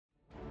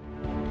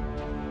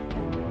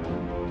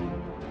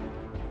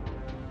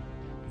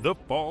The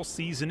fall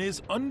season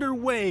is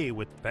underway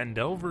with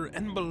Phandelver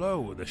and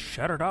Below the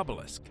Shattered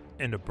Obelisk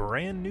and a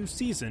brand new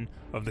season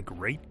of the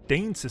Great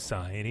Dane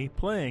Society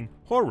playing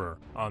Horror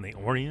on the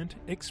Orient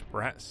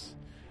Express.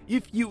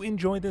 If you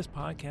enjoy this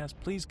podcast,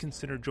 please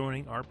consider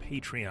joining our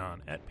Patreon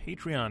at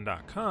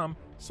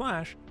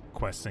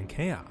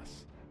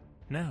patreon.com/questsandchaos.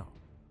 Now,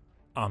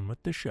 on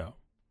with the show.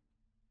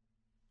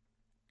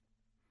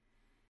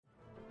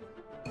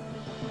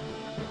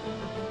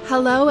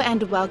 Hello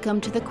and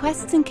welcome to the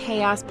Quests and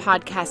Chaos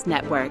Podcast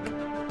Network.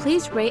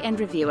 Please rate and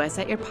review us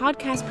at your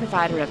podcast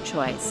provider of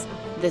choice.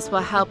 This will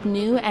help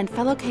new and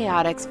fellow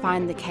chaotics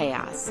find the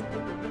chaos.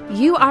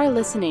 You are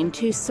listening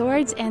to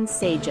Swords and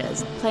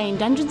Sages, playing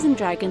Dungeons &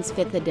 Dragons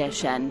 5th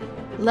Edition,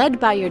 led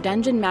by your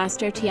Dungeon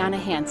Master Tiana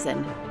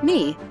Hansen,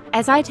 me,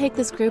 as I take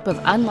this group of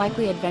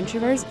unlikely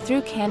adventurers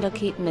through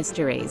Candlekeep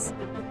mysteries.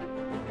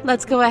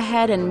 Let's go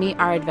ahead and meet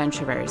our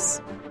adventurers.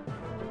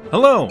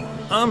 Hello,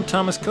 I'm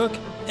Thomas Cook,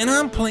 and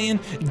I'm playing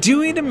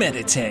Dewey to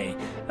Meditate.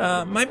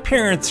 My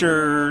parents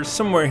are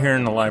somewhere here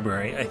in the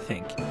library, I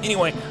think.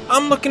 Anyway,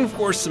 I'm looking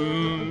for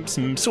some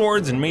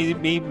swords and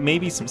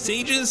maybe some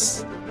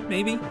sages,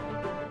 maybe.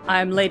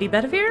 I'm Lady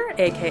Bedivere,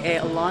 aka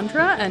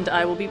Alondra, and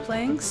I will be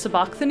playing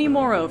Sabachthani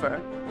Moreover.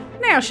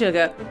 Now,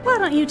 Sugar, why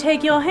don't you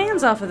take your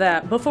hands off of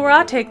that before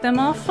I take them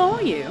off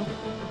for you?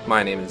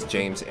 My name is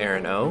James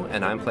Aaron O,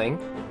 and I'm playing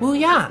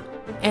Wuya.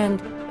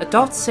 And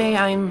adults say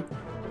I'm...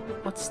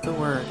 what's the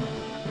word?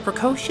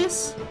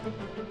 Precocious?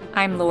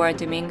 I'm Laura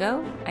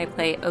Domingo. I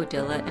play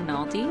Odila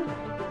Inaldi,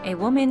 a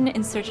woman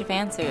in search of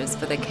answers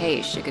for the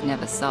case she could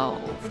never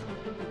solve.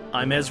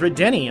 I'm Ezra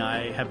Denny.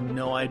 I have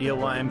no idea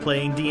why I'm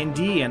playing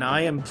D&D, and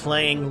I am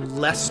playing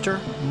Lester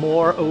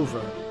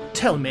Moreover.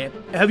 Tell me,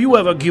 have you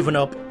ever given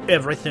up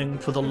everything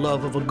for the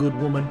love of a good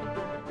woman?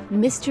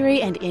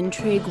 Mystery and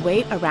intrigue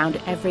wait around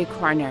every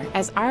corner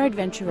as our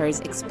adventurers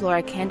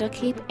explore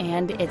Candlekeep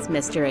and its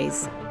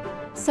mysteries.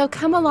 So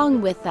come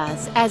along with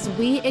us as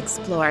we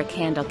explore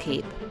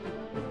Candlekeep.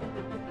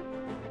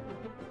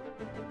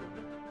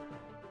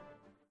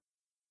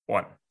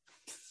 1.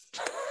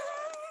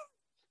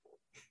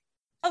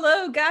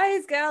 Hello,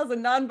 guys, gals,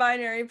 and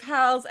non-binary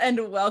pals,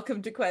 and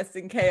welcome to Quests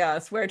and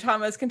Chaos, where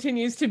Thomas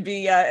continues to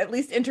be at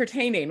least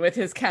entertaining with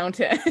his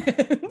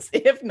countenance,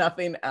 if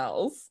nothing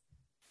else.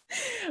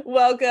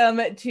 Welcome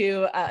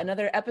to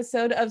another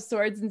episode of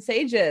Swords and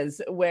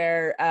Sages,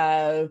 where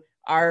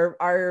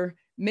our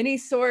mini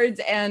swords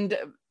and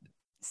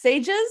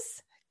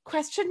sages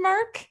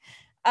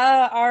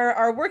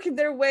are working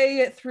their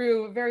way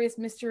through various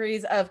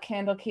mysteries of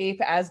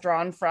Candlekeep as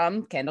drawn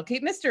from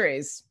Candlekeep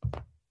Mysteries.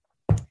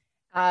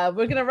 We're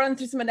going to run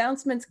through some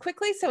announcements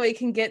quickly so we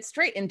can get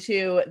straight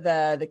into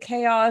the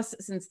chaos,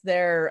 since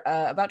they're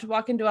about to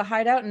walk into a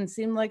hideout and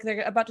seem like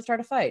they're about to start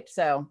a fight.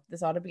 So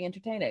this ought to be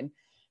entertaining.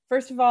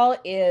 First of all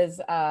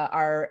is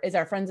our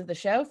friends of the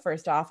show.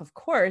 First off, of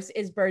course,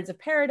 is Birds of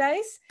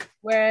Paradise,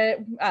 where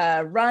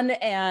run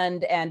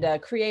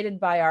and created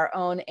by our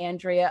own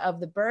Andrea of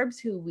the Burbs,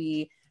 who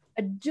we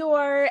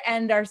adore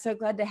and are so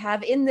glad to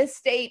have in this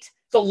state.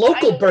 The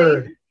local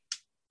bird.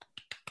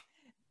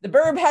 The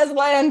Burb has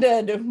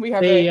landed.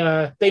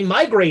 They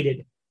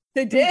migrated.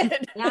 They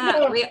did.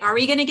 Yeah. Are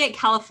we going to get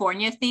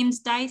California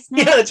themed dice now?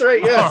 Yeah, that's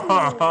right. Yeah.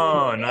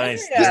 Oh,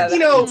 nice. Yeah.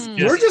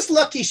 We're just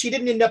lucky she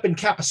didn't end up in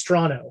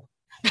Capistrano.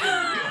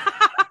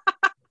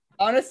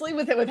 Honestly,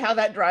 with how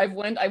that drive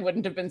went, I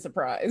wouldn't have been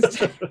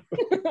surprised.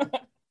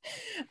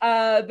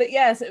 But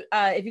yes,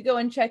 if you go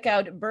and check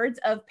out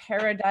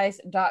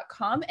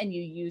birdsofparadise.com and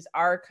you use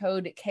our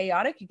code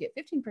chaotic, you get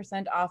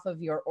 15% off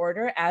of your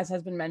order. As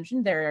has been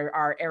mentioned, there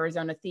are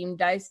Arizona themed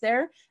dice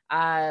there.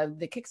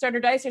 The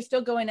Kickstarter dice are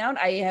still going out.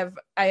 I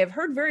have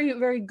heard very,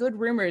 very good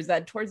rumors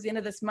that towards the end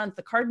of this month,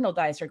 the Cardinal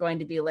dice are going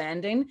to be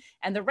landing,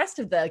 and the rest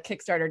of the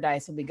Kickstarter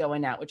dice will be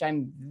going out, which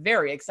I'm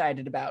very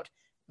excited about.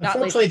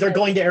 Unfortunately, they're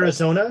going to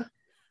Arizona.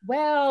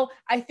 Well,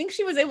 I think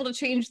she was able to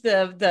change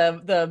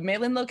the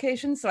mail-in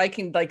location so I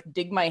can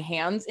dig my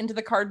hands into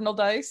the Cardinal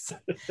dice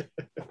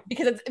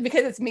because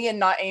it's me and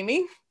not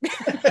Amy.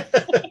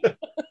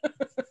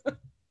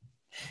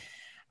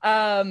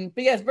 But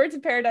yes,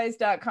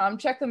 birdsofparadise.com.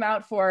 Check them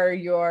out for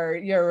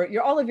your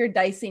all of your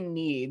dicing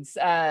needs.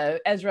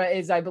 Ezra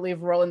is, I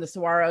believe, rolling the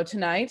Saguaro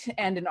tonight,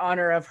 and in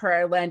honor of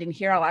her landing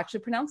here, I'll actually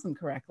pronounce them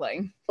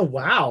correctly. Oh,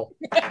 wow.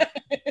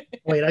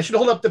 Wait, I should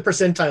hold up the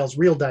percentiles.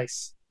 Real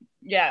dice.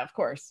 Yeah, of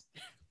course.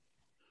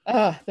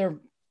 They're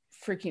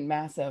freaking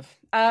massive.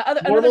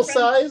 Normal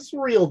size,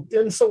 real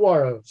in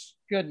Saguaros.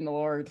 Good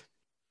Lord.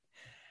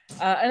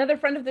 Another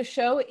friend of the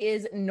show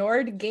is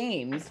Nord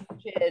Games,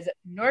 which is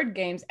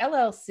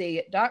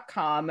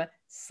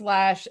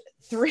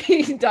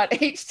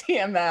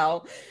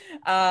nordgamesllc.com/3.html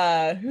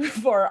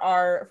for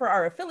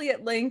our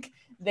affiliate link.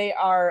 They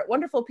are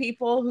wonderful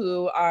people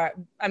who are,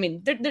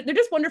 they're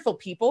just wonderful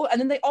people.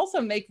 And then they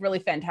also make really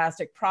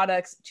fantastic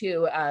products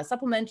to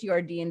supplement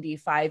your D&D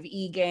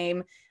 5e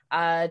game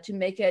to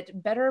make it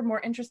better, more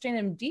interesting,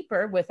 and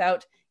deeper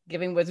without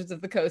giving Wizards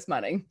of the Coast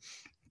money.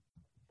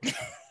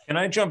 Can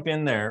I jump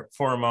in there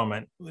for a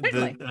moment?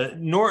 Certainly. The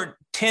Nord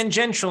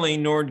tangentially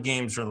Nord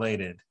Games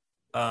related,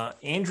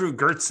 Andrew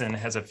Gertzen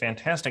has a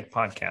fantastic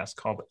podcast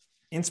called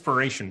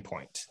Inspiration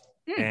Point.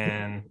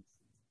 And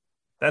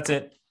that's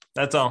it.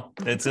 That's all.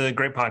 It's a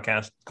great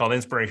podcast called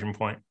Inspiration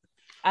Point.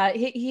 So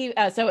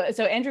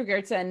Andrew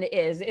Gertzen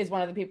is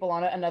one of the people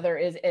on it. Another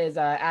is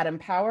Adam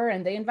Power,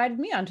 and they invited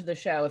me onto the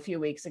show a few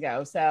weeks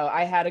ago. So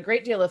I had a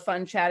great deal of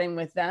fun chatting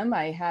with them.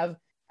 I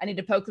need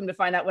to poke them to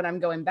find out when I'm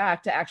going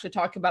back to actually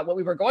talk about what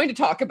we were going to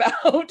talk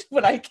about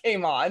when I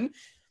came on.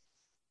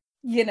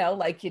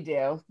 Like you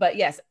do. But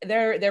yes,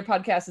 their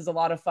podcast is a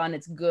lot of fun.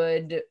 It's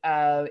good.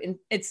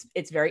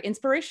 It's very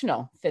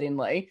inspirational,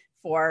 fittingly,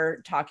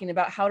 for talking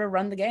about how to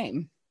run the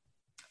game.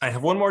 I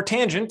have one more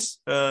tangent.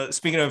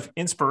 Speaking of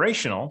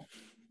inspirational,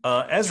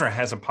 Ezra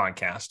has a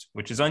podcast,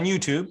 which is on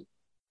YouTube.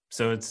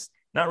 So it's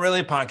not really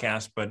a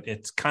podcast, but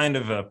it's kind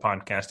of a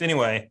podcast.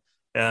 Anyway,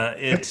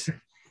 it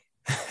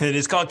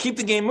is called Keep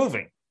the Game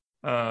Moving.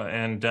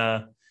 And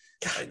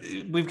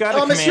we've got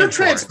Thomas, your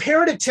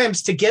transparent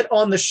attempts to get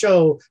on the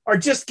show are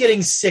just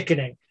getting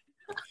sickening.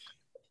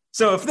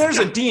 So if there's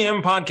a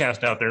DM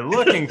podcast out there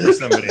looking for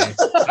somebody,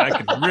 I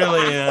could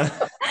really...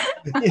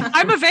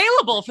 I'm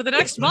available for the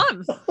next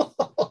month.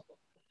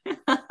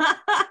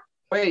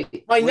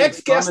 Wait, my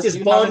next guest is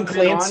Vaughn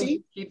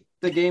Clancy. Keep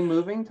the Game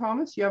Moving,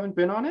 Thomas. You haven't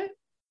been on it?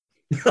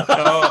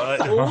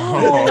 I'm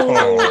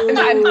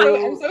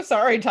so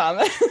sorry,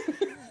 Thomas.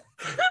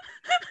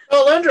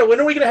 Alondra, when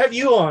are we going to have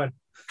you on?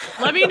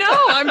 Let me know.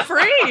 I'm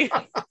free.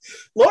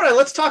 Laura,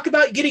 let's talk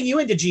about getting you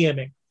into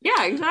GMing.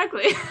 Yeah,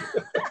 exactly.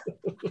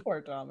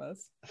 Poor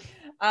Thomas.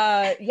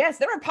 Yes,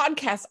 there are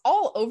podcasts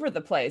all over the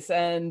place,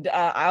 and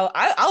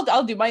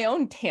I'll do my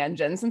own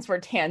tangent since we're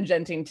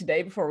tangenting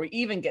today before we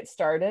even get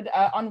started.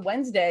 On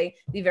Wednesday,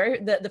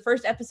 the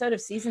first episode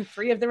of season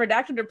 3 of the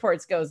Redacted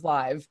Reports goes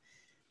live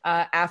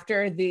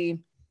after the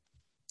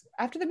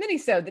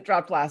mini-sode that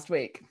dropped last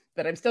week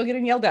that I'm still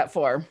getting yelled at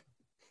for.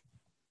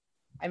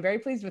 I'm very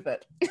pleased with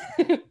it.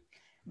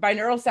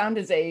 Binaural sound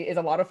is a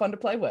lot of fun to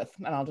play with,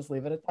 and I'll just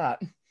leave it at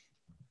that.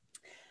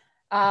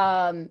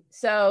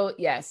 So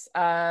yes,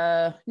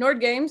 Nord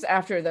Games,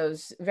 after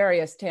those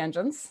various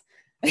tangents,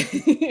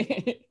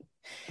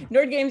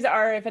 Nord Games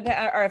are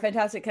a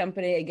fantastic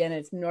company. Again,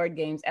 it's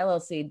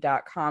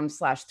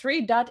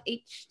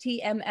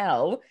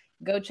nordgamesllc.com/3.html.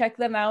 Go check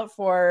them out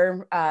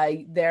for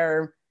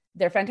their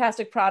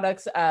fantastic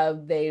products.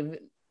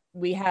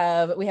 We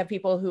have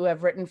people who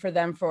have written for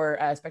them for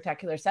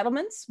Spectacular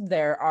Settlements.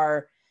 There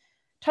are,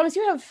 Thomas,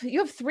 you have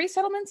 3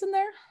 settlements in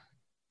there.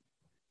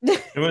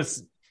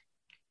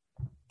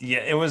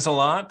 It was a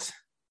lot.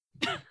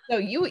 So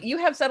you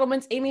have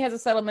settlements. Amy has a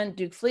settlement.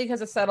 Duke Fleeg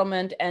has a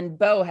settlement, and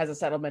Bo has a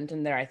settlement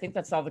in there. I think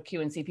that's all the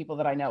QNC people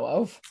that I know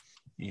of.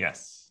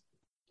 Yes.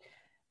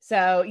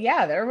 So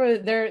yeah,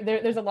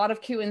 there's a lot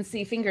of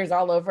QNC fingers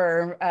all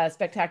over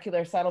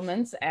Spectacular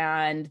Settlements,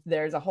 and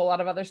there's a whole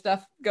lot of other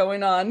stuff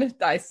going on.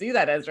 I see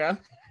that, Ezra.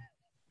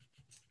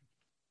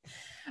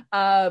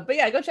 But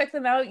yeah, go check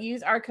them out.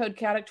 Use our code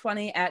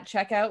Chaotic20 at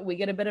checkout. We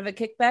get a bit of a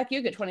kickback.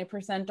 You get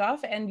 20%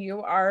 off, and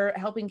you are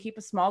helping keep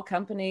a small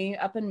company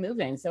up and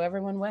moving, so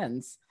everyone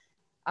wins.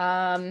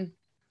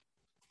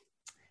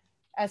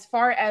 As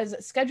far as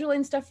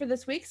scheduling stuff for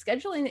this week,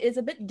 scheduling is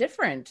a bit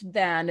different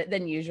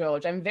than usual,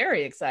 which I'm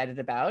very excited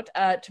about.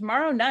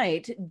 Tomorrow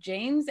night,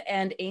 James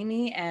and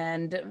Amy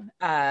and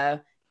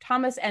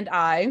Thomas and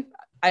I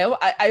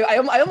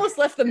almost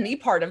left the me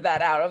part of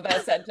that out of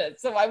that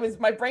sentence. So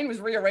my brain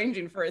was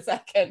rearranging for a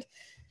second.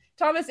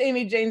 Thomas,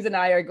 Amy, James, and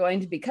I are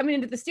going to be coming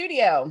into the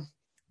studio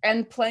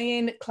and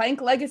playing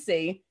Clank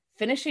Legacy,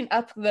 finishing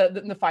up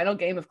the final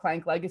game of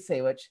Clank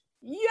Legacy, which,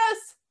 yes,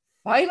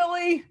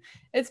 finally,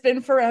 it's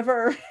been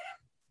forever.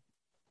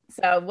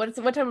 So what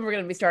time are we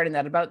going to be starting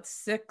that? About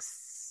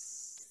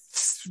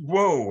 6?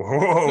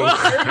 Whoa.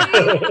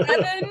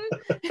 7?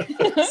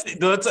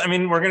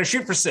 We're going to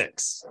shoot for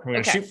 6. We're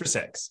going to shoot for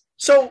 6.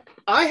 So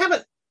I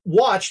haven't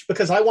watched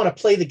because I want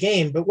to play the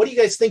game, but what do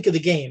you guys think of the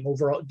game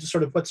overall?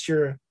 Sort of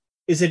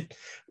is it,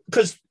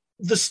 because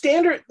the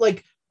standard,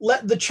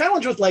 the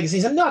challenge with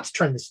legacies, and not to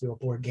turn this into a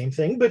board game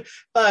thing, but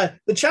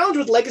the challenge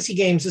with legacy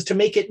games is to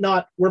make it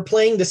not, we're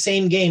playing the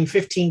same game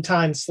 15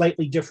 times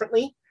slightly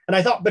differently. And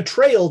I thought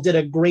Betrayal did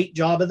a great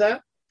job of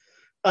that.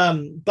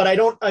 But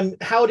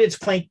how did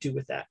Clank do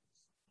with that?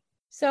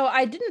 So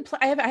I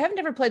haven't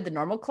ever played the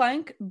normal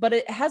Clank, but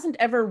it hasn't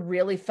ever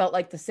really felt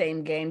like the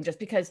same game just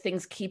because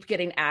things keep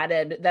getting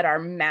added that are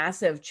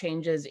massive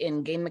changes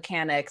in game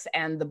mechanics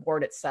and the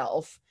board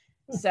itself.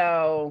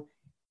 So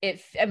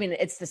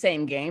it's the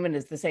same game and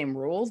it's the same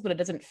rules, but it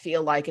doesn't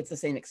feel like it's the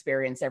same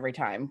experience every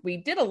time. We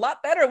did a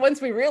lot better once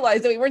we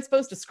realized that we weren't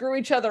supposed to screw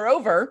each other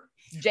over,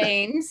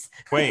 James.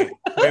 Wait,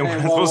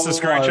 we're supposed to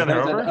screw each other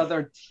over? There's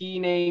another T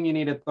name you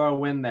need to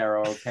throw in there,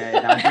 okay?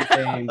 Not the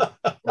same.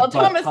 Well,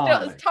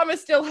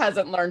 Thomas still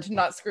hasn't learned to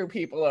not screw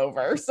people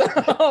over, so...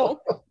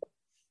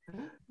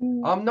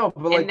 No,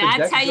 but and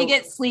that's how you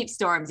get sleep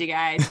storms, you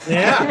guys.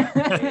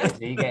 Yeah.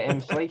 You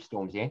get sleep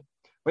storms, yeah.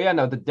 But yeah,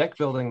 no, the deck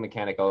building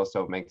mechanic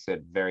also makes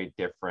it very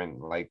different.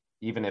 Like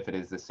even if it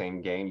is the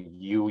same game,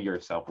 you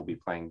yourself will be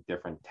playing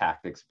different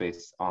tactics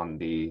based on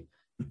the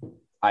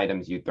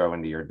items you throw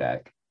into your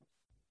deck.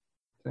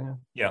 So,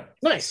 Yeah.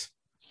 Nice.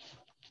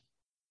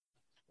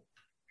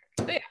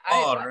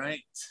 All right.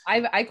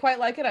 I quite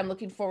like it. I'm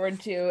looking forward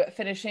to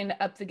finishing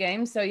up the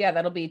game. So yeah,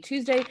 that'll be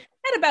Tuesday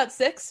at about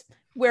 6.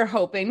 We're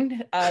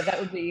hoping that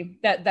would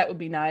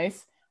be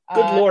nice.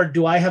 Good Lord,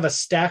 do I have a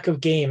stack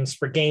of games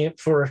for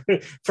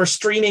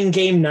streaming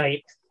game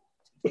night?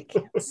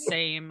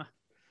 Same.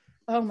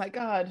 Oh my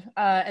God.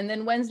 And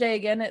then Wednesday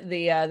again,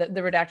 the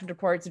Redacted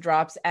Reports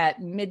drops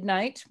at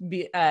midnight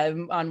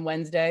on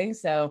Wednesday.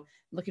 So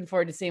looking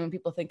forward to seeing what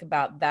people think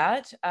about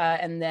that.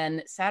 And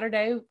then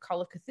Saturday,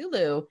 Call of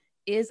Cthulhu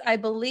is, I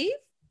believe,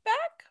 back.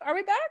 Are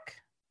we back?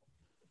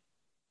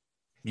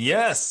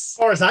 Yes. As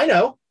far as I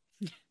know.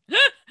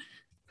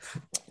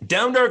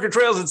 Down Darker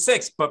Trails at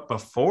 6, but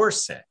before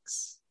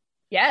 6.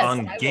 Yes.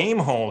 On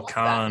Gamehole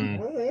Con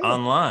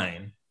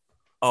online,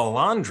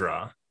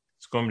 Alondra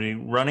is going to be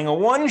running a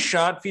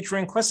one-shot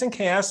featuring Quest and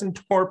Chaos and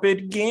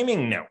Torpid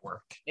Gaming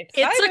Network. It's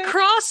a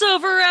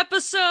crossover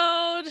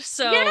episode,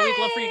 so we'd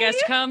love for you guys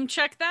to come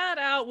check that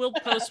out. We'll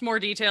post more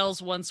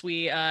details once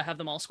we have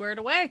them all squared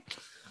away.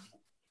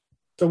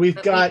 So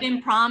we've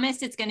been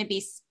promised it's going to be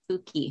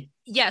spooky.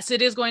 Yes,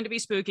 it is going to be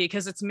spooky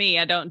because it's me.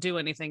 I don't do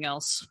anything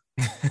else.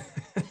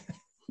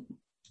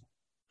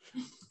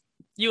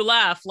 You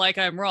laugh like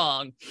I'm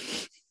wrong.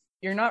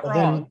 You're not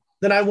wrong.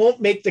 Then I won't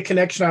make the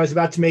connection I was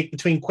about to make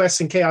between Quest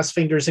and Chaos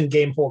Fingers and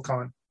Gamehole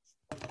Con.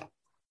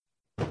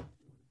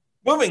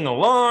 Moving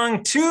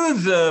along to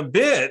the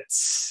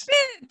bits.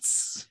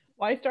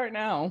 Why start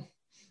now?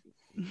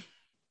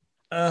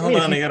 Hold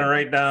on, I gotta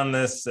write down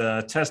this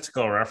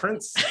testicle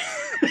reference.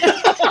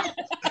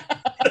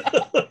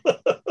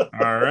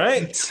 All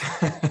right.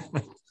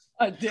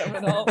 Oh, damn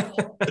it all.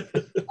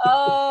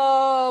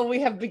 Oh, we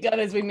have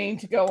begun as we mean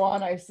to go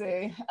on, I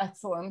see.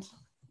 Excellent.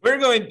 We're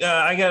going,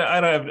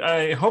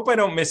 I hope I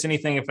don't miss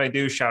anything. If I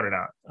do, shout it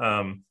out.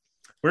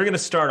 We're going to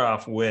start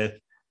off with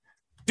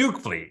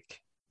Duke Fleek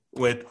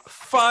with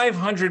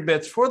 500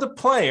 bits for the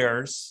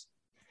players.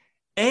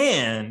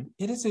 And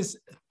it is his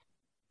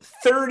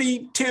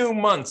 32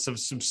 months of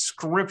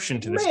subscription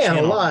to this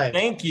channel. Alive.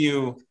 Thank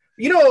you.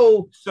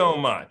 So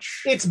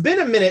much. It's been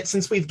a minute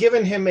since we've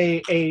given him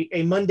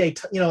a Monday,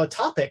 a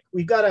topic.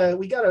 We gotta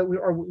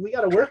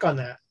work on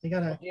that. We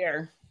gotta.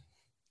 Here.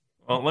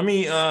 Well, let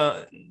me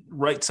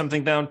write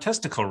something down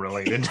testicle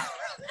related.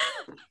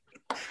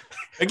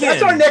 Again,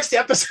 that's our next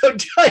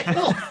episode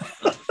title.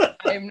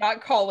 I'm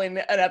not calling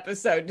an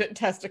episode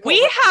testicle.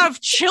 We have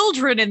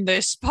children in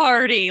this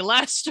party,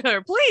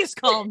 Lester. Please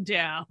calm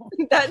down.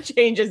 That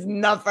changes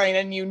nothing,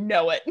 and you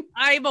know it.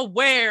 I'm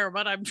aware,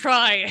 but I'm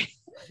trying.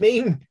 I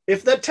mean,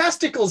 if the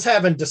testicles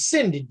haven't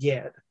descended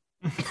yet.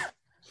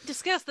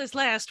 Discussed this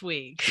last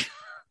week.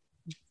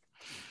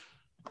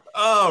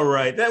 All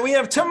right. Then we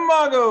have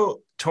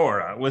Tamago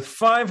Tora with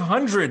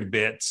 500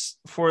 bits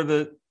for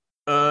the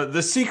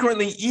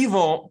secretly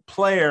evil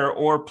player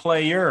or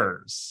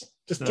players.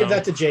 Just give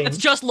that to James. It's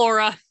just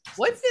Laura.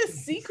 What's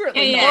this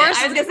secretly? Yeah,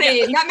 I was gonna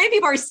say not many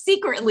people are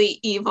secretly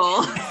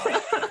evil.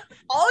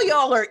 All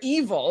y'all are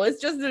evil. It's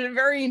just in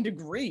varying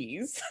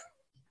degrees.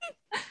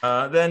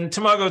 Then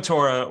Tamago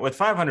Tora with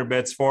 500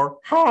 bits for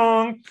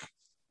honk.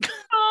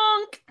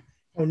 Honk.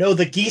 Oh no,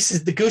 the goose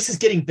is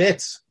getting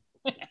bits.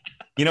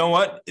 You know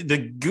what? The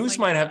goose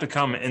might have to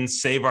come and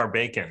save our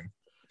bacon.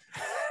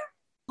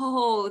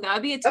 Oh, that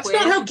would be a twist.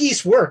 That's not how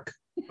geese work.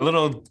 A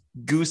little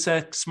goose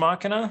ex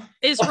machina.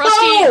 Is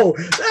Rusty?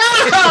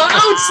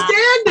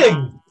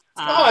 Outstanding!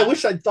 I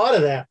wish I'd thought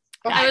of that.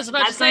 I was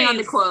about to say on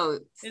the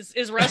quote.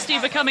 Is Rusty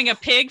becoming a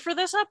pig for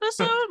this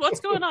episode? What's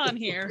going on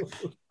here?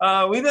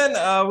 We then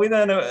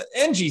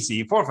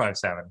NGC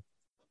 457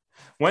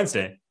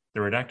 Wednesday. The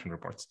Redacted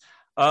Reports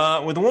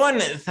with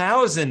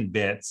 1,000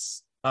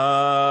 bits.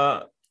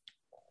 One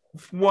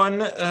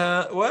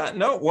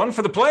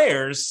for the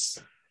players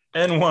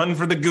and one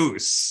for the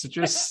goose.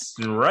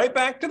 Just right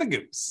back to the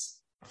goose.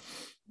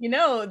 You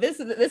know, this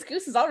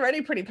goose is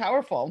already pretty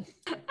powerful.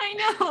 I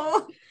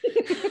know.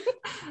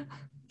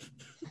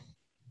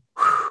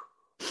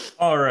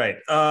 All right.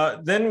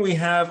 Then we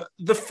have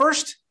the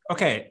first.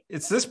 Okay,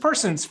 it's this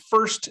person's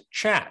first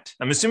chat.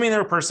 I'm assuming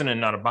they're a person and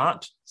not a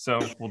bot. So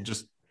we'll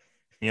just,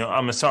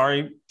 I'm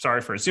sorry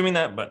for assuming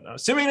that, but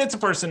assuming it's a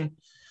person.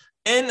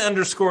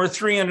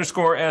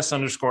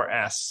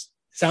 N_3_S_S.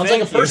 Sounds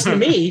like a person to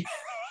me.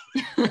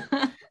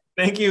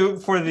 Thank you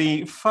for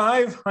the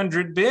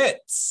 500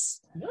 bits.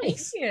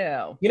 Nice.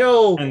 Yeah.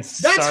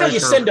 That's how you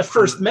send a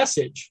first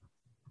message.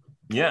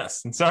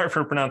 Yes. And sorry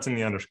for pronouncing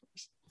the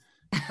underscores.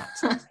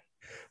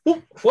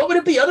 Well, what would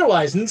it be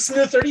otherwise?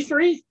 Nsna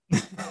 33?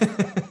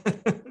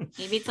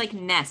 Maybe it's like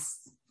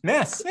Ness.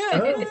 Ness.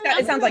 Yeah.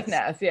 It sounds like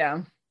Ness.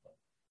 Yeah.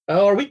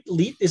 Oh,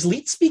 is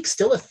Leet Speak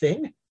still a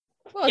thing?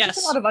 Well, it's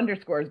just a lot of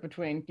underscores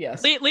between.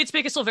 Yes. Leet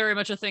Speak is still very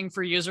much a thing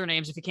for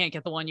usernames. If you can't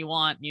get the one you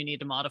want, you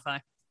need to modify.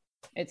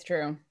 It's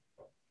true.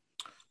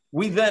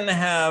 We then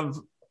have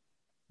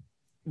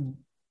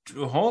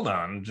hold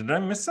on. Did I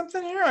miss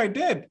something here? I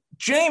did.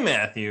 J.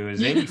 Matthew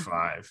is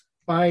 85.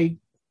 My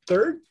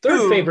third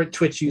favorite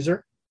Twitch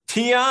user.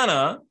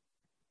 Tiana,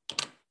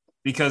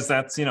 because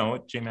that's,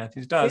 what J.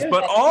 Matthews does. Yeah.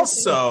 But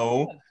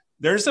also,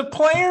 there's a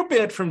player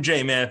bit from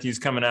J. Matthews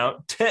coming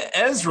out to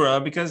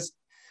Ezra because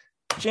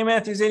J.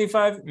 Matthews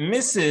 85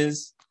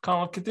 misses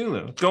Call of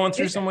Cthulhu, going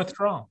through some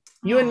withdrawal.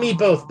 You and me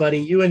both, buddy.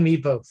 You and me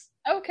both.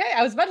 Okay,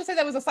 I was about to say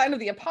that was a sign of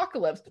the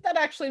apocalypse, but that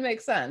actually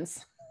makes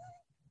sense.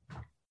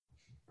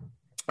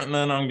 And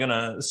then I'm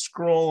gonna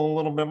scroll a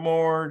little bit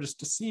more just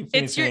to see if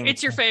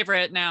it's your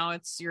favorite now.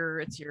 It's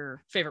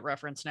your favorite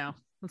reference now.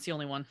 That's the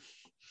only one.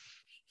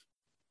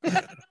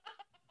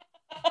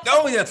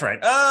 Oh, that's right.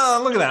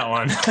 Oh, look at that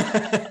one.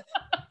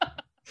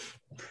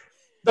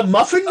 The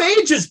Muffin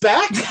Mage is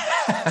back.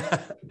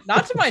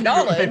 Not to my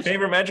knowledge. My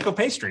favorite magical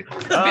pastry.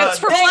 Bits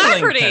for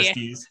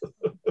Alacrity.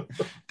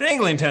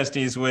 Dangling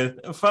testes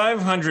with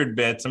 500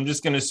 bits. I'm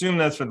just going to assume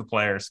that's for the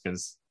players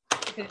because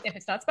if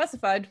it's not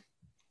specified.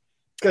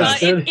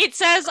 It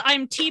says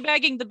I'm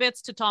teabagging the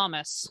bits to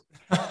Thomas.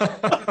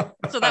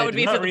 So that would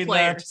be for the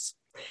players.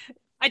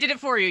 I did it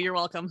for you. You're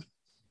welcome.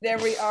 There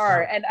we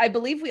are. And I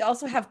believe we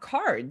also have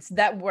cards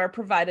that were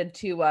provided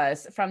to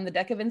us from the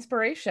Deck of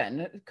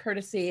Inspiration,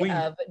 courtesy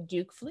of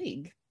Duke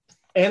Fleeg.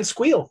 And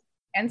Squeal.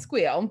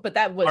 But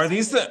that was... Are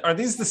these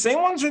the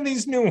same ones or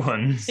these new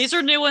ones? These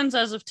are new ones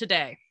as of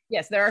today.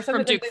 Yes, there are some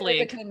from Duke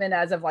that came in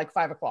as of like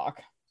 5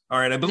 o'clock. All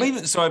right, I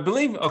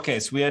believe, okay,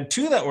 so we had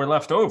 2 that were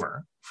left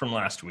over from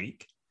last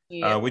week,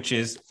 which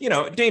is,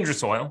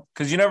 Dangerous Oil,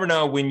 because you never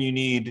know when you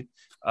need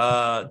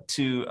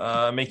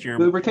to make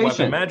your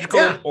weapon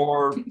magical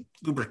or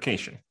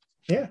lubrication.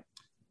 Yeah.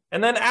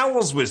 And then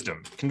Owl's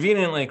Wisdom,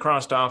 conveniently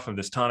crossed off of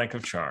this Tonic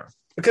of Charm.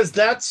 Because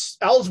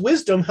Owl's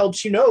Wisdom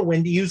helps you know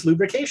when to use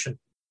lubrication.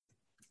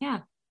 Yeah.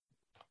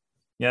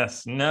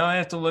 Yes. Now I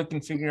have to look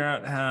and figure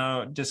out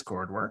how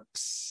Discord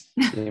works.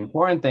 The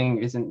important thing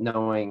isn't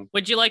knowing.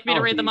 Would you like me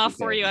to read them off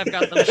for you? I've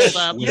got them pulled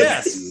up.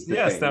 Yes,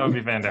 that would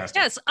be fantastic.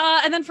 Yes.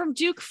 And then from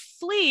Duke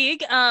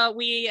Fleeg,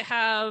 we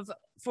have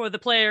for the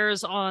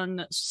players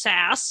on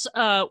SAS,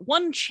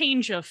 1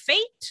 Change of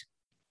Fate,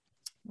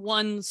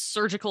 1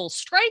 Surgical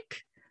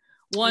Strike,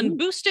 1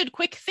 Boosted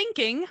Quick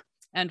Thinking,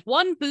 and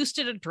 1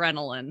 Boosted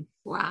Adrenaline.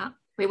 Wow.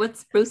 Wait,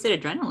 what's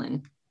Boosted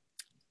Adrenaline?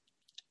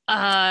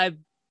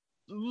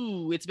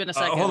 It's been a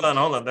second. Hold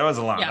on. That was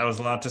a lot. Yeah. That was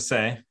a lot to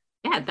say.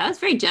 Yeah, that was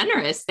very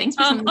generous. Thanks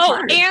for some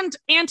cards.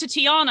 and to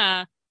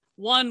Tiana,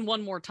 one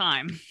more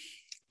time.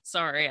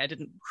 Sorry, I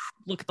didn't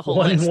look at the whole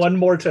one list. One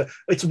more time.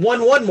 It's one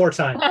more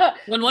time.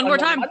 one more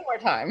time. One more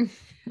time.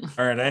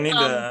 All right, I need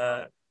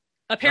to...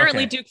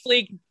 Apparently, okay. Duke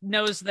Fleeg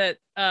knows that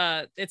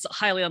it's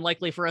highly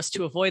unlikely for us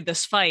to avoid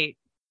this fight,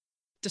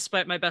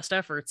 despite my best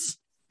efforts.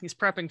 He's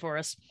prepping for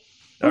us.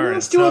 Who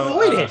wants to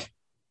avoid it?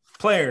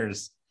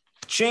 Players,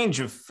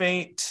 Change of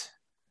Fate,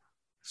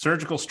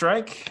 Surgical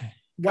Strike.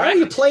 Why are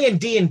you playing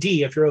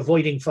D&D if you're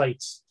avoiding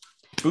fights?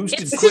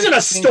 This isn't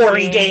a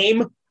story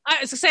game. I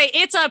was going to say,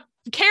 it's a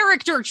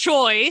character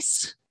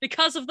choice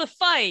because of the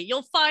fight.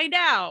 You'll find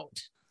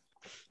out.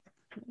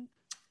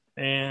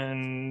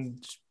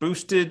 And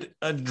Boosted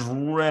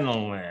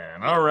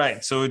Adrenaline. All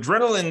right, so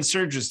Adrenaline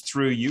surges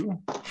through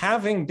you,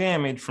 having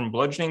damage from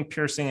bludgeoning,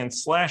 piercing, and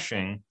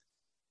slashing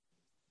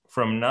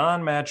from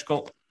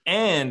non-magical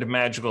and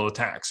magical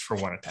attacks for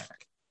 1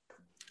 attack.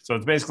 So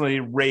it's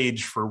basically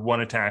rage for 1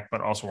 attack,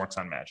 but also works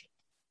on magic.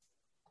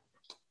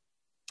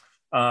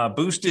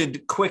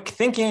 Boosted Quick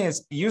Thinking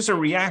is use a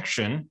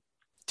reaction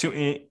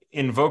to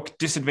invoke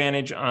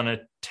disadvantage on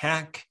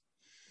attack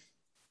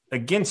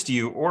against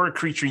you or a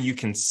creature you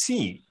can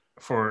see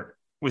for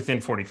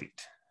within 40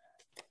 feet.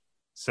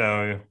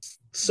 So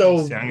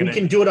we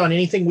can do it on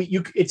anything.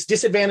 It's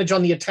disadvantage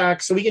on the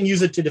attack, so we can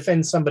use it to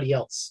defend somebody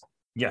else.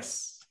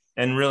 Yes.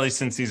 And really,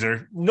 since these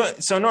are...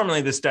 So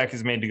normally this deck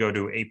is made to go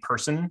to a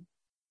person,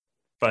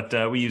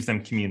 but we use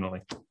them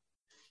communally.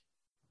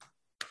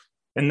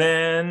 And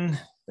then...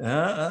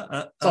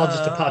 it's all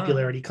just a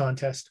popularity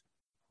contest.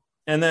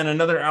 And then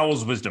another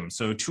Owl's Wisdom.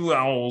 So 2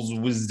 Owl's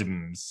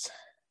Wisdoms.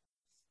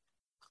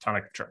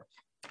 Tonic Charm.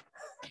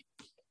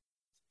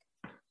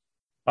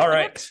 All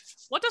right.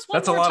 What does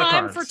one more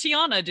time for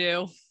Tiana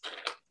do?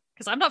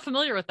 Because I'm not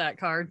familiar with that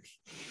card.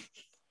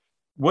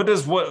 What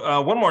does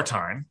one more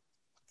time?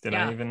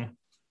 I even?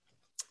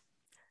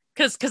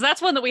 Because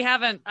that's one that we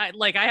haven't. I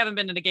haven't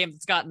been in a game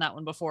that's gotten that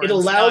one before. It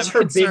allows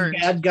her big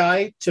bad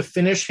guy to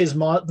finish his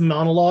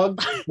monologue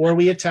before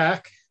we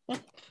attack.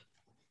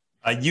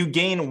 You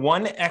gain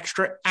 1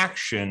 extra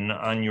action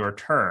on your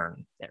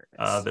turn.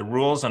 The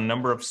rules on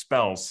number of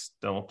spells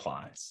still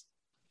applies.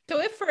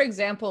 So if, for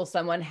example,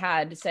 someone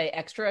had, say,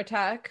 extra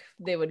attack,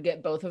 they would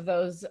get both of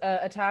those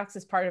attacks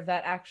as part of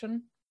that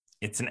action?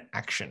 It's an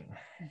action.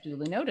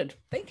 Duly noted.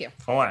 Thank you.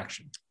 Full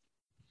action.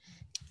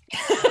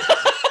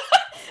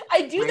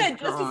 I do that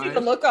just to see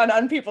the look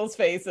on people's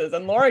faces,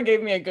 and Laura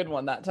gave me a good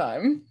one that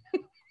time.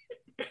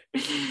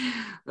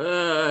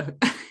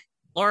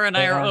 Laura and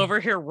I are over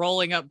here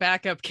rolling up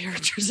backup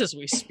characters as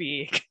we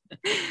speak.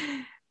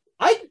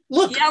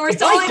 Look. Yeah, we're if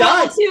still I only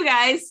die, level 2,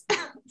 guys.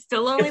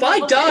 Still only if I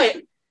level 2.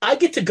 die, I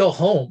get to go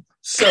home.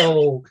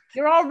 So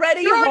You're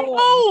already You're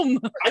home.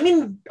 I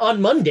mean,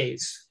 on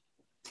Mondays.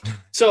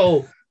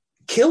 So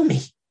kill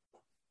me.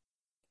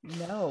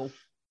 No.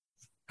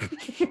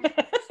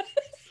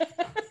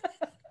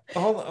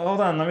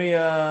 Hold on. Let me.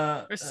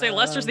 Or say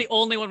Lester's the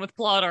only one with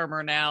plot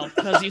armor now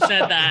because you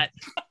said that.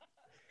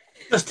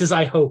 Just as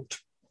I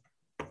hoped.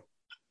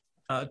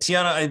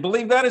 Tiana, I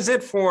believe that is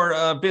it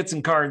for bits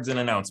and cards and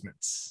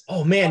announcements.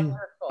 Oh man,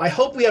 I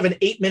hope we have an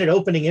 8-minute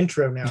opening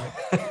intro now.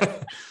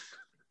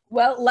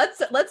 Well,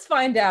 let's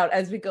find out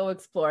as we go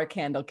explore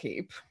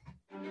Candlekeep.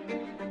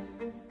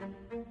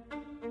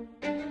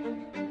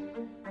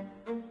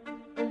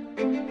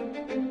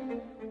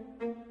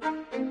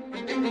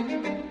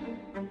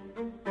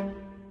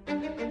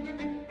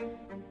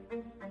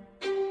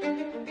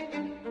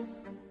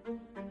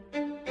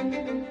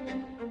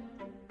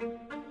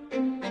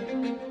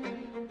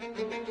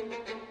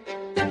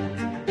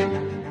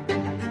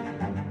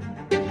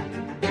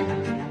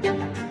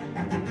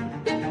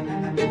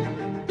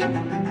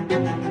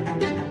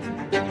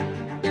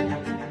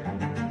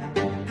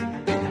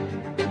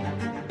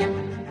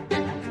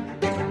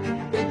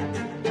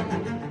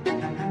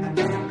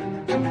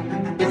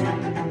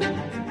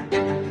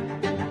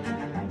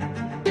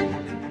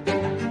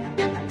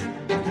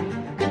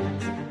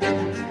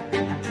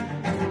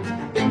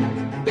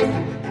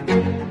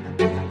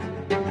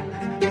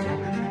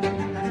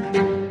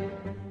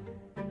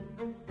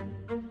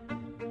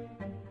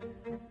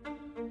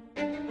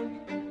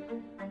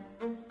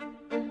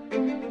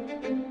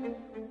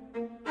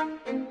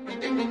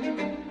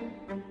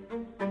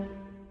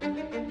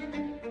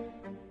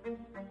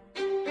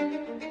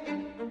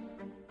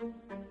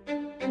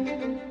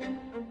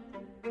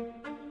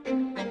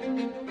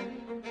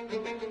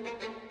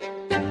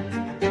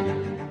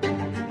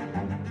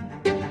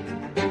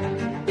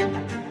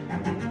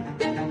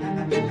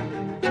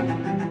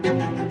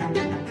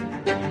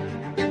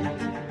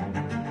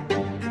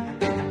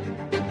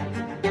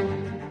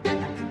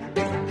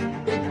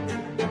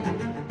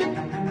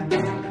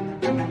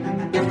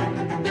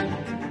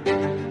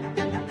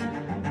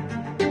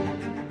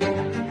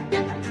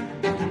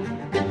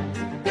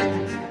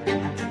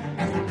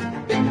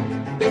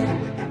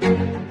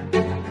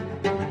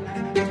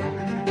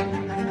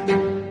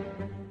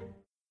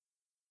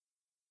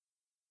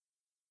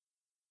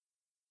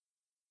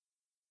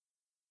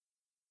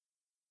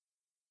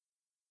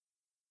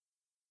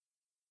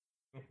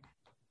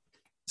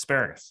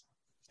 Asparagus.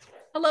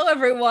 Hello,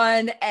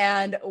 everyone,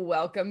 and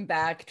welcome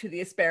back to the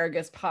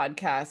Asparagus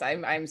Podcast.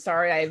 I'm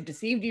sorry I've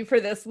deceived you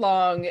for this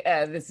long.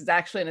 This is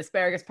actually an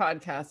Asparagus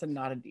Podcast and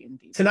not a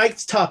D&D.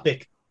 Tonight's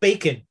topic,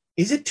 bacon.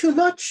 Is it too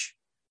much?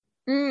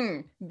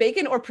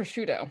 Bacon or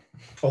prosciutto?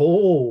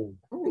 Oh,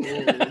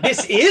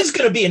 this is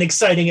going to be an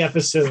exciting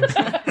episode.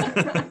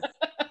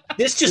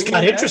 This just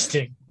got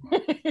interesting.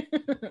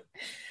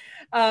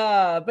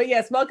 But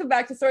yes, welcome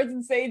back to Swords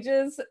and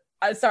Sages.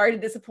 Sorry to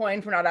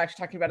disappoint. We're not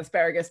actually talking about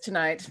asparagus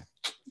tonight.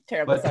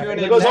 Terrible. But sorry.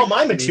 There goes all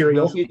my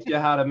material. We'll teach you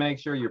how to make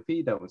sure your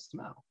pee don't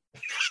smell.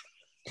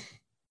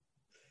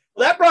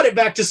 Well, that brought it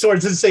back to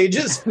Swords and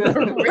Sages.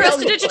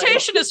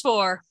 Prestidigitation is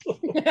for.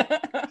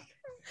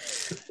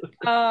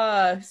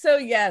 So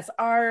yes,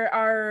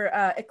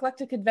 our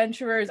eclectic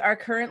adventurers are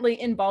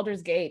currently in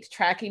Baldur's Gate,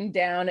 tracking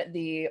down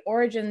the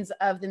origins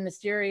of the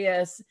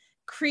mysterious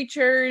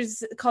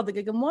creatures called the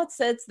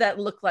Gigamwotsits that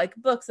look like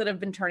books that have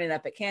been turning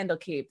up at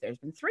Candlekeep. There's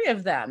been 3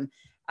 of them.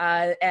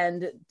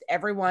 And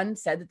everyone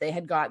said that they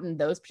had gotten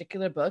those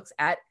particular books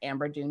at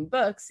Amber Dune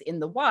Books in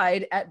the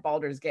Wide at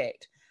Baldur's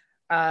Gate.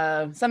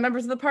 Some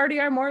members of the party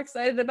are more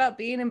excited about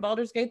being in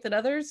Baldur's Gate than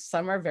others.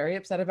 Some are very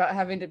upset about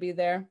having to be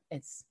there. I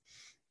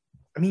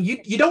mean,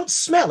 you don't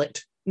smell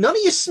it. None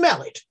of you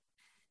smell it.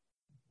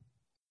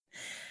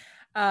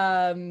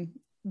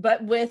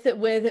 But with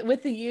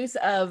the use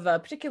of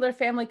particular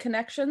family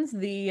connections,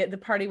 the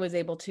party was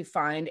able to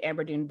find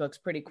Amber Dune Books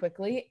pretty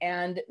quickly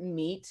and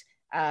meet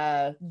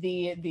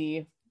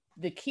the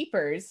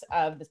keepers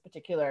of this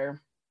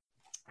particular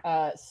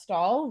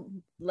stall,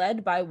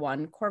 led by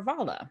one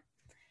Corvala.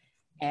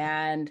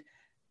 And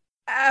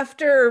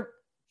after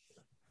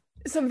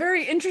some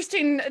very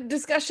interesting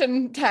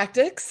discussion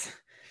tactics,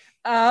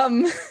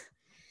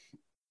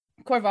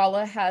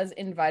 Corvala has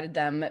invited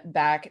them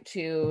back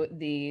to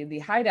the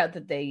hideout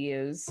that they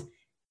use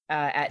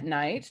at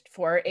night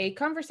for a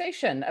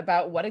conversation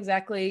about what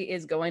exactly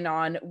is going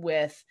on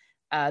with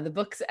the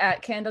books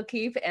at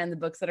Candlekeep and the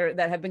books that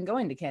have been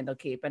going to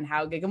Candlekeep, and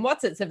how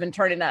Gigamwotsits have been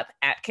turning up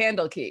at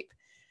Candlekeep.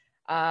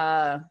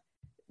 And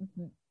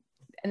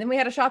then we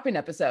had a shopping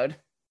episode.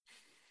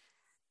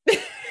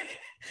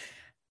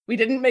 We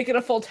didn't make it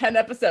a full 10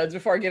 episodes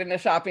before getting a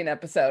shopping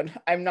episode.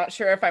 I'm not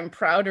sure if I'm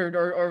proud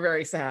or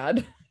very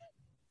sad.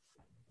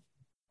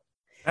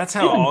 That's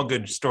how all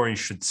good stories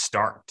should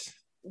start.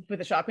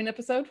 With a shopping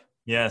episode?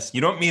 Yes.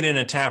 You don't meet in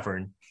a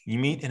tavern. You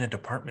meet in a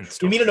department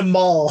store. You meet in a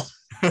mall.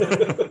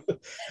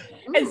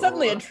 And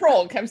suddenly a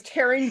troll comes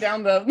tearing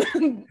down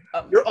the...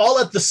 You're all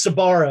at the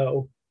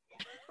Sbarro.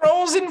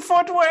 Frozen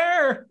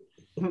footwear.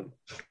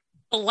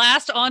 The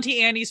last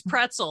Auntie Annie's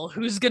pretzel.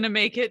 Who's going to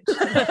make it to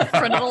the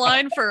front of the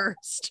line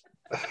first?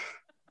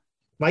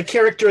 My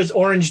character is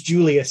Orange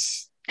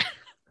Julius.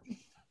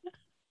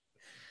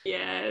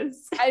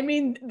 Yes. I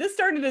mean, this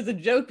started as a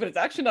joke, but it's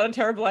actually not a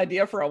terrible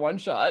idea for a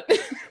one-shot.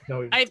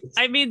 No,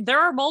 I mean, there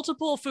are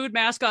multiple food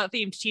mascot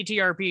themed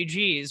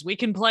TTRPGs. We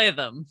can play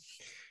them.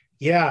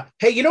 Yeah.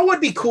 Hey, you know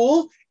what'd be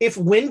cool? If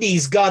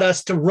Wendy's got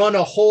us to run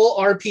a whole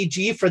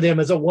RPG for them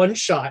as a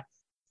one-shot.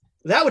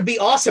 That would be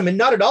awesome and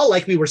not at all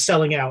like we were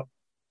selling out.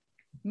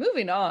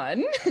 Moving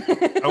on.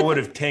 I would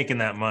have taken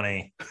that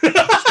money.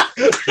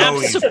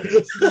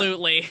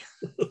 Absolutely.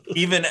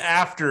 Even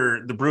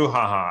after the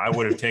brouhaha, I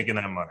would have taken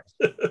that money.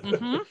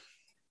 Mm-hmm.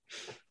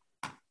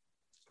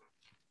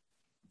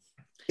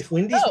 If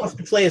Wendy's wants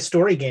to play a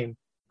story game,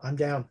 I'm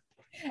down.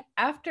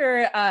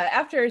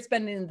 After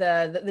spending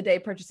the day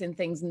purchasing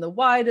things in the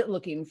wide,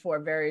 looking for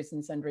various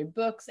and sundry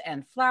books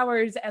and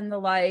flowers and the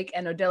like,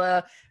 and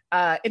Odila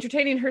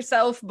entertaining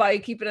herself by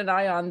keeping an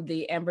eye on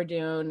the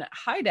Amberdune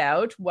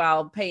hideout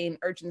while paying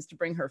urchins to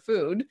bring her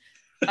food.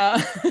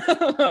 I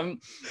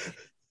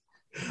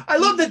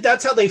love that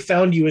that's how they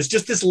found you, is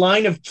just this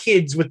line of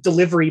kids with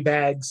delivery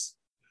bags.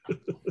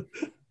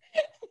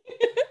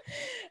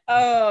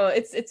 Oh,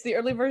 it's the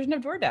early version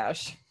of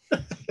DoorDash.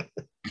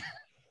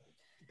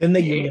 Then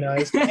they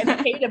unionized. And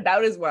paid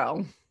about as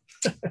well.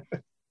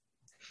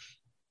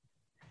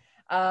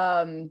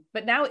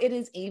 But now it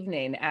is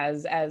evening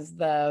as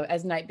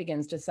night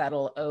begins to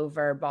settle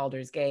over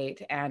Baldur's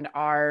Gate, and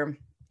our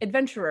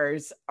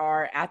adventurers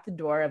are at the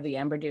door of the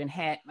Amberdune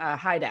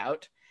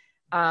hideout.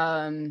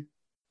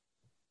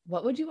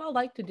 What would you all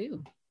like to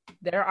do?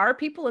 There are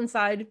people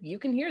inside. You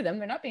can hear them.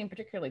 They're not being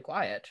particularly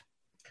quiet.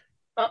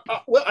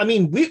 Well, I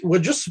mean, we're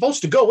just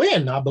supposed to go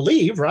in, I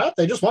believe, right?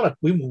 They just we're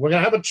going to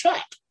have a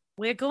chat.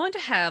 We're going to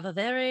have a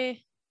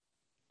very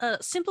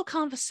simple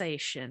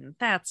conversation.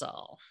 That's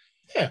all.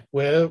 Yeah,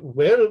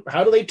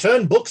 how do they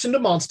turn books into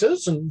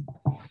monsters, and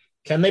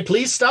can they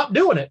please stop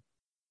doing it?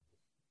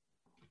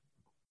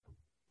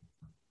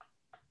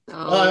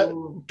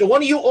 Do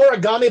one of you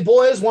origami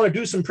boys want to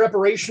do some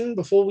preparation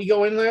before we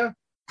go in there?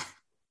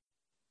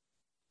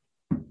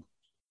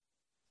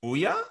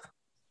 Ouya?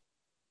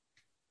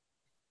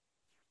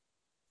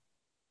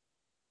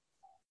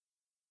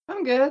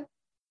 I'm good.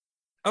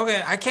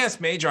 Okay, I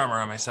cast mage armor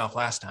on myself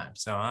last time,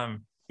 so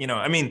I'm,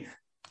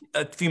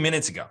 a few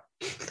minutes ago.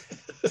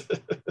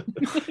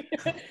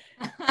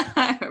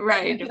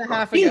 Right.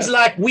 Seems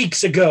like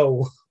weeks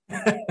ago.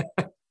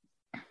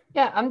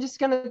 Yeah, I'm just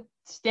going to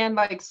stand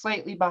by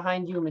slightly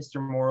behind you,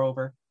 Mr.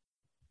 Moreover.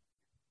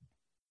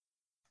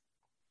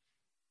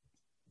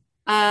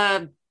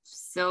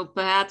 So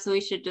perhaps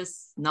we should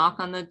just knock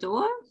on the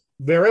door?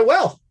 Very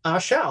well, I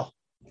shall.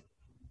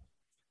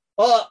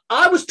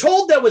 I was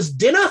told there was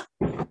dinner.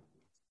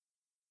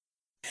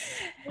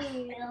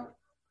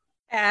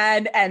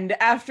 And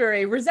after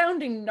a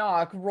resounding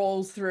knock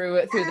rolls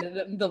through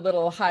the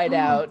little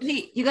hideout.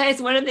 You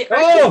guys, one of the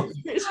urchins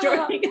is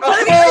joining us.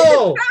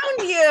 Oh!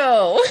 Found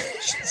you.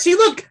 See,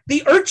 look,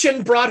 the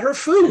urchin brought her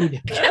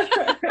food.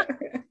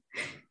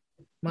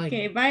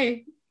 Okay,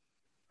 bye.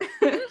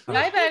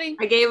 Bye, Betty.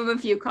 I gave him a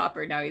few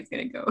copper. Now he's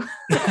gonna go.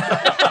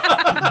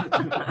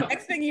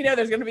 Next thing you know,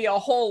 there's gonna be a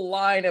whole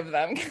line of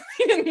them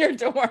coming in your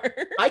door.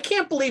 I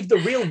can't believe the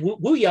real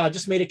Wooya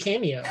just made a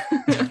cameo.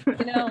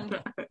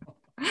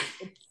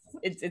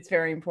 It's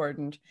very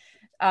important.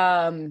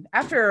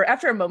 After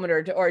a moment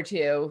or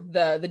two,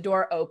 the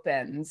door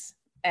opens,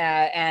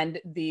 and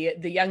the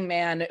young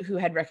man who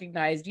had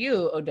recognized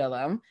you,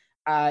 Odila,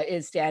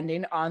 is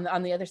standing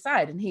on the other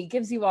side, and he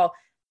gives you all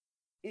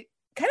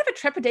kind of a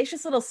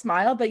trepidatious little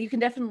smile, but you can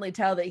definitely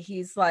tell that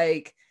he's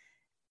like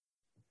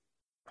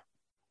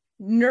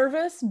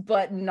nervous,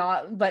 but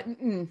not.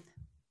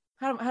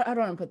 How do I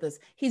want to put this?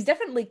 He's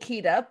definitely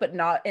keyed up, but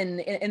not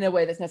in a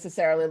way that's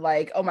necessarily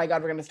like, oh my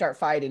God, we're going to start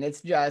fighting.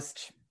 It's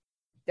just,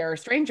 there are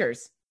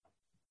strangers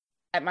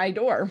at my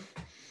door.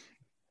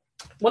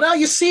 Well, now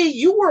you see,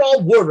 you were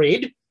all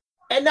worried,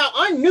 and now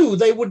I knew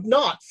they would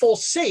not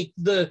forsake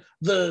the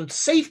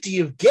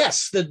safety of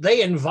guests that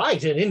they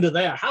invited into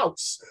their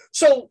house.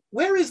 So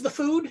where is the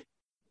food?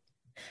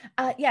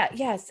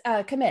 Yes.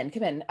 Come in.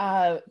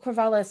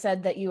 Corvala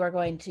said that you are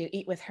going to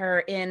eat with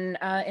her in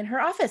her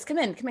office. Come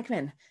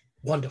in.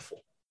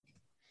 Wonderful.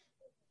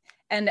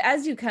 And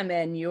as you come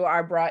in, you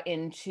are brought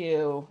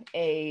into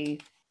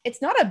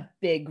it's not a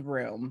big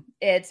room.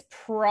 It's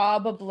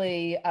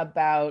probably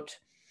about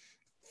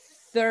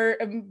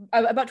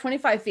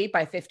 25 feet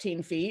by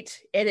 15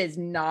 feet. It is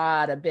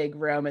not a big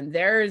room. And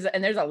there's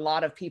a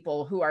lot of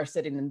people who are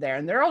sitting in there,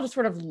 and they're all just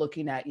sort of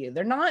looking at you.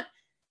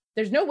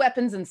 There's no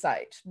weapons in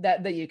sight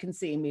that you can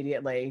see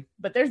immediately,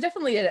 but there's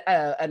definitely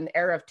an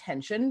air of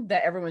tension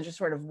that everyone's just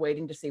sort of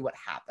waiting to see what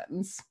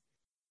happens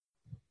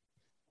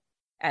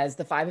as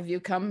the five of you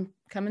come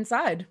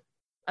inside,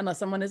 unless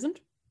someone isn't.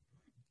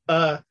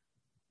 I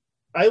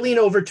lean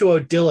over to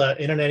Odila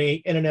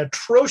in an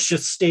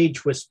atrocious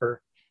stage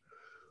whisper.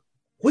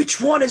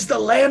 Which one is the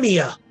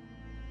Lamia?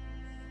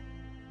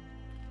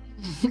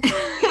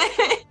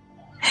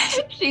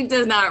 She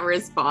does not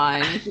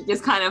respond. She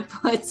just kind of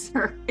puts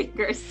her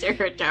fingers to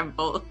her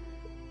temple.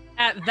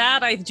 At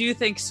that, I do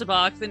think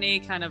Sabachthani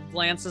kind of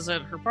glances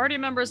at her party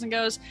members and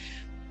goes,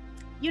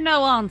 "You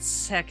know, on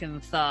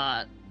second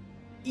thought,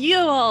 you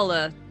all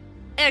are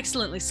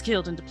excellently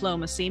skilled in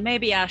diplomacy.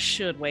 Maybe I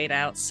should wait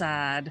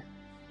outside."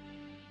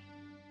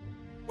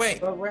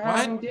 Wait, But we're what?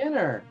 having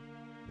dinner.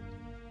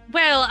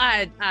 Well,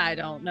 I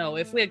don't know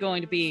if we're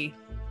going to be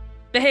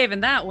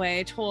behaving that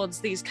way towards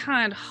these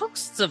kind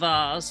hosts of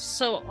ours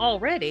so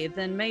already,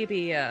 then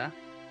maybe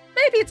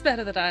it's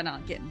better that I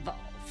not get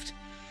involved.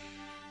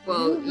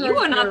 Well, you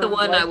are not the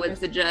one I would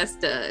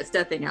suggest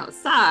stepping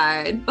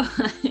outside,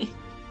 but...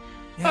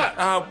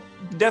 Yeah,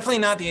 definitely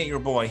not the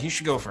 8-year-old boy. He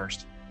should go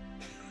first.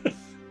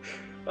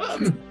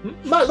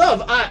 My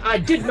love, I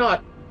did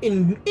not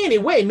in any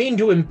way mean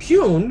to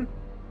impugn.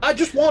 I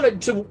just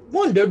wanted to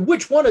wonder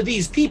which one of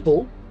these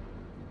people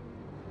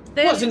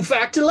was in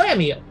fact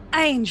Lamia.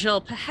 Angel,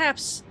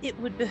 perhaps it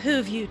would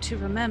behoove you to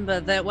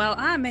remember that while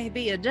I may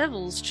be a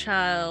devil's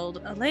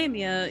child,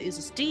 Alamia is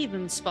a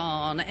Steven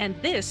spawn,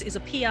 and this is a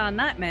PR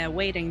nightmare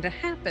waiting to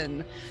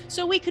happen.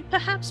 So we could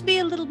perhaps be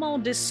a little more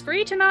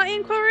discreet in our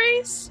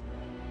inquiries?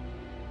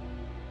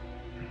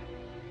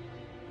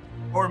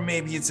 Or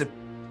maybe it's a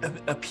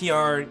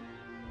PR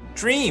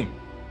dream.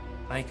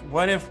 Like,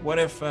 what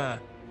if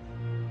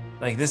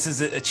like this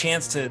is a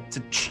chance to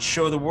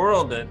show the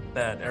world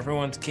that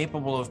everyone's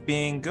capable of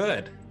being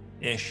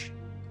good-ish.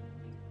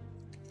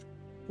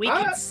 We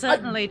could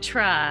certainly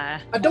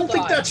try. I don't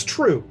think that's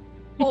true.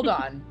 Hold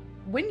on.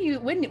 When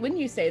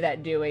you say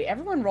that, Dewey,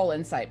 everyone roll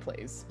insight,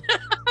 please.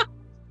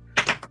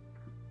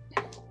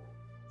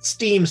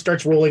 Steam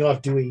starts rolling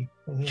off Dewey.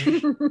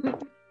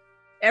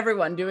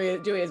 Everyone,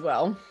 Dewey as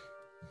well.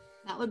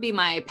 That would be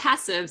my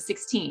passive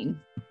 16.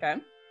 Okay.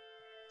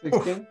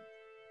 16?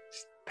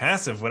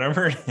 Passive,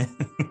 whatever it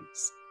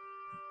is.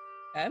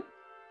 Okay.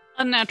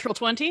 Unnatural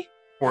 20.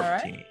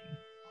 14.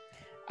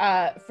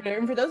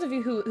 For those of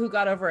you who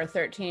got over a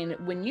 13,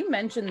 when you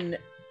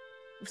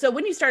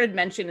started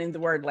mentioning the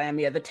word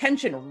Lamia, the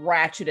tension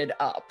ratcheted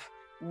up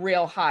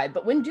real high.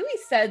 But when Dewey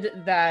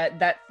said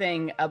that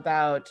thing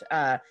about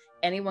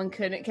anyone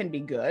can be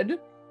good,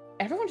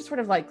 everyone just sort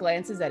of like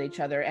glances at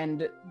each other.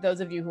 And those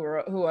of you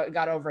who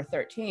got over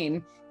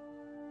 13,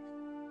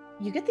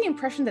 you get the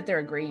impression that they're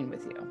agreeing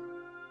with you,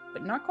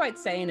 but not quite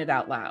saying it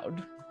out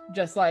loud.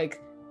 Just like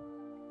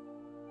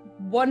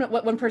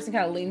one person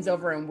kind of leans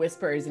over and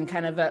whispers and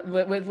kind of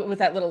with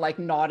that little like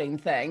nodding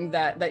thing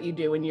that you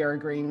do when you're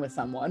agreeing with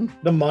someone.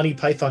 The Monty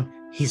Python.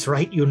 He's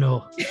right, you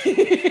know.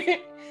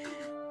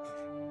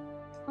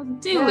 Well,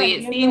 Dewey,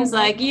 it seems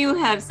like you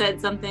have said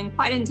something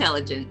quite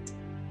intelligent.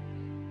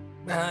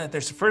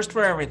 There's a first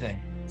for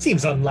everything.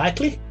 Seems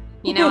unlikely.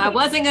 You know, I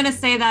wasn't going to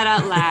say that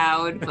out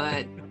loud,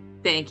 but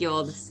thank you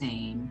all the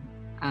same.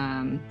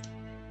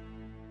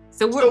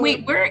 So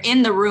we're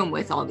in the room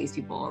with all these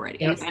people already.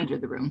 Yes. We've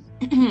entered the room.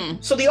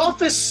 So the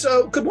office,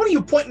 could one of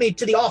you point me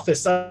to the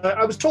office?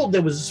 I was told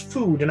there was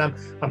food, and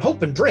I'm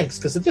hoping drinks,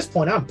 because at this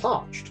point I'm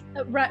parched.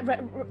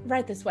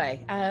 Right this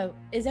way.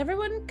 Is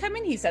everyone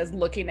coming? He says,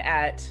 looking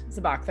at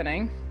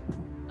Sabachthani.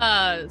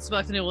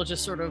 Sabachthani will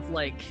just sort of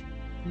like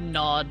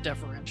nod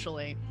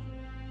deferentially.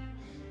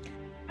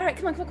 All right,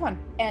 come on.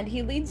 And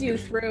he leads you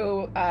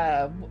through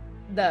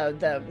so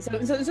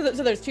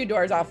there's two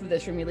doors off of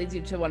this room. He leads you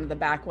to one of the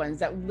back ones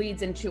that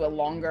leads into a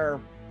longer,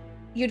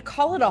 you'd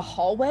call it a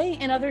hallway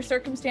in other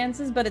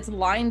circumstances, but it's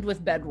lined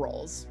with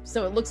bedrolls.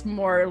 So it looks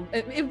more,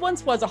 it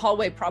once was a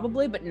hallway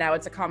probably, but now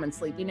it's a common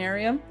sleeping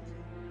area.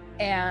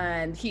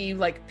 And he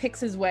like picks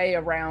his way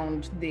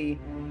around the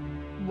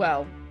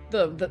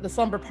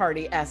slumber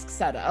party-esque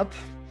setup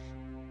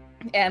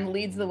and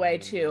leads the way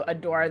to a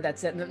door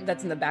that's in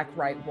the back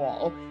right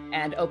wall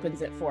and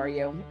opens it for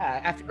you.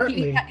 After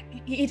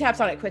he taps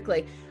on it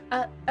quickly.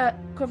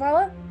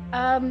 Korvala,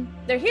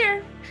 they're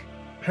here.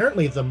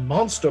 Apparently the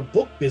monster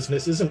book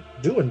business isn't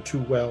doing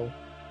too well.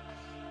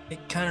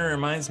 It kind of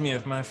reminds me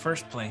of my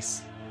first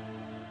place.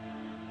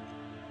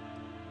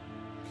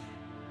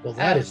 Well,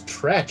 that is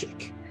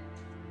tragic.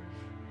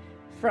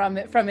 From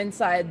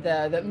inside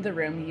the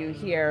room, you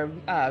hear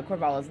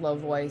Korvala's low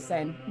voice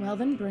saying, "Well,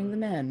 then bring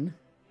them in."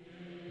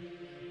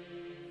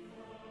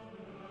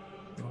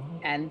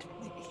 And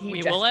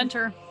we will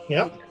enter.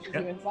 Yep. You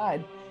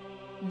inside.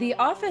 The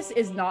office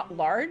is not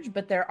large,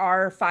 but there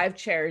are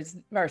 6 chairs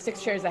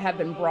that have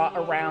been brought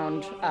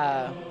around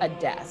a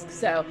desk.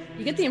 So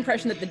you get the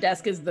impression that the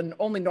desk is the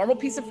only normal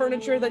piece of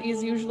furniture that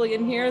is usually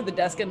in here, the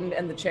desk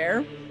and the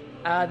chair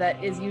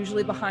that is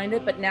usually behind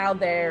it. But now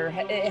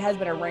it has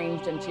been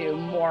arranged into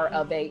more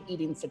of a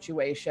eating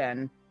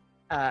situation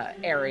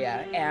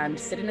area. And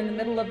sitting in the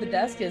middle of the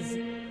desk is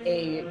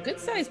a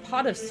good-sized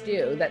pot of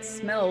stew that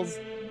smells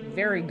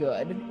very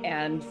good,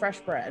 and fresh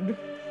bread.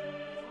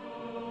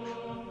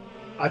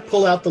 I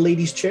pull out the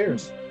ladies'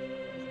 chairs.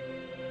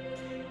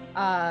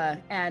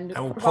 And I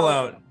will pull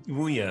out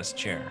Wuya's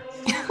chair.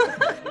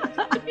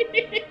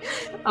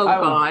 Oh I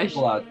gosh. would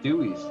pull out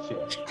Dewey's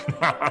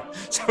chair.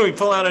 So we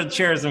pull out our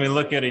chairs and we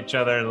look at each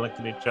other and look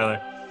at each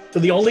other. So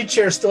the only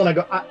chair still, and I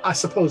go, I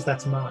suppose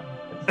that's mine.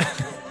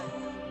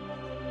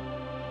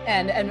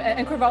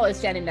 And Corvala is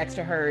standing next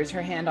to hers,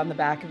 her hand on the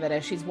back of it,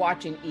 as she's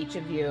watching each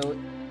of you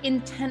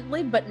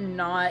intently, but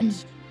not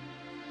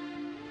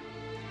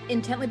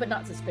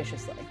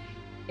suspiciously.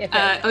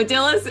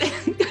 Odilla's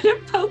gonna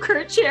poke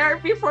her chair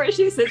before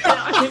she sits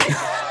down.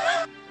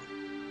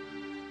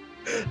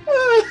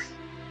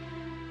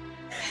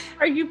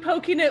 Are you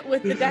poking it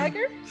with the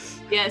dagger?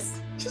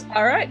 Yes.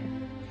 All right.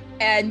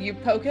 And you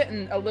poke it,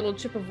 and a little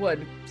chip of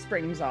wood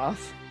springs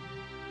off.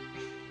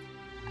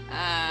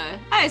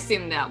 I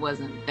assume that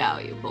wasn't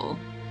valuable.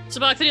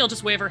 Sabachthani will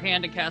just wave her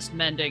hand and cast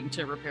Mending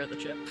to repair the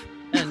chip.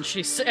 And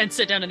and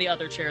sit down in the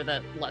other chair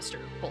that Lester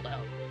pulled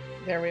out.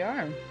 There we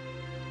are.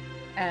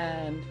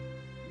 And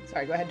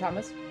sorry, go ahead,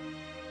 Thomas.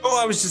 Oh,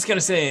 I was just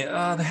gonna say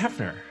the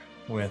Hefner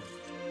with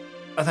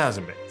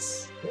 1,000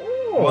 bits.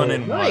 Oh, One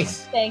and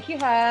nice. Thank you,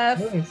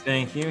 Hef.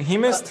 Thank you. He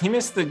missed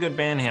the good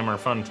Banhammer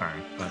fun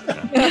time. But,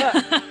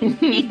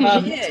 He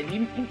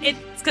did.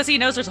 It's because he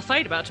knows there's a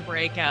fight about to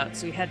break out,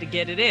 so he had to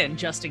get it in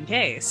just in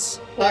case.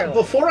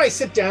 Before I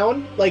sit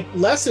down, like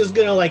Les is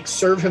gonna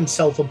serve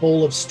himself a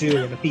bowl of stew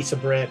and a piece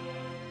of bread.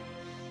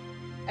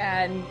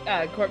 And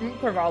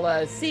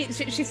Corvala she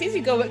sees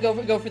you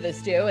go for the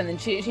stew, and then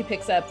she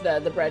picks up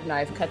the bread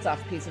knife, cuts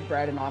off a piece of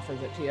bread, and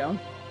offers it to you.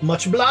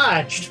 Much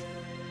obliged.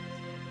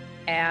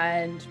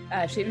 And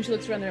she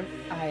looks around the room.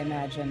 I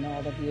imagine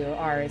all of you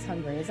are as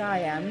hungry as I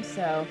am,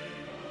 so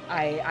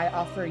I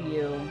offer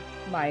you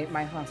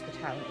my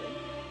hospitality.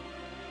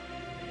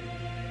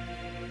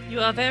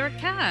 You are very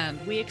kind.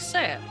 We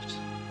accept.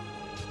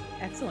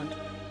 Excellent.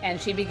 And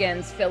she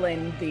begins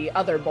filling the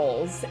other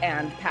bowls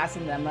and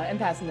passing them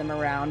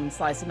around and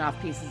slicing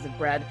off pieces of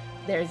bread.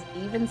 There's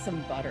even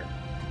some butter.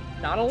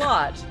 Not a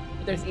lot,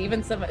 but there's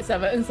even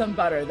some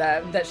butter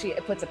that she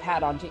puts a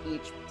pat onto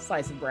each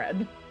slice of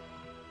bread.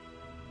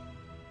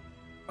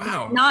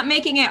 Wow. Not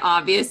making it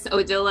obvious,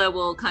 Odila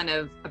will kind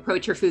of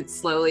approach her food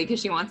slowly because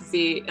she wants to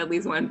see at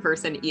least one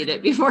person eat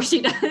it before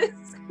she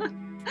does.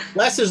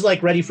 Les is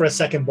ready for a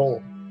second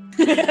bowl.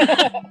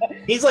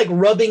 He's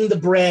rubbing the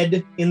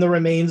bread in the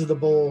remains of the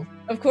bowl.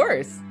 Of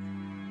course.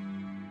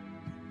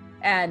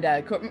 And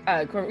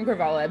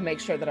Corvala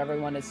makes sure that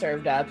everyone is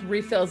served up,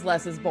 refills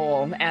Les's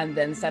bowl, and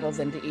then settles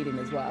into eating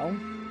as well.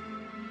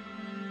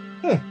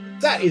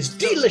 That is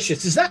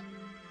delicious. Is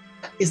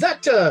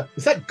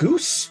that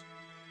goose?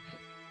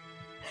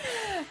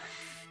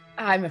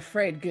 I'm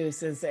afraid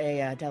goose is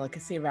a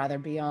delicacy rather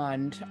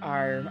beyond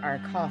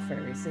our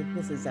coffers.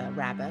 This is a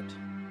rabbit,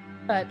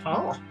 but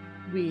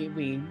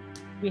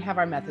we have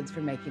our methods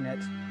for making it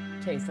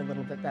taste a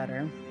little bit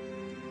better.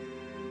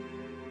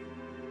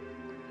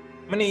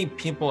 How many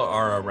people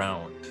are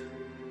around?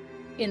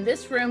 In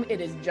this room,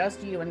 it is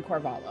just you and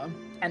Corvala,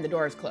 and the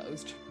door is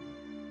closed.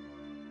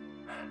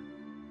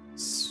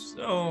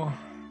 So,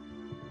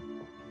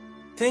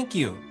 thank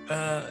you.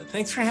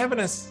 Thanks for having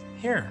us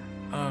here.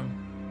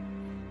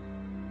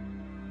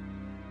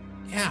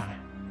 Yeah,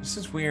 this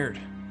is weird.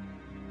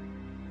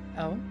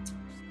 Oh?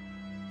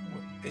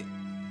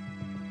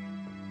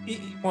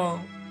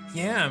 Well,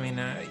 yeah, I mean,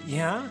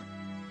 yeah.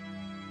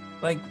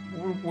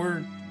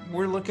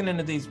 We're looking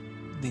into these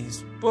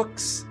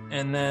books,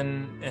 and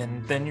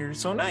then you're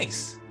so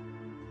nice.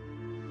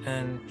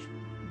 And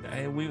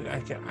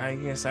I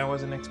guess I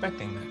wasn't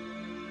expecting that.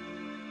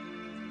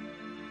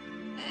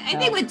 I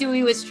think what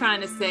Dewey was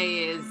trying to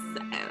say is,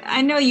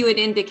 I know you had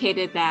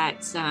indicated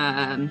that,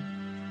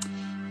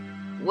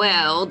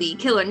 the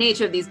killer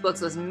nature of these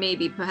books was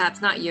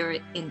perhaps not your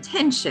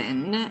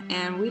intention,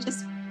 and we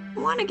just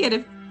want to get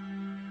a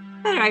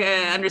better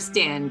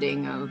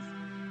understanding of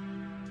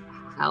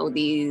how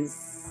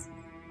these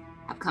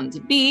have come to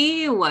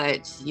be,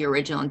 what your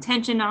original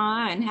intention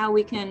are, and how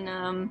we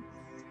can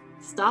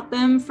stop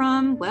them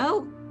from,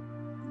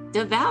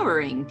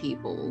 devouring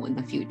people in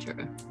the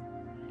future.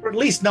 Or at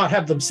least not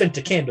have them sent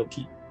to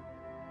Candlekeep.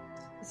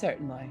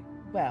 Certainly.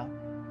 Well,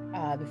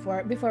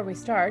 before we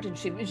start, and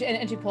she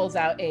pulls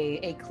out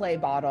a clay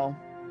bottle.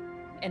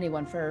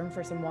 Anyone for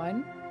some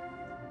wine?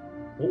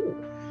 Oh,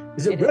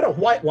 is it red or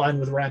white wine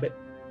with rabbit?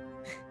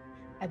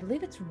 I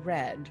believe it's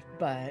red,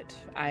 but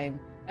I'm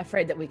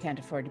afraid that we can't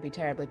afford to be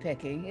terribly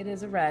picky. It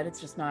is a red.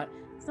 It's not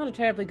a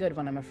terribly good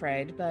one, I'm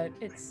afraid, but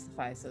it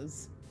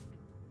suffices.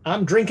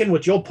 I'm drinking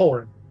what you're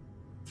pouring.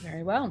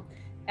 Very well.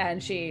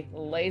 And she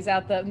lays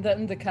out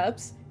the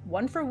cups,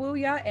 one for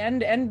Wuya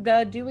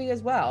and Dewey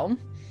as well,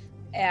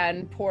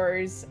 and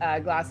pours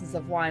glasses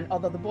of wine,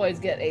 although the boys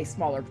get a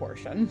smaller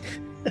portion.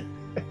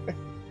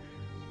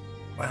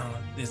 Wow,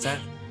 is that...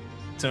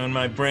 So in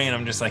my brain,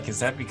 I'm just like, is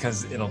that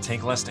because it'll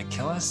take less to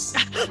kill us?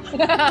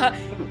 Well,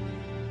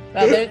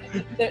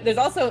 there's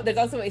also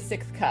a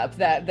sixth cup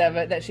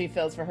that she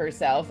fills for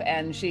herself,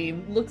 and she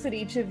looks at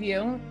each of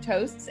you,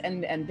 toasts,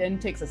 and then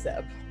takes a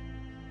sip.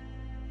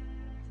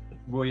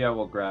 Wuya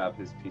will grab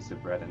his piece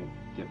of bread and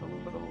give a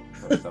little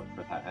close up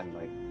for that,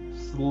 and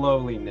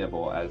slowly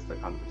nibble as the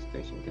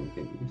conversation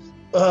continues.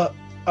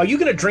 Are you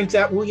gonna drink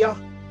that, Wuya?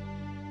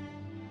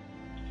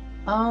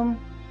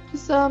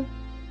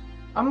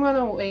 I'm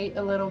gonna wait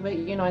a little bit.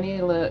 You know, I need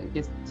to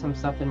get some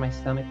stuff in my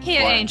stomach.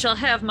 Here, before I- Angel,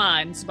 have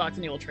mine.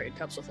 Sabachthani will trade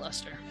cups with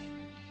Lester.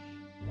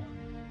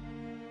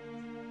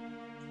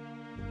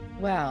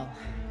 Well,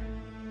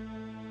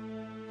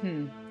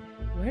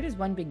 where does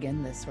one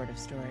begin this sort of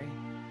story?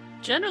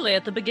 Generally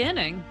at the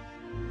beginning.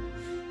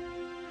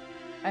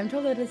 I'm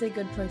told it is a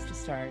good place to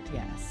start,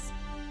 yes.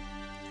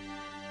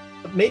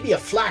 Maybe a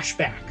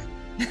flashback.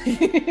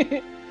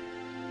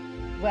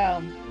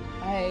 Well,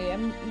 I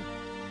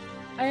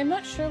am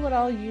not sure what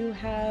all you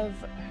have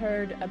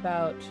heard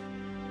about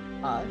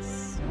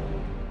us.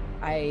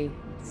 I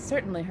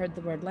certainly heard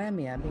the word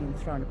Lamia being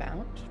thrown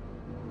about.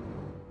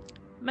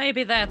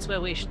 Maybe that's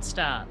where we should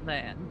start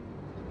then.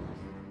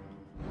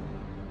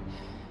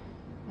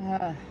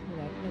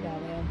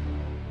 Nidalia.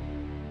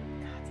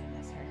 God, I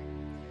miss her.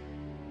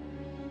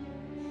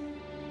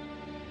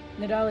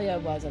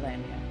 Nidalia was a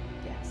Lamia,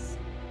 yes.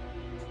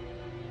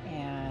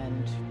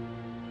 And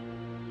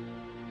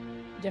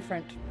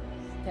different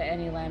to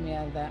any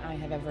Lamia that I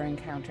have ever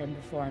encountered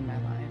before in my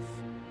life.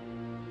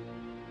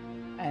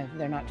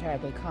 They're not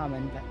terribly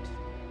common, but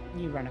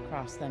you run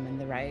across them in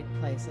the right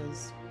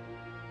places.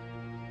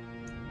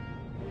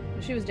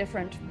 She was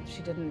different.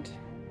 She didn't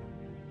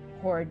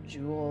hoard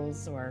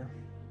jewels or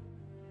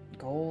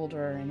gold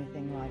or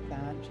anything like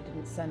that. She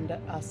didn't send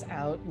us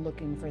out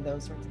looking for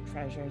those sorts of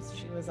treasures.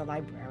 She was a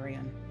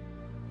librarian.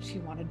 She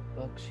wanted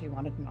books. She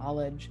wanted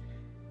knowledge.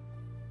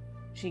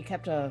 She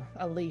kept a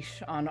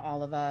leash on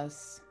all of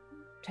us,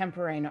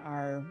 tempering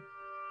our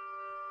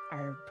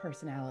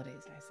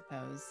personalities, I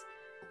suppose,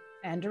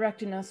 and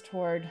directing us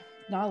toward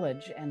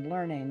knowledge and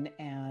learning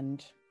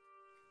and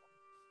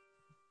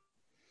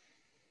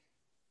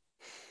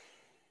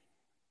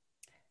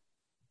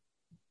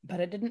but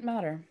it didn't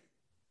matter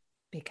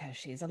because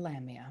she's a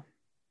Lamia.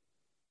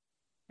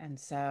 And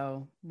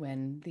so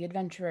when the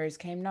adventurers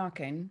came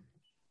knocking,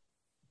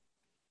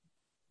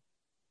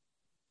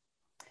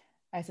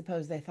 I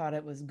suppose they thought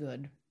it was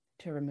good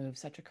to remove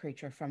such a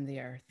creature from the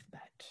earth,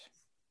 but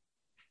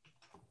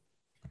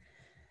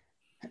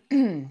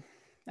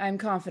I'm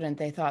confident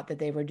they thought that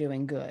they were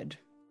doing good,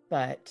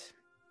 but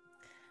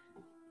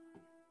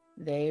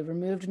they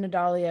removed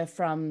Nidalia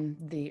from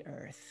the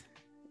earth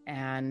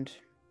and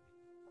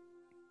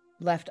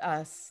left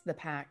us, the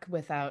pack,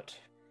 without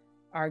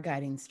our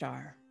guiding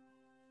star.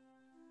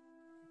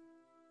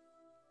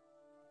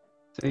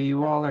 So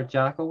you all are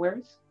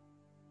Jackalwares?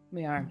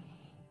 We are.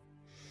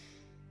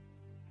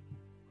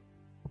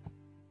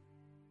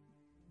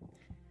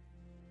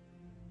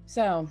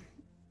 So,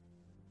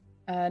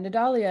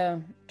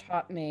 Nidalia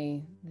taught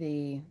me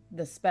the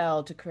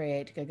spell to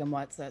create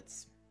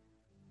Gigamwetsits.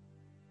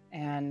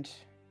 And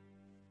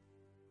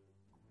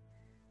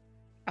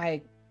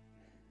I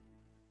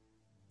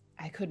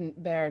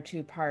couldn't bear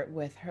to part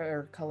with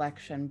her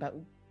collection, but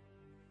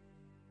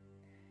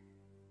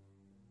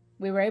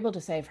we were able to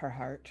save her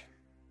heart.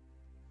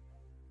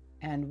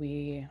 And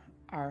we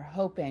are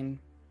hoping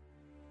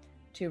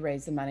to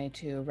raise the money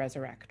to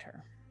resurrect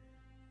her.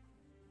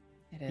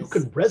 You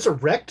can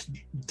resurrect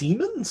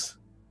demons?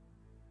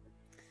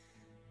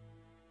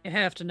 You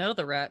have to know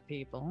the rat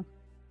people.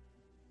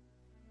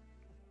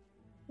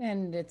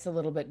 And it's a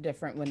little bit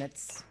different when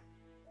it's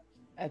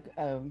a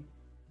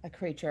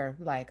creature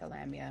like a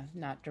Lamia,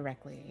 not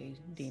directly a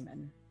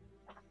demon.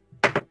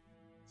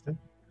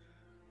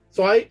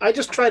 So I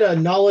just try to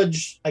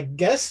acknowledge, I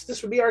guess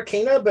this would be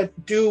Arcana, but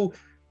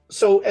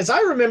so as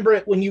I remember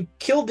it, when you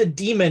killed a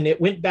demon,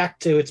 it went back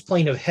to its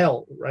plane of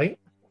hell, right?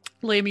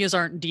 Lamias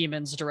aren't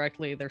demons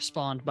directly, they're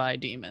spawned by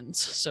demons,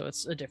 so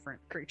it's a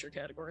different creature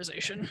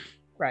categorization.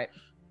 Right.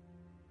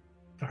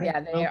 Right.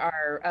 Yeah, they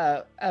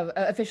are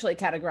officially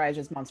categorized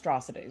as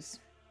monstrosities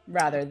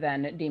rather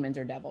than demons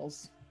or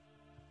devils.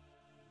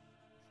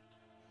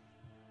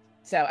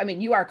 So, I mean,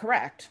 you are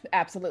correct.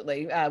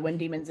 Absolutely. When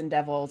demons and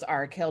devils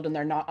are killed and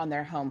they're not on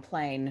their home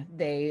plane,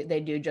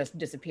 they do just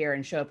disappear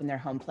and show up in their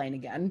home plane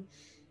again.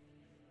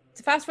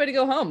 It's a fast way to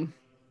go home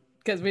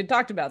because we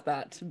talked about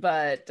that.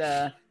 But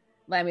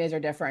Lamias are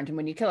different. And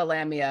when you kill a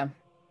Lamia,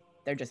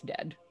 they're just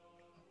dead.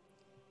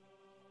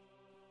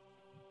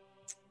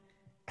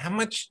 How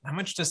much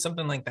does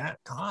something like that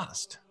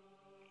cost?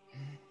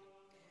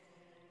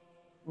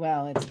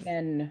 Well,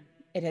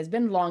 it has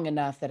been long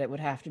enough that it would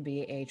have to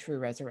be a true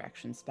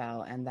resurrection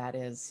spell, and that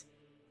is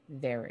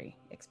very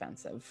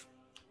expensive.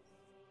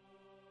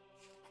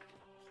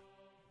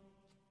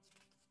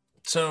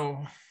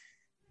 So,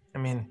 I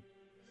mean,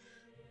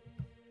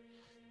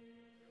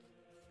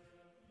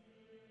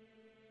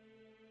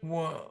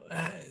 well,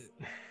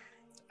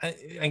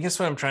 I guess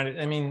what I'm trying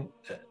to, I mean,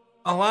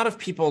 a lot of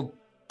people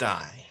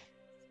die.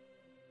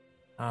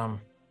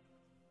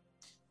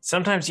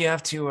 Sometimes you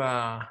have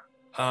to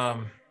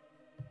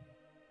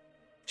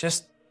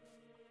just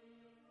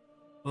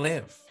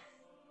live.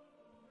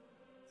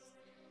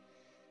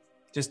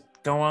 Just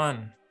go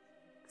on.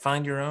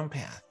 Find your own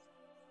path.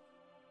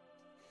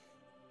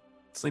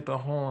 Sleep a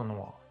hole in the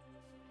wall.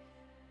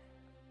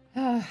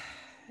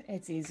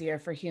 It's easier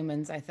for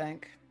humans, I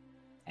think,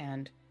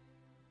 and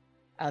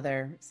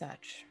other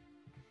such.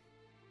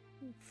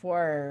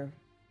 for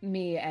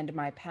me and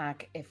my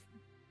pack, if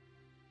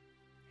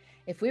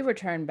we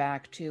return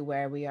back to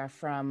where we are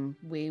from,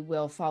 we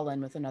will fall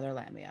in with another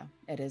Lamia.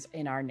 It is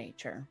in our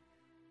nature.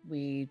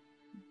 We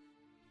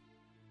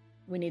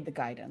need the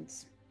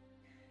guidance.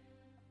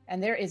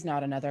 And there is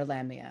not another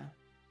Lamia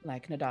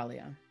like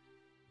Nadalia.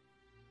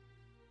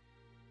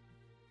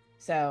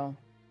 So,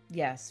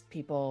 yes,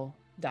 people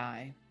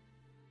die.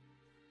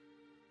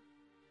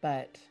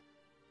 But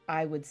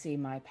I would see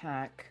my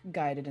pack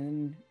guided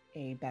in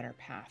a better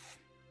path.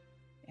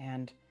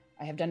 And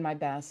I have done my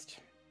best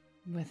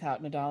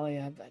without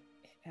Nadalia, but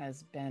it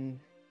has been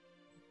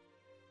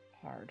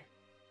hard.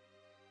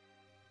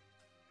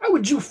 How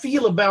would you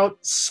feel about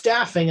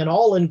staffing an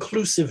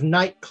all-inclusive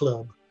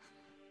nightclub?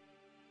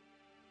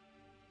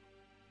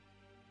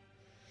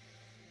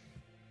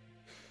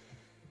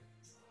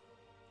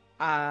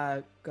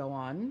 Go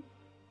on.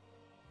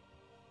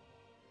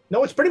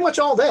 No, it's pretty much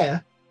all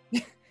there.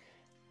 Can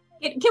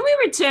we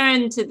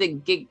return to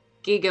the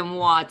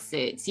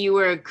Gigamwatsits? You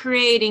were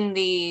creating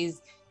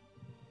these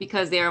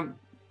because they're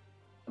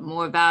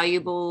more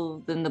valuable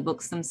than the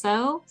books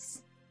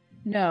themselves?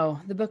 No,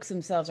 the books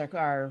themselves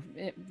are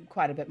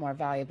quite a bit more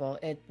valuable.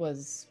 It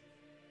was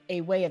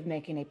a way of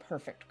making a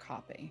perfect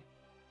copy.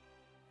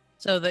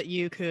 So that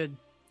you could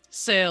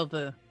sell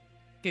the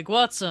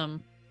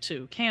Gigwatsum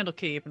to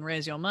Candlekeep and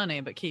raise your money,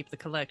 but keep the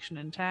collection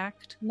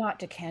intact? Not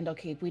to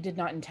Candlekeep. We did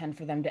not intend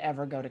for them to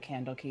ever go to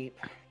Candlekeep.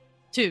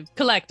 To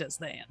collectors,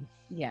 then?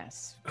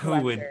 Yes. Who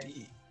would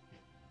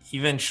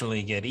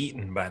eventually get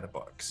eaten by the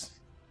books?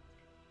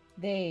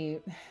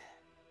 The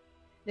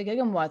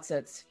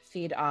Gigamwatsits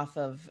feed off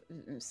of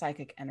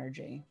psychic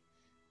energy.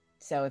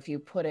 So if you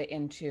put it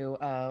into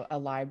a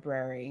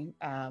library,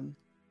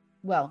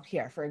 well,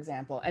 here, for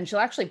example, and she'll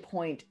actually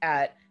point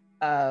at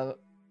a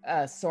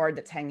sword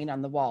that's hanging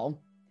on the wall.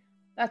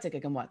 That's a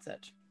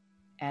Gigamwatsit.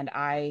 And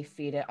I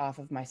feed it off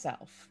of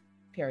myself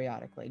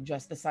periodically,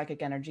 just the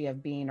psychic energy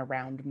of being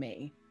around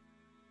me.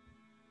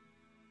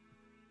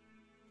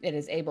 It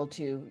is able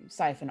to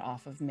siphon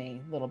off of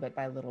me little bit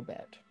by little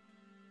bit.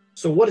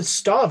 So what is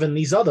starving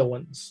these other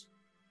ones?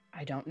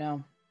 I don't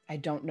know. I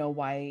don't know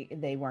why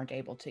they weren't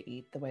able to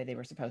eat the way they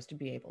were supposed to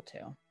be able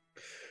to.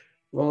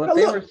 Well, if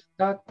they were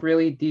stuck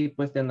really deep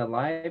within the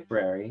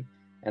library,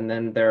 and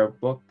then they're a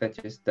book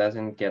that just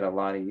doesn't get a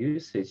lot of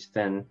usage,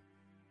 then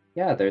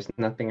yeah, there's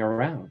nothing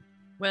around.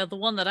 Well, the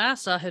one that I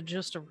saw had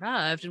just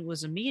arrived and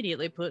was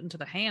immediately put into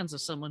the hands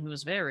of someone who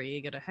was very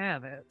eager to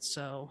have it,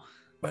 so...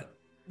 But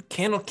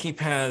Candlekeep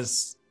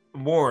has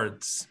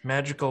wards,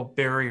 magical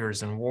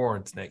barriers and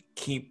wards that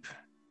keep,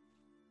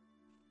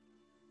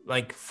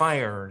 like,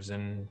 fires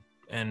and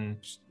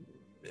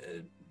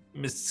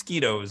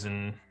mosquitoes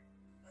and,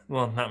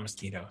 well, not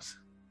mosquitoes.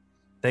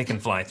 They can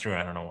fly through,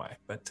 I don't know why,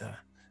 but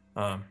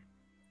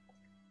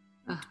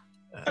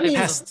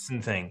pests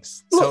and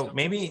things. So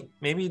maybe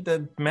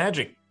the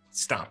magic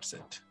stops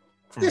it.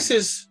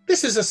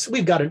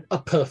 We've got a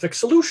perfect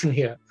solution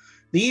here.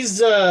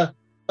 These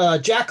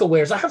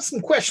jackalwares, I have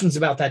some questions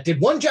about that. Did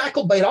one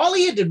jackal bite all of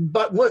you?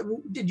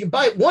 Did you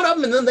bite one of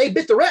them and then they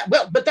bit the rat?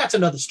 Well, but that's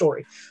another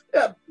story.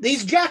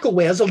 These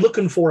jackalwares are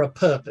looking for a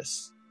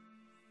purpose,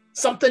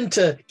 something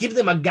to give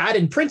them a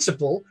guiding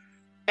principle,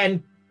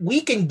 and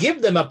we can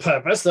give them a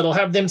purpose that'll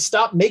have them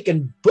stop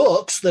making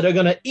books that are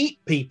going to eat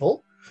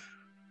people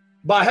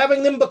by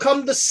having them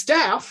become the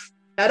staff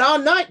at our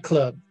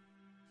nightclub.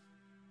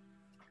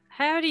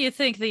 How do you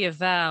think the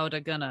Avowed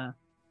are gonna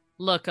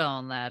look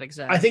on that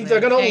exactly? I think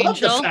they're going to love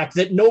the fact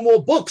that no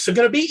more books are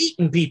going to be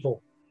eating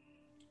people.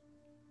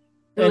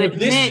 To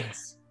admit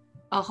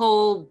a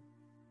whole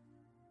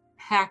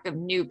pack of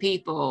new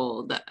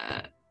people,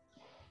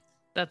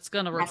 that's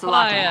going to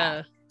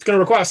require... It's going to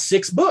require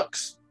 6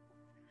 books.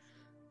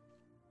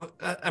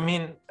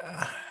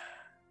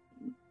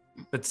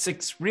 But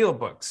 6 real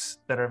books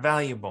that are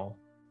valuable.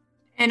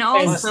 And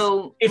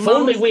also... If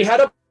only we had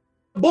a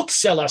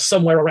bookseller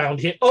somewhere around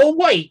here. Oh,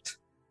 wait!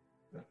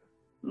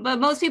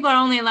 But most people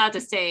are only allowed to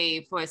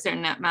stay for a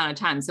certain amount of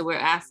time, so we're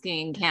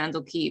asking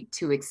Candlekeep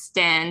to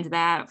extend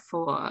that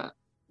for...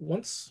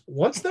 Once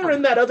they're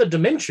in that other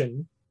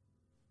dimension...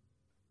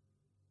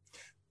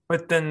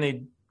 But then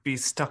they'd be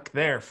stuck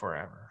there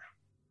forever.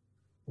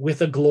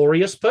 With a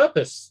glorious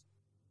purpose.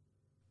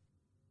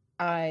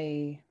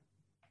 I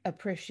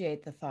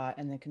appreciate the thought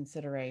and the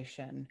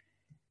consideration,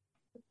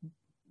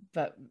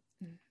 but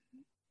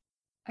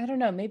I don't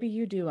know, maybe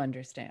you do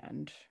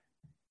understand.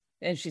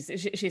 And she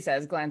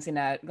says, glancing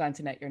at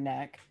your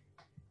neck,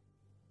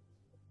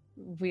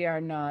 we are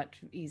not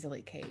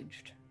easily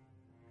caged.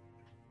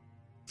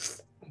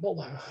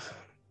 Well,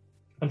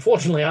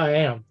 unfortunately, I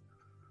am.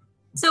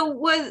 So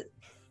was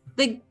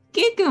the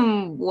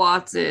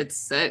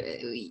Gigamwatsits,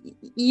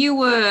 you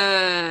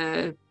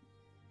were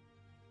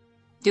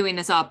doing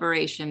this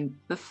operation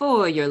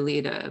before your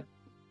leader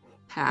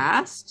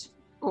passed,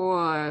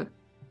 or?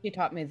 She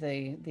taught me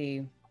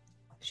the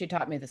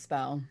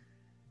spell.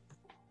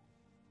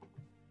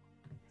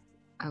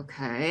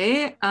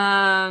 Okay.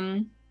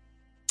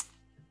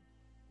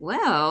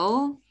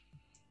 Well,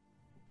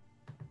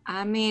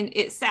 I mean,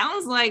 it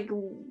sounds like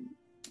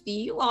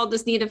you all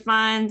just need to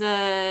find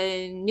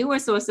a newer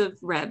source of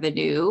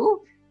revenue,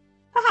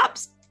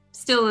 perhaps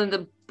still in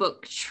the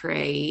book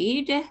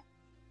trade.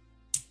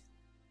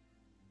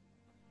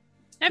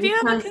 Have you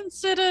ever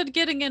considered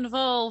getting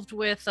involved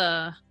with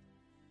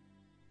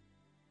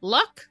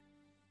luck?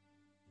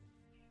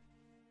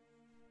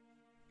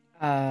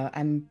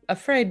 I'm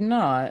afraid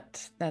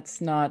not. That's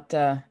not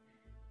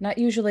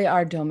usually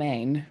our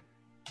domain.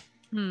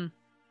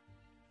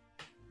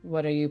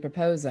 What are you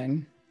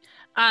proposing?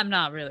 I'm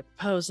not really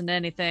proposing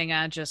anything.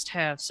 I just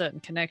have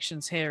certain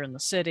connections here in the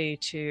city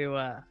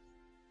to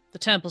the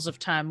temples of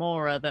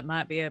Tymora that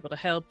might be able to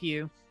help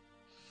you.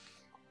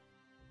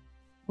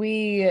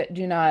 We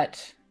do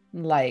not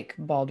like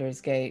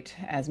Baldur's Gate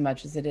as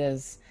much as it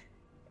is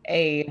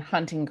a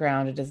hunting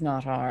ground. It is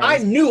not ours. I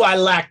knew I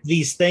lacked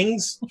these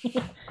things.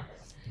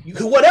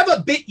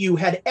 Whatever bit you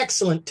had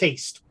excellent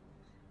taste.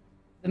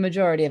 The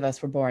majority of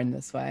us were born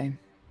this way.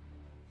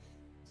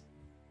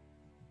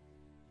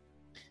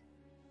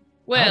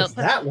 Well, how does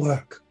that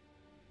work?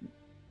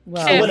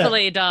 Well,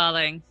 carefully,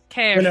 darling.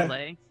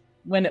 Carefully.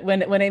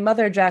 When a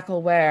mother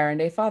jackal were and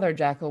a father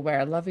jackal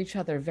were love each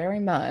other very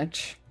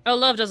much. Oh,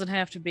 love doesn't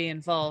have to be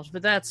involved,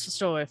 but that's a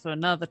story for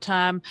another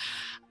time.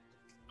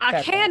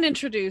 I can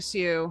introduce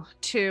you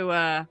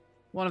to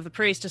one of the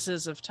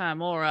priestesses of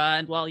Tymora,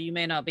 and while you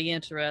may not be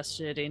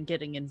interested in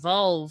getting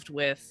involved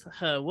with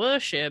her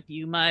worship,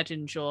 you might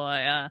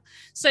enjoy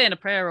saying a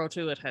prayer or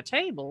two at her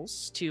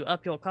tables to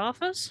up your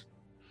coffers,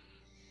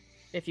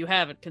 if you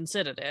haven't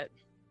considered it.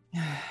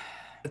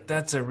 But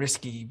that's a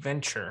risky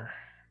venture.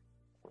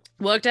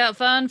 Worked out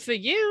fine for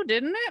you,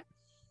 didn't it?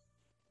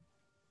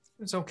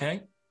 It's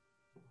okay.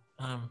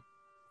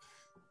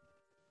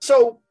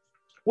 So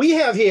we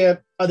have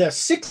here, are there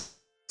 6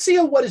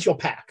 here? What is your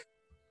pack?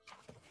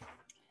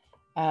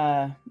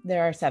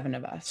 There are 7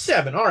 of us.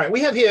 7. All right.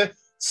 We have here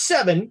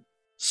 7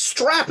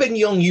 strapping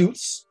young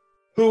youths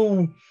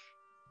who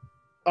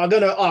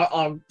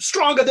are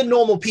stronger than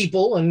normal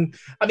people. And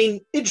I mean,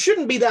 it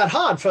shouldn't be that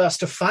hard for us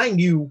to find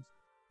you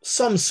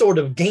some sort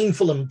of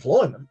gainful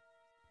employment.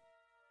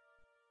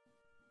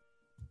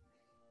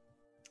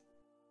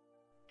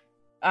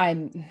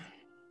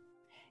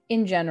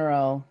 In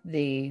general,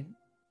 the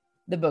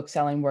book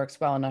selling works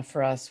well enough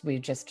for us.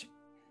 We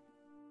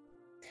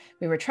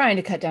were trying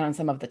to cut down on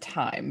some of the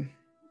time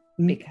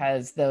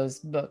because those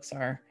books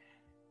are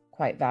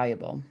quite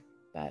valuable.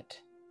 But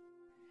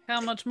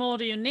how much more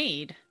do you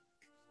need?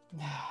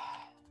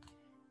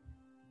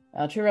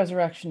 True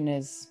Resurrection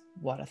is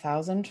what,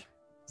 1,000?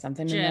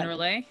 Something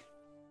generally.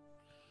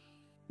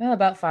 Well,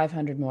 about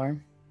 500 more.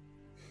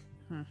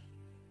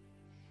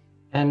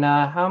 And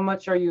how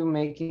much are you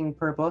making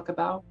per book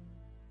about?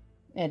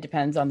 It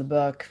depends on the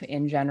book.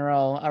 In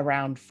general,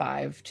 around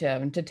 5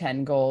 to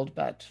 10 gold,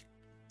 but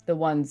the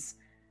ones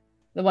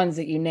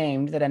that you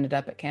named that ended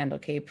up at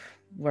Candlekeep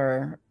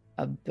were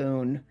a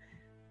boon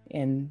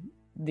in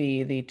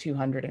the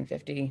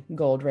 250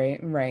 gold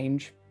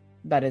range.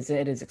 But it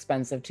is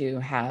expensive to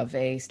have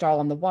a stall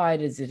on the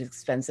wide. It is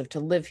expensive to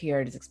live here.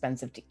 It is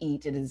expensive to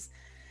eat. It is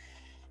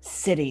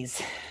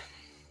cities.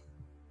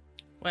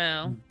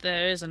 Well,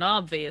 there is an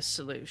obvious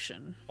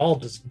solution.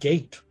 Baldur's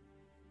Gate.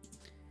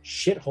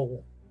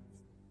 Shithole.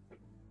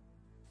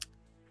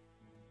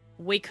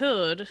 We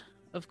could,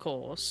 of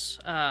course,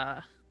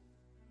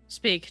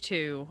 speak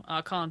to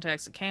our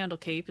contacts at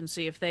Candlekeep and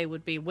see if they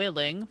would be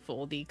willing,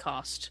 for the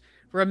cost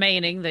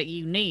remaining that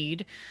you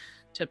need,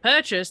 to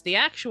purchase the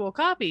actual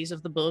copies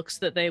of the books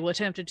that they were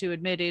tempted to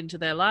admit into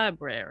their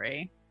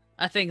library.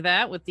 I think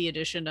that, with the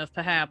addition of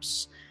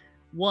perhaps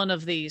one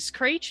of these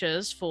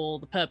creatures for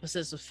the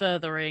purposes of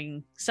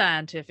furthering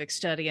scientific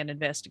study and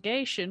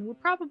investigation,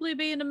 would probably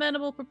be an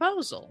amenable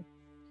proposal,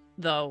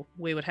 though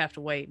we would have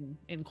to wait and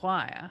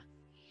inquire.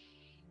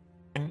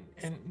 And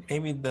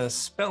maybe the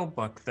spell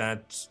book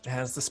that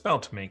has the spell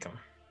to make them.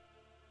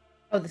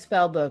 Oh, the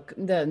spell book.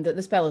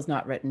 The spell is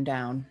not written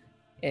down.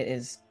 It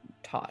is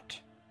taught.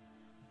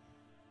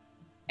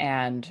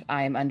 And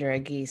I am under a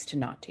geese to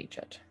not teach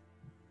it.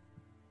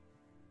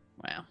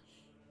 Well.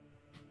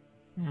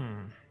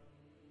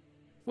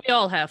 We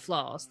all have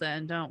flaws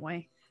then, don't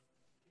we?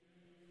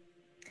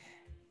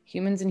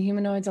 Humans and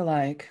humanoids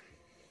alike.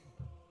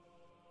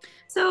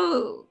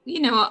 So,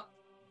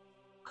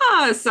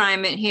 our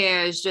assignment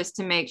here is just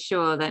to make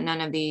sure that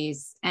none of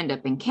these end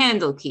up in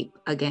Candlekeep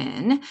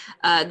again.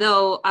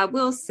 Though I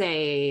will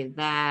say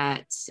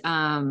that,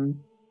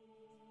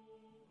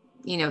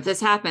 if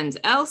this happens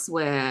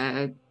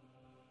elsewhere,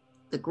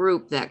 the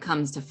group that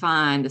comes to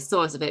find the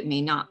source of it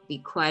may not be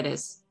quite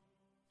as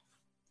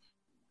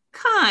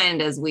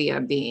kind as we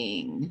are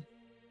being.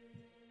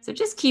 So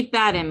just keep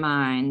that in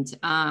mind.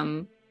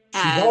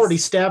 She's already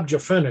stabbed your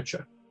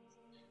furniture.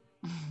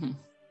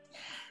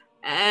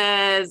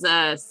 As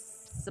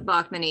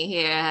Sabachthani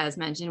here has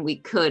mentioned, we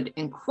could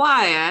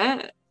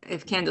inquire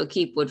if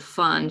Candlekeep would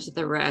fund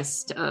the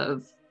rest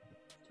of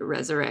the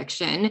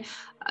resurrection,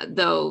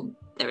 though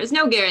there is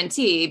no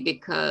guarantee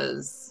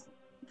because,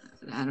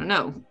 I don't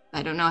know,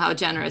 I don't know how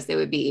generous they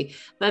would be.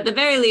 But at the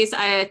very least,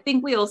 I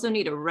think we also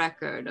need a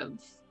record of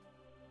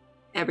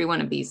every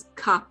one of these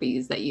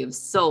copies that you've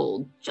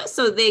sold, just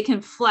so they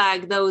can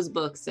flag those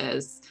books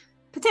as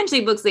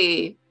potentially books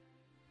they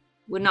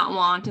would not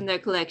want in their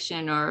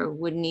collection or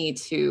would need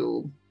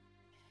to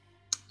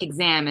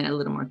examine a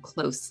little more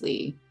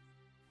closely.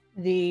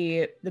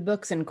 The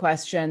books in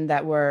question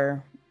that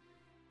were...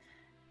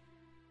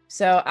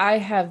 So I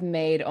have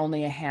made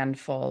only a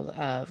handful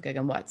of Gig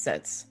and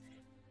Whatsits.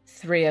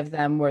 3 of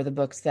them were the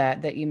books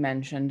that you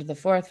mentioned. The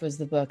 4th was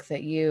the book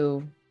that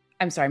you...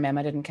 I'm sorry, ma'am,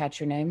 I didn't catch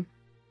your name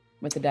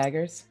with the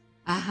daggers.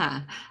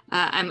 I'm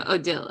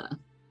Odila.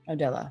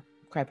 Odila,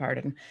 cry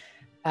pardon.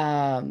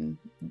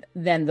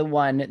 Then the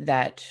one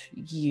that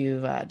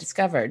you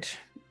discovered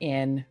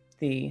in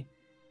the...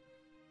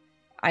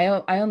 I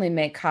only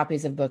make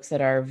copies of books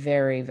that are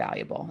very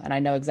valuable, and I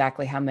know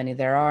exactly how many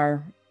there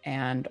are,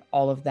 and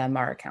all of them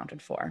are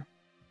accounted for.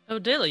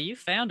 Odila, you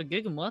found a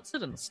Gig and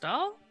Whatsit in the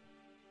stall?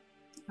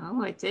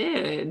 Oh, I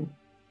did.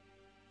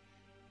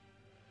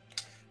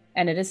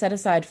 And it is set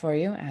aside for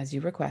you, as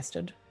you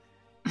requested.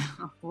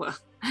 Well,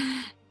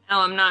 now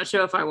I'm not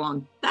sure if I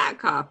want that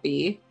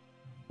copy.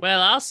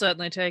 Well, I'll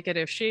certainly take it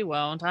if she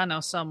won't. I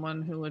know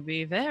someone who would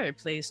be very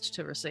pleased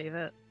to receive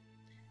it.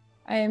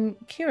 I am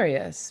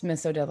curious,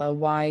 Miss Odila,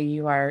 why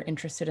you are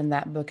interested in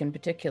that book in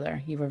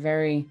particular. You were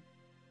very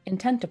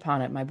intent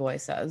upon it, my boy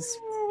says.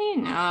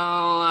 You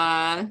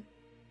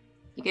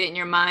get it in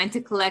your mind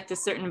to collect a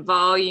certain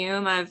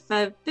volume. I've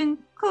been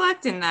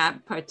collecting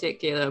that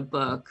particular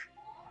book.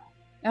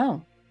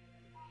 Oh,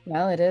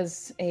 well, it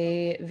is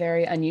a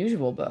very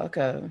unusual book,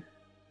 a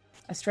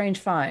strange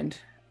find.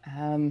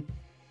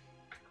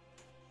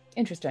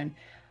 Interesting.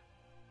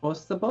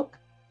 What's the book?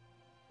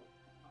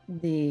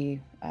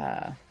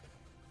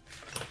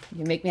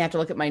 You make me have to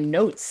look at my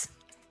notes,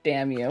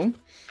 damn you.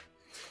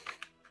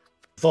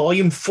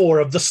 Volume 4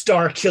 of the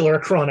Star Killer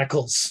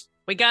Chronicles.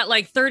 We got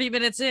like 30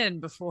 minutes in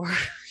before.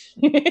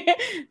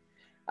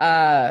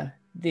 The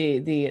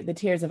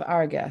Tears of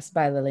Argus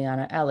by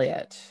Liliana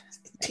Elliott.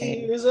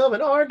 Tears of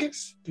an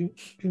Argus.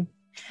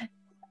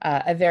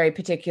 A very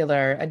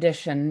particular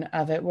edition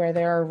of it where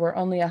there were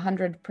only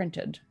 100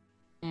 printed.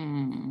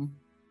 Mm.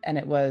 And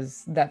it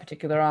was that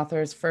particular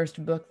author's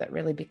first book that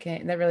really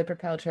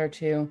propelled her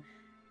to,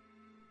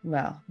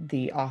 well,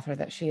 the author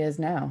that she is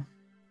now.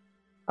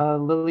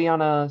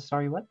 Liliana,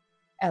 sorry, what?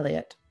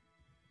 Elliott.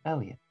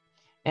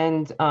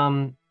 And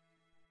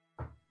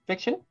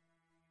fiction?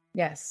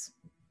 Yes.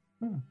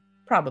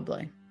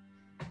 Probably.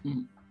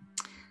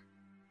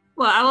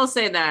 Well, I will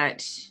say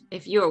that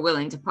if you are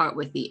willing to part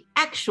with the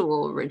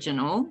actual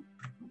original,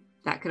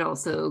 that could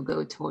also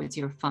go towards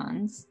your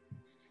funds.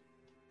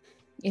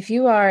 If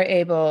you are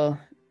able...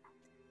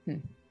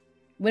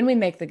 When we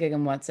make the Gig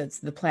and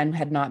Whatsits, the plan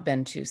had not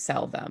been to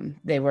sell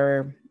them. They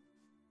were...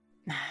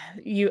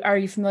 Are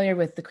you familiar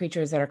with the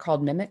creatures that are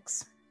called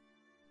mimics?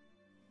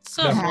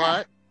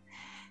 Somewhat.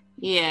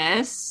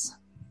 Yes.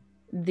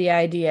 The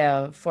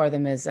idea for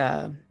them is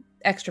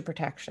extra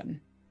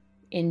protection.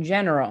 In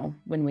general,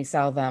 when we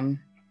sell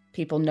them,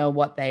 people know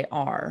what they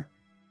are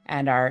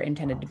and are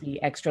intended to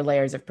be extra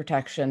layers of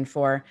protection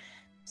for,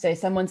 say,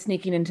 someone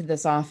sneaking into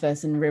this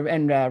office and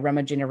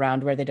rummaging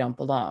around where they don't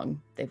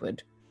belong. They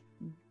would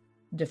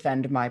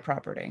defend my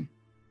property.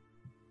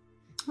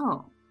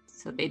 Oh,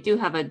 so they do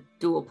have a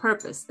dual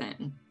purpose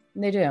then.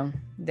 They do.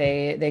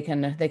 They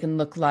can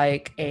look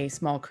like a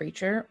small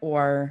creature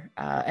or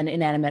an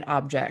inanimate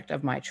object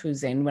of my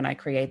choosing when I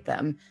create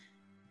them.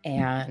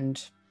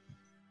 And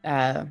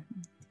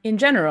in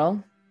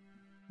general,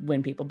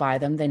 when people buy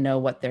them, they know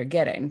what they're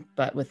getting.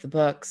 But with the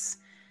books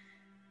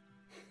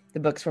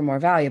were more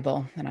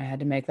valuable, and I had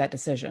to make that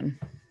decision.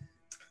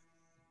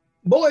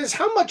 Boys,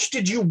 how much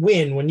did you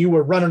win when you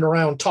were running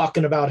around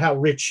talking about how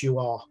rich you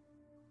are?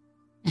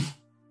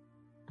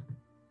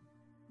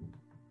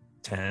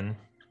 10.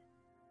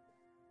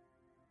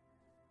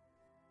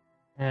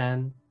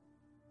 And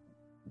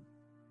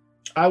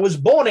I was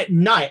born at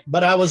night,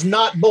 but I was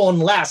not born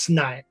last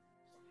night.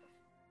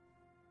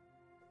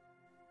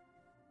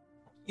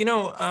 You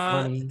know,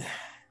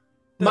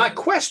 my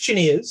question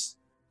is,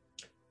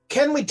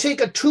 can we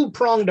take a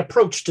two-pronged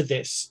approach to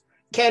this?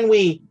 Can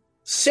we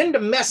send a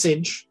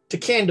message to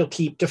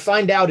Candlekeep to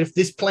find out if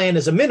this plan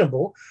is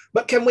amenable,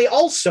 but can we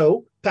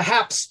also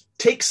perhaps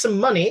take some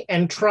money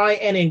and try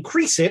and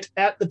increase it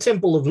at the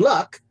Temple of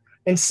Luck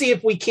and see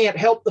if we can't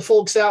help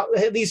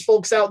these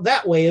folks out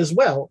that way as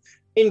well,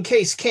 in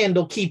case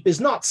Candlekeep is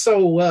not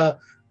so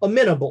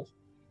amenable?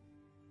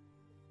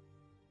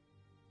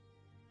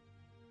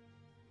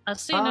 I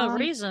see no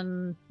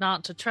reason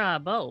not to try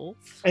both.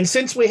 And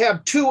since we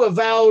have two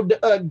avowed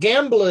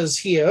gamblers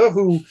here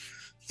who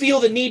feel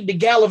the need to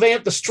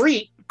gallivant the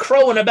street,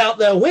 crowing about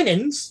their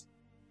winnings,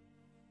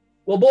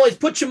 well, boys,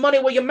 put your money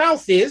where your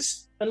mouth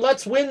is, and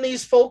let's win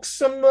these folks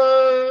some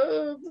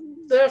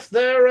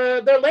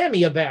their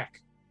lamia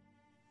back.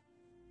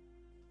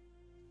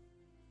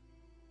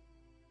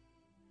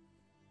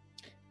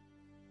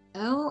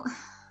 Oh,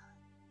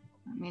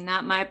 I mean,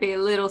 that might be a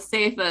little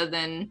safer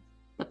than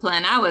the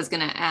plan I was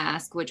going to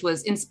ask, which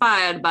was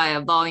inspired by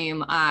a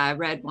volume I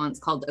read once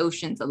called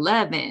Ocean's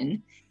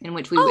 11, in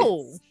which we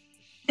would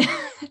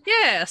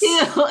yes,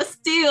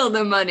 steal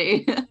the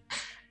money.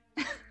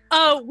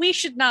 Oh, we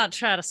should not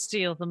try to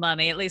steal the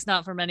money, at least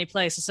not from any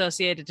place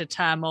associated to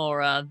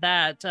Timora.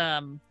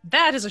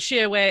 That is a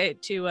sheer way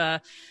to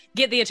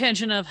get the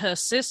attention of her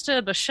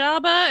sister,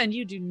 Bashaba, and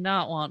you do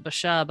not want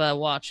Bashaba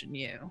watching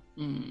you.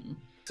 Mm.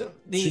 So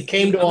she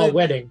came to our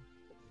wedding.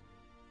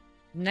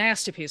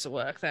 Nasty piece of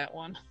work, that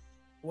one.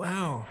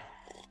 Wow.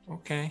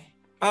 Okay.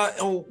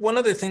 One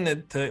other thing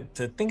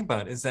to think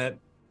about is that,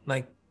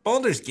 like,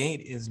 Baldur's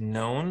Gate is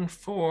known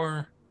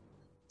for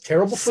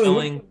terrible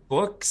selling food,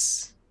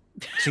 books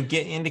to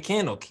get into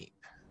Candlekeep.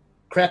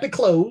 Crappy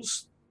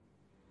clothes.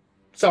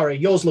 Sorry,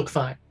 yours look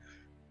fine.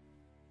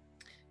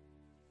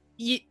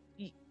 Do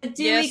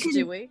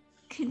we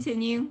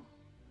continue?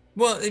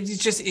 Well,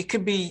 it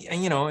could be,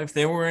 if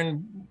they were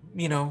in,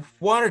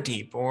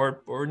 Waterdeep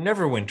or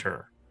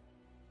Neverwinter,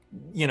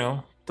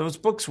 those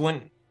books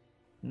wouldn't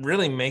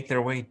really make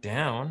their way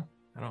down,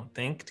 I don't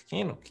think, to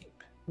Candlekeep.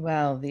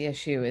 Well, the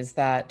issue is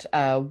that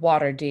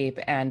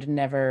Waterdeep and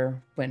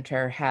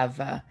Neverwinter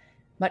have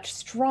much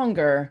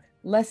stronger,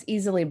 less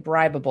easily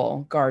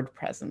bribable guard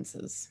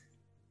presences.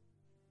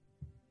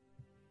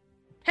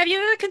 Have you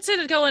ever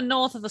considered going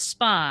north of the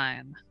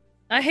Spine?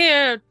 I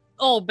hear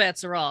all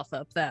bets are off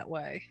up that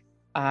way.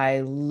 I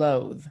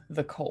loathe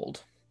the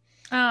cold.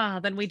 Ah,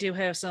 then we do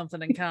have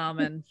something in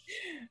common.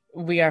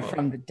 We are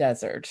from the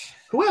desert.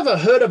 Whoever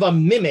heard of a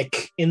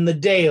mimic in the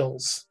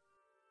Dales?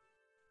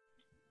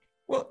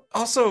 Well,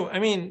 also, I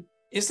mean,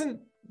 isn't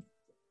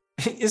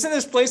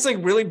this place like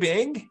really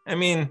big? I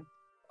mean,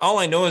 all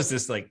I know is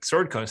this like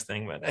Sword Coast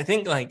thing, but I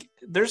think like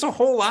there's a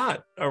whole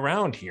lot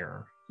around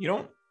here.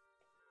 You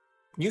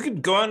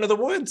could go out into the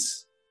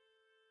woods,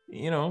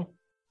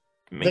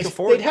 make a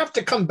fort. They'd have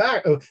to come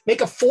back,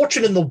 make a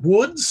fortune in the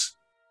woods.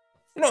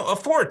 A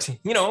fort,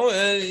 I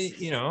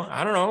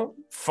don't know,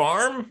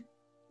 farm.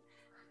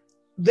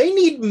 They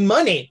need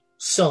money,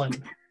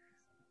 son.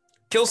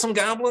 Kill some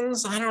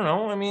goblins. I don't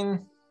know. I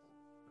mean,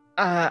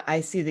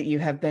 I see that you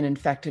have been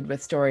infected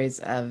with stories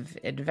of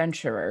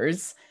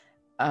adventurers.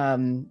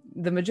 The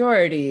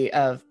majority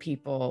of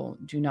people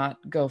do not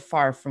go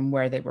far from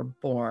where they were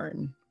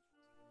born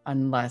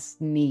unless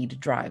need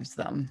drives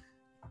them.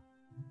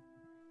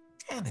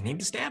 Yeah, they need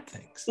to stab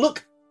things.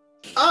 Look,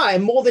 I,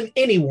 more than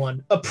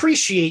anyone,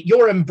 appreciate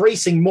your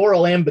embracing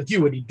moral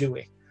ambiguity,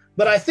 Dewey.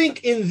 But I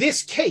think in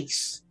this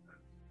case,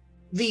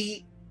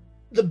 the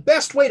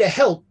best way to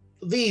help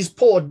these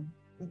poor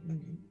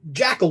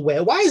jackal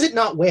wear, why is it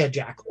not wear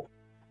jackal?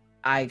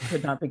 I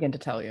could not begin to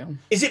tell you.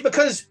 Is it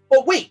because,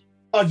 oh wait,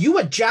 are you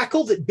a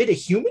jackal that bit a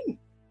human?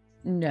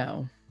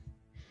 No.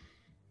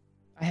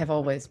 I have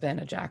always been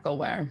a jackal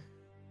wear.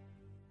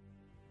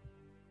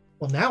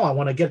 Well, now I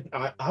want to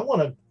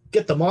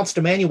get the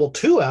Monster Manual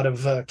 2 out of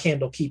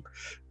Candlekeep.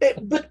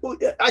 But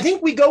I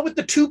think we go with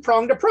the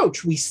two-pronged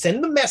approach. We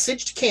send the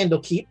message to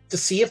Candlekeep to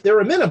see if they're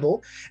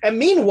amenable, and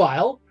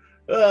meanwhile,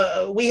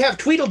 we have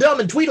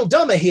Tweedledum and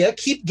Tweedledummer here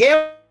keep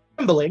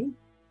gambling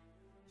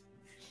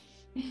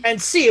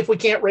and see if we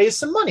can't raise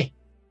some money.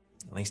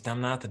 At least I'm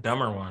not the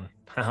dumber one.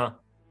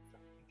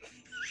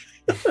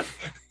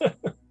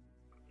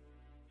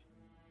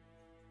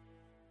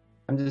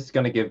 I'm just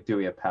going to give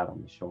Dewey a pat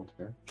on the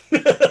shoulder.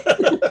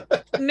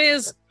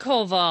 Ms.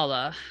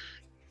 Korvala,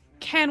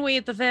 can we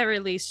at the very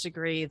least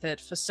agree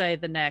that for, say,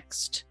 the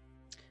next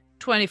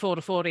 24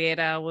 to 48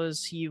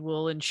 hours, you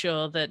will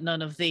ensure that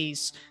none of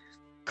these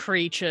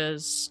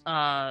creatures,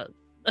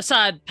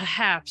 aside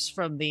perhaps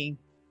from the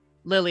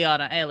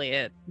Liliana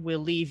Elliott,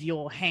 will leave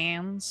your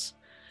hands?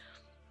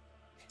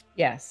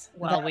 Yes.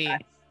 While we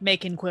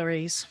make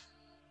inquiries.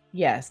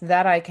 Yes,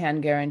 that I can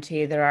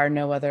guarantee. There aren't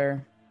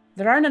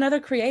none other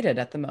created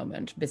at the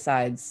moment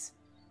besides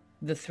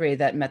the three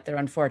that met their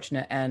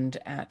unfortunate end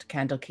at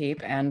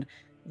Candlekeep and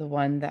the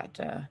one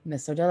that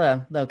Miss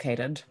Odilla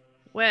located.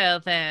 Well,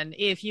 then,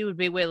 if you would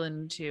be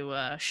willing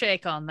to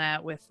shake on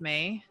that with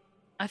me,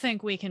 I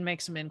think we can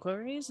make some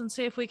inquiries and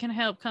see if we can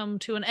help come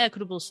to an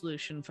equitable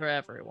solution for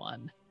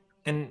everyone.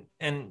 And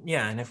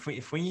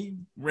if we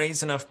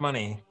raise enough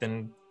money,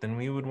 then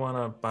we would want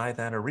to buy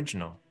that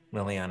original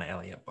Liliana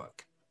Elliott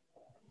book.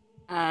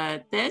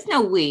 There's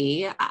no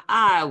we.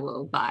 I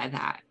will buy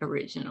that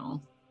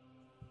original.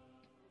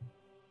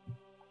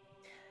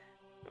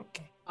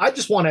 Okay. I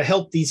just want to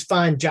help these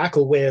fine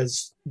jackal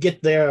wares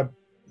get their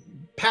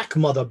pack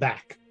mother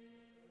back.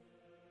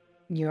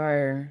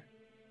 Your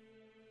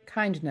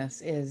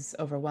kindness is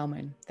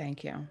overwhelming.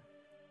 Thank you.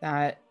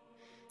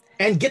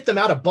 And get them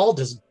out of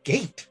Baldur's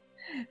Gate.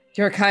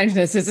 Your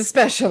kindness is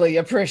especially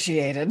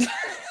appreciated.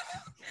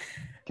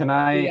 Can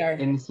I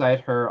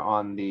insight her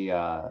on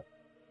the...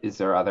 is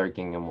there other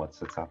Gingham-Woods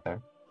that's out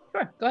there?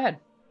 Sure, go ahead.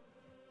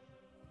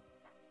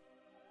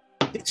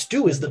 This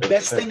stew is the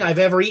best thing I've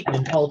ever eaten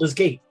in Baldur's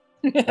Gate.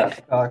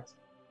 That's cocked.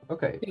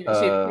 Okay. She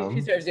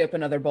serves you up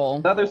another bowl.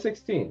 Another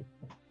 16.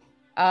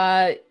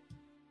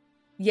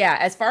 Yeah,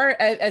 as far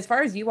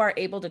as you are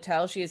able to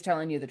tell, she is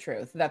telling you the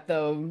truth. That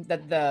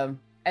the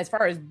as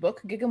far as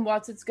book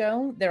Gigamwatsits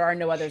go, there are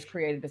no others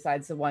created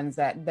besides the ones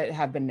that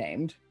have been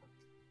named.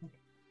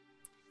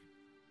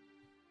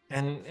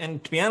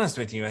 And to be honest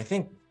with you, I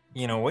think,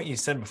 what you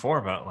said before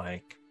about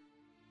like,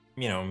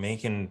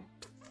 making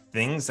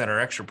things that are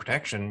extra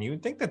protection, you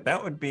would think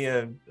that would be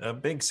a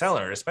big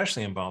seller,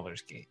 especially in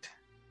Baldur's Gate.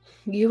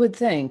 You would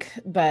think,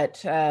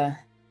 but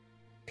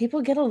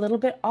people get a little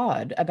bit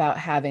odd about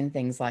having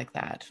things like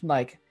that.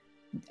 Like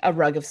a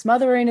rug of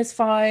smothering is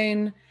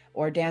fine,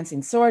 or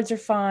dancing swords are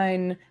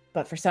fine,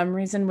 but for some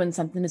reason, when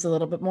something is a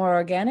little bit more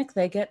organic,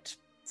 they get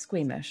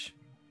squeamish.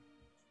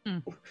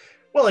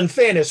 Well, in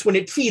fairness, when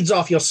it feeds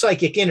off your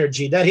psychic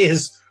energy, that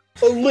is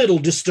a little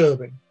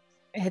disturbing.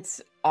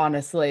 It's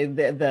honestly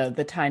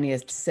the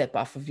tiniest sip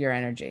off of your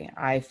energy.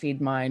 I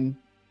feed mine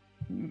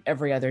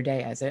every other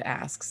day as it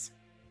asks.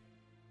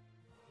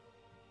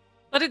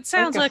 But it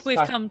sounds like we've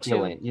come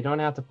to... You don't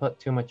have to put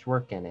too much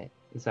work in it.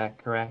 Is that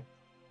correct?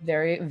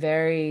 Very,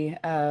 very,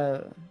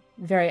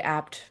 very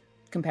apt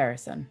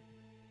comparison.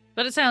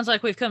 But it sounds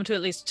like we've come to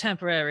at least a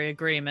temporary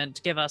agreement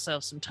to give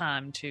ourselves some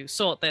time to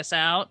sort this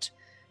out.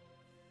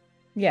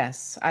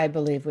 Yes, I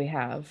believe we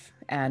have.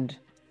 And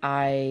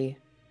I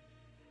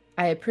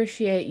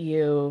appreciate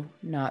you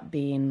not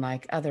being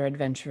like other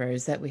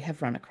adventurers that we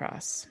have run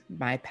across.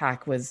 My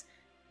pack was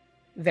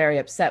very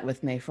upset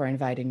with me for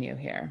inviting you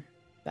here,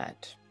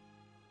 but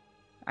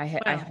I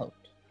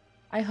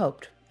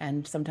hoped,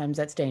 and sometimes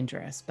that's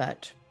dangerous,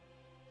 but...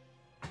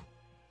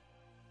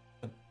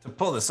 To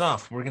pull this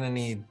off, we're going to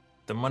need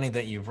the money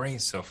that you've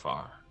raised so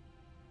far.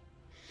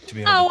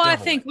 I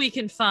think we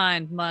can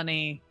find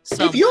money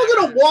somewhere. If you're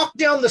going to walk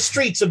down the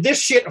streets of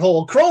this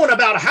shithole crowing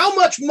about how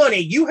much money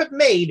you have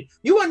made,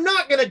 you are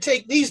not going to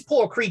take these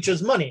poor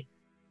creatures' money.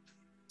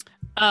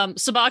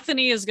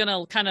 Sabachthani is going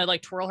to kind of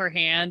like twirl her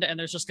hand, and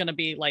there's just going to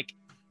be like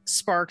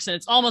sparks, and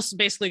it's almost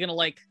basically going to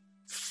like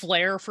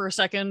flare for a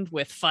second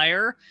with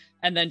fire,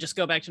 and then just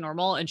go back to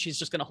normal, and she's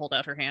just going to hold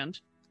out her hand.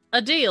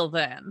 A deal,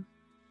 then.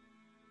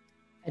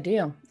 A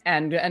deal.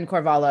 And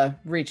Korvala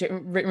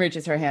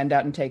reaches her hand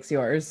out and takes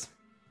yours.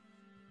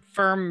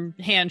 Firm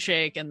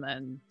handshake, and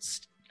then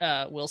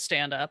we'll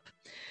stand up.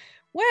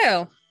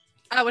 Well,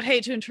 I would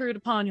hate to intrude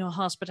upon your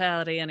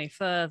hospitality any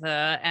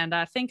further, and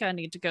I think I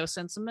need to go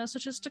send some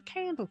messages to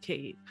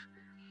Candlekeep.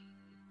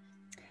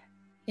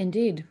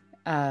 Indeed.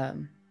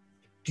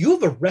 Do you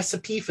have a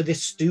recipe for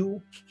this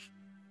stew?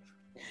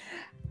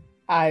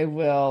 I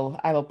will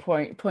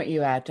point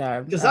you at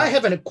because I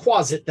have a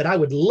closet that I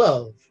would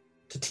love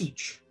to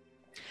teach.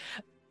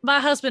 My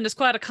husband is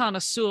quite a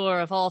connoisseur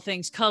of all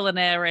things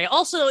culinary.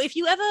 Also, if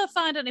you ever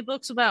find any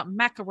books about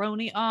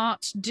macaroni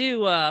art,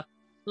 do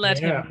let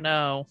him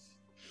know.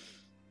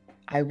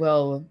 I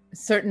will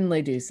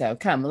certainly do so.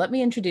 Come, let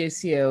me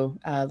introduce you,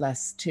 Let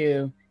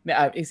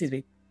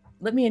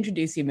me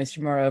introduce you, Mr.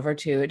 Moreover,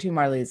 to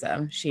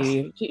Marliza.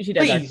 She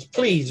does.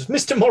 Please.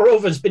 Mr.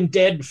 Moreover's been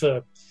dead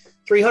for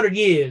 300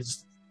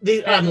 years.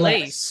 At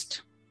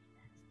least.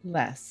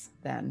 Less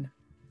than.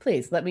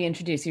 Please, let me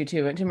introduce you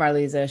to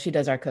Marliza. She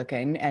does our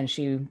cooking, and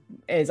she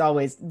is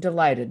always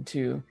delighted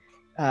to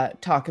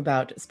talk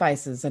about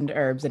spices and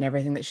herbs and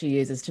everything that she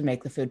uses to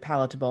make the food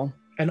palatable.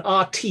 An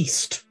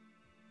artiste.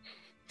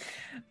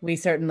 We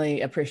certainly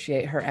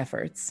appreciate her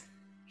efforts.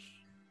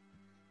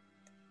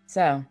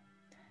 So,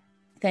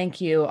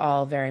 thank you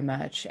all very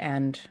much.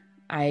 And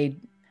I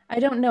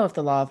don't know if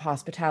the law of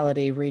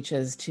hospitality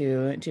reaches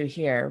to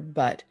here,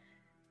 but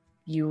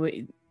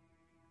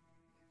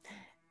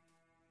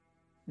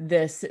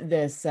this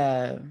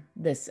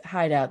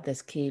hideout,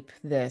 this keep,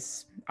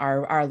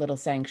 our little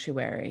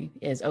sanctuary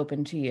is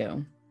open to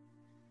you.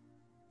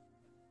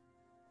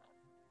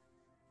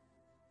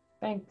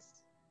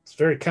 Thanks. It's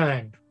very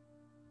kind.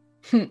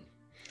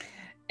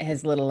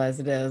 As little as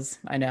it is,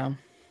 I know.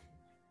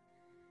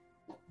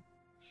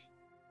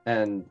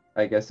 And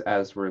I guess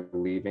as we're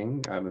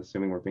leaving, I'm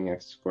assuming we're being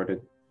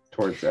escorted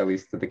towards at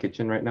least to the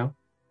kitchen right now?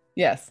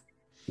 Yes.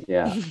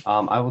 Yeah.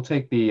 I will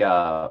take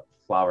the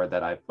flower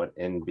that I put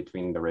in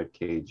between the rib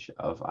cage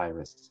of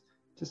Iris,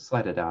 just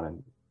slide it out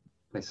and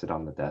place it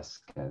on the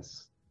desk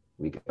as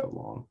we go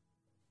along.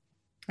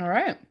 All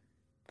right.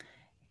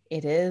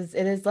 It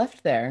is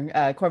left there.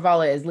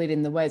 Korvala is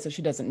leading the way, so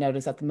she doesn't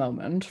notice at the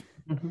moment.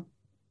 Mm-hmm.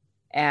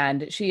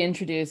 And she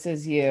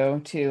introduces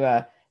you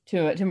to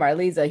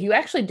Marliza. You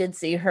actually did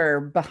see her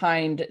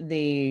behind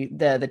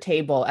the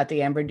table at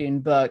the Amber Dune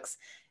Books.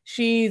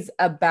 She's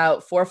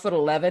about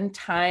 4'11",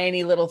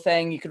 tiny little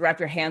thing. You could wrap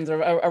your hands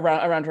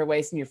around her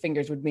waist and your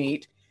fingers would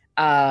meet.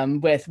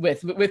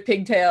 With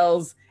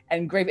pigtails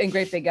and great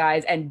big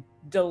eyes, and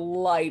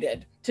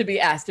delighted to be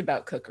asked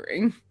about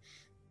cookery.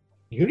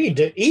 You need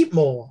to eat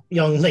more,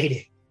 young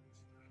lady.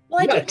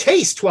 Well, you gotta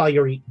taste while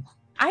you're eating.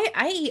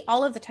 I eat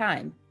all of the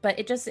time, but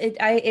it goes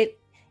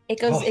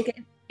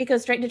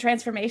straight to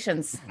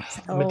transformations.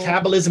 So.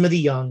 Metabolism of the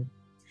young.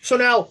 So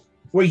now,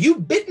 were you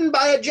bitten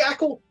by a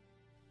jackal?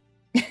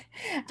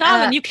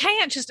 Darling, you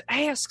can't just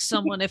ask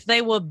someone if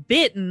they were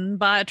bitten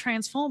by a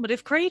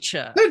transformative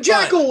creature. They're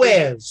jackal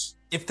wares.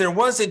 If there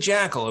was a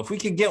jackal, if we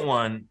could get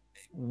one,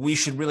 we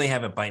should really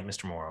have it bite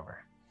Mr.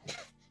 Moreover.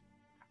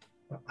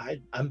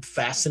 I'm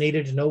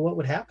fascinated to know what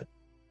would happen.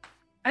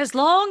 As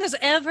long as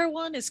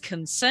everyone is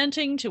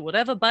consenting to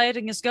whatever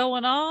biting is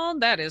going on,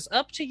 that is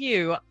up to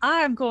you.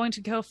 I'm going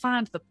to go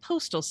find the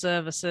postal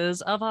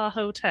services of our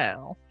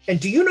hotel. And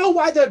do you know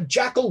why the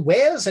jackal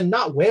wears and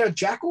not wear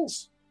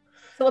jackals?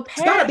 So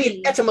apparently, there's got to be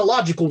an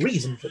etymological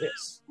reason for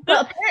this.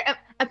 Well,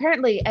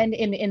 apparently, and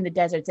in the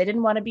deserts, they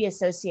didn't want to be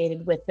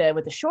associated with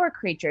the shore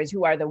creatures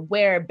who are the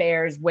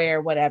bears,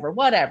 whatever.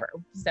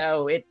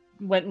 So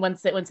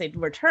once they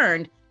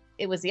returned,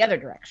 it was the other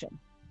direction.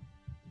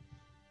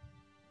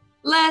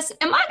 Les,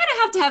 am I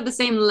going to have the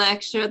same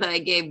lecture that I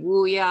gave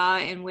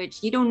Wuya, in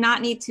which you do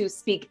not need to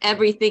speak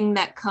everything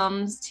that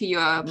comes to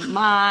your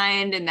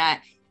mind, and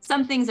that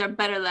some things are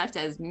better left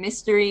as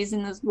mysteries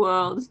in this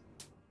world?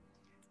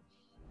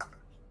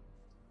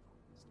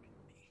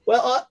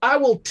 Well, I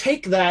will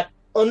take that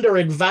under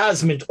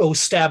advisement, O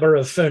stabber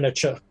of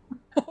furniture.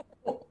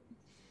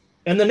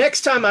 And the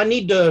next time I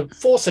need to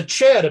force a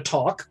chair to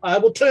talk, I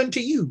will turn to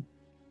you.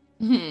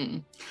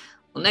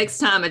 Well, next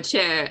time a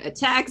chair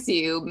attacks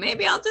you,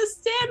 maybe I'll just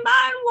stand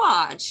by and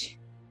watch.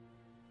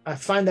 I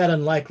find that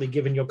unlikely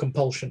given your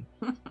compulsion.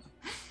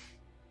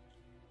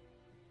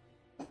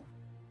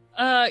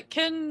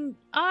 Can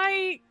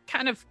I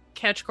kind of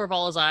catch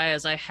Corvalla's eye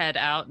as I head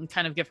out and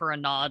kind of give her a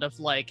nod of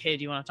like, hey,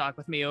 do you want to talk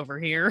with me over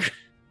here?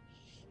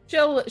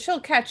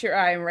 She'll catch your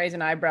eye and raise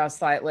an eyebrow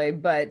slightly,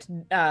 but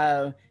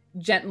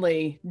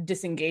gently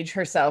disengage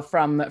herself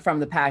from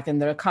the pack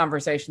and the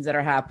conversations that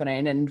are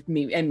happening and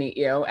meet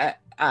you at,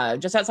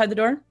 just outside the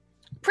door?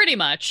 Pretty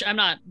much. I'm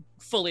not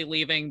fully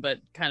leaving, but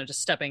kind of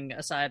just stepping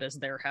aside as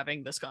they're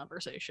having this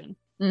conversation.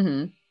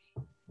 Mm-hmm.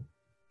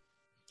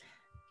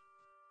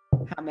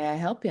 How may I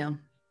help you?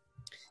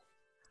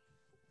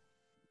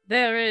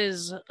 There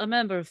is a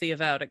member of the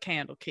Avowed at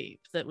Candlekeep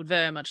that would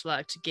very much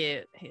like to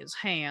get his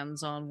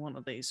hands on one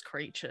of these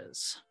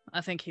creatures.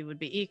 I think he would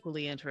be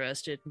equally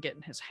interested in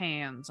getting his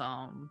hands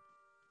on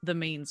the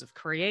means of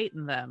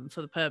creating them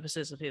for the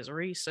purposes of his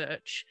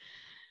research.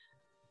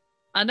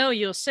 I know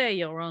you'll say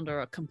you're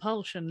under a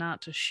compulsion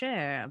not to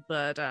share,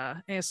 but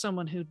as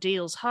someone who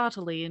deals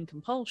heartily in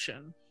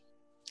compulsion,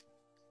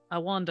 I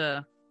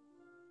wonder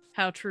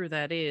how true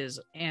that is,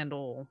 and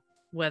or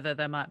whether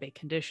there might be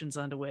conditions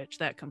under which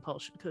that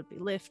compulsion could be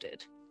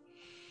lifted.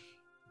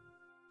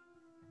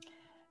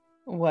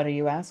 What are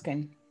you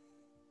asking?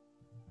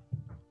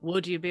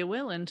 Would you be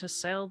willing to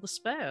sell the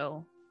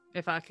spell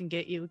if I can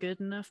get you a good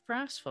enough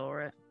price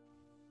for it?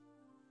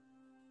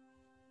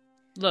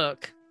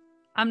 Look,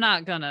 I'm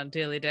not gonna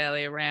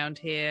dilly-dally around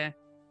here.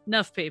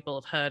 Enough people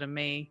have heard of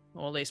me,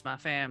 or at least my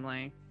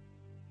family.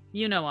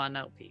 You know I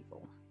know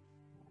people.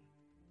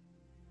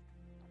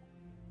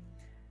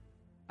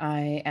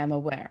 I am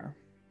aware.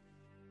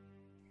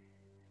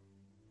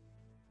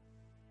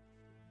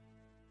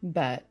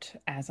 But,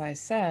 as I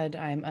said,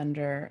 I'm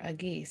under a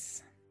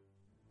geese.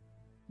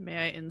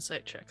 May I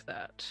insight check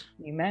that?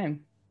 You may.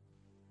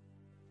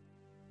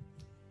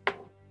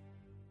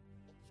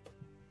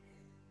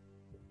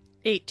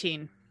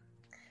 $18.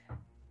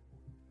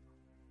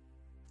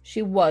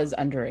 She was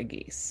under a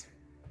geese.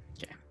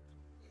 Okay.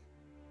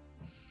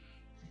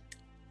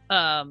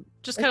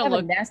 Just kind of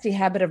look. A nasty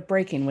habit of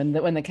breaking when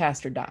the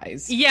caster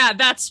dies. Yeah,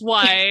 that's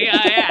why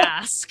I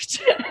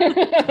asked.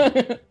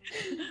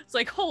 It's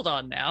like, hold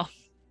on now.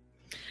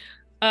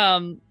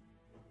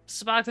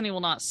 Sabachthani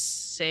will not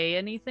say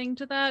anything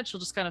to that. She'll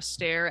just kind of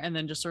stare and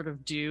then just sort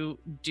of do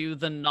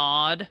the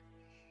nod.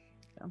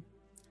 Yeah.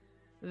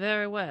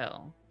 Very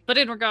well. But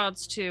in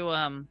regards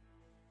to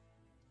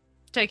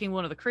taking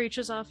one of the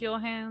creatures off your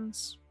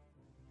hands,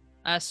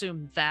 I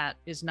assume that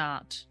is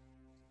not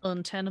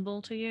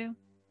untenable to you?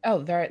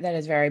 Oh, that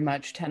is very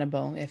much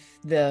tenable. If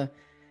the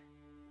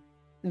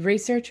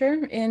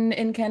researcher in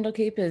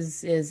Candlekeep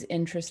is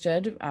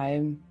interested,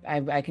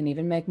 I can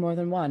even make more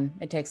than one.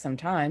 It takes some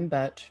time,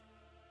 but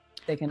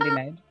they can be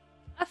made.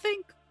 I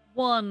think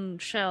one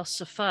shall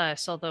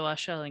suffice, although I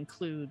shall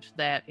include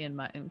that in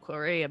my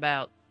inquiry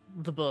about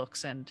the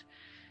books and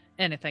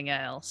anything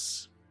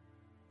else.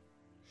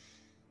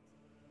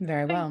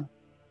 Very well.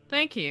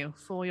 Thank you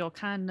for your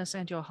kindness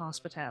and your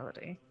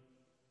hospitality.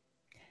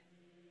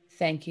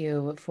 Thank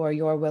you for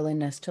your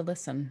willingness to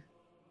listen.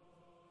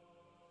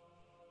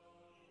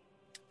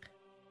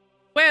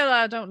 Well,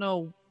 I don't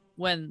know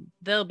when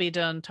they'll be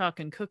done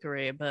talking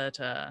cookery, but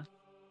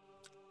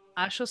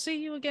I shall see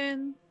you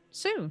again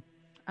soon,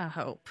 I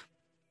hope.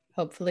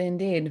 Hopefully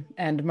indeed.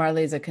 And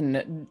Marlisa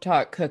can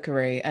talk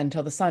cookery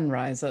until the sun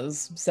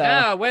rises.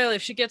 So well,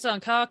 if she gets on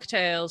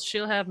cocktails,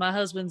 she'll have my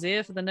husband's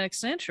ear for the next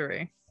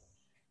century.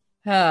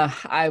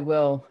 I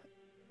will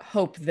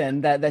hope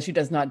then that she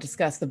does not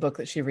discuss the book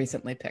that she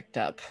recently picked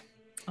up.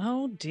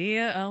 Oh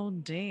dear, oh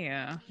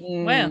dear.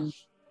 Well,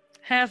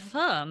 have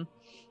fun.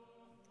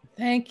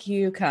 Thank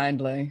you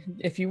kindly.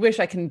 If you wish,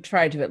 I can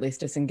try to at least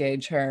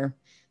disengage her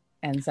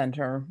and send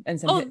her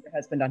her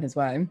husband on his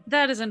way.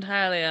 That is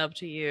entirely up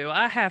to you.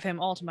 I have him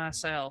all to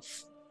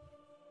myself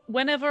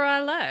whenever I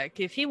like.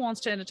 If he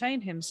wants to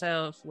entertain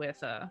himself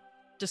with a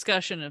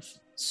discussion of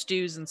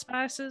stews and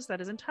spices,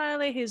 that is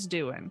entirely his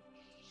doing.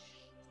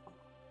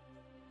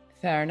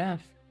 Fair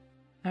enough.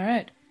 All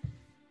right.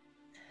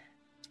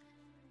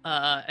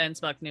 And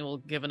Spockney will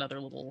give another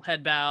little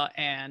head bow,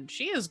 and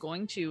she is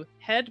going to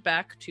head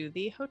back to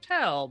the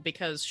hotel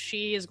because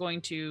she is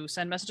going to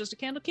send messages to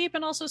Candlekeep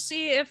and also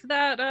see if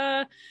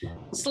that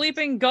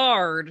sleeping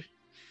guard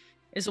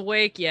is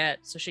awake yet,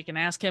 so she can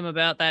ask him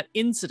about that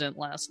incident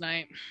last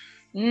night.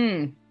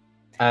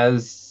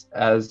 As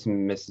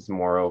Mrs.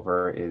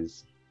 Moreover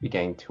is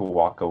beginning to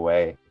walk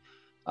away,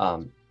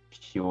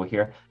 she will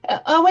hear,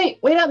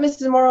 wait up,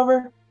 Mrs.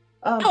 Moreover.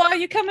 Are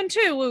you coming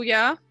too, Woo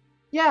Ya?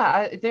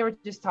 Yeah, they were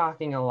just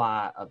talking a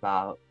lot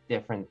about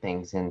different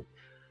things, and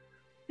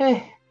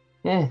one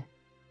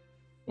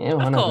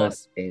of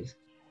those days.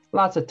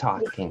 Lots of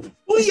talking.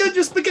 Well, you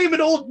just became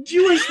an old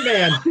Jewish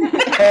man.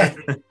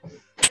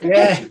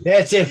 Yeah,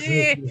 that's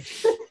it.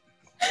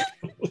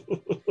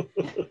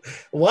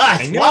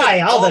 What? Why?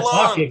 All the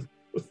talking.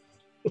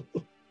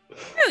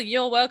 Well,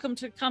 you're welcome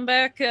to come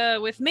back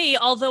with me,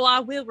 although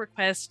I will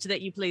request that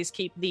you please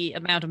keep the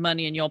amount of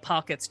money in your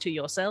pockets to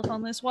yourself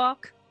on this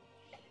walk.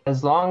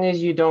 As long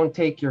as you don't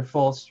take your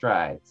full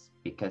strides,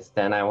 because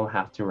then I will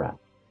have to run.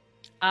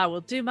 I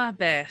will do my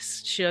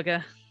best,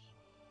 sugar.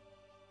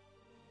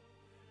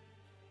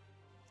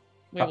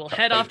 We will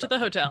head off to the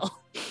hotel.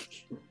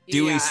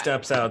 Dewey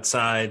steps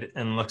outside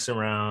and looks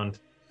around.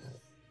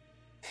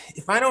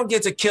 If I don't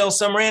get to kill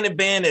some random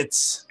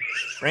bandits,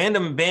 I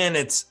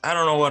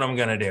don't know what I'm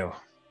going to do.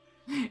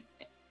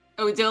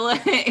 Odila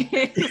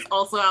is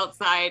also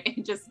outside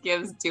and just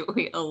gives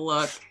Dewey a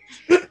look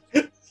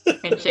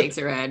and shakes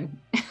her head.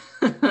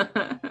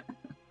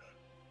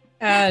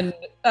 And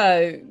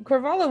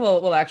Corvala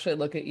will actually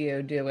look at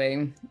you,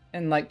 Dewey,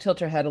 and like tilt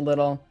her head a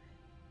little.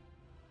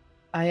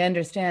 I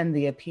understand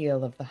the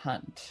appeal of the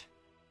hunt.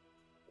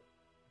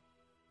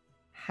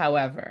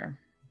 However,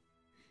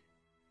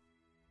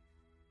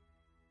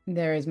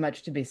 there is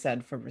much to be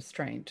said for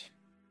restraint,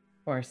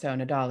 or so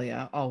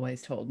Nadalia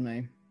always told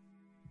me.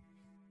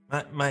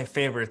 My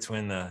favorite's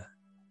when the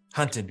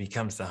hunted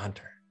becomes the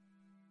hunter.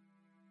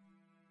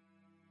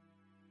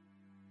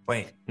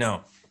 Wait,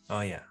 no.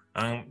 Oh, yeah.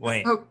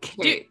 Wait.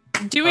 Okay.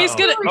 Dewey's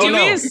gonna.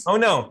 Oh,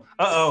 no.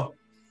 Uh-oh.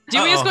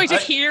 Dewey is going to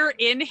hear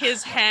in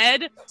his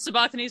head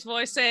Sabachthani's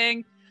voice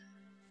saying,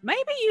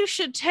 maybe you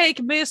should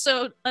take Miss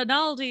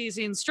Analdi's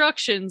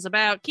instructions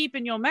about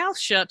keeping your mouth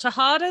shut to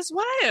heart as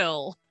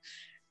well.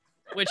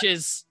 Which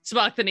is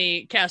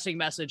Sabachthani casting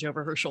message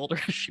over her shoulder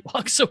as she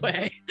walks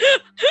away.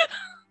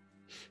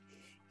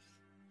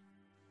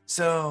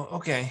 So,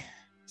 okay.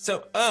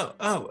 So,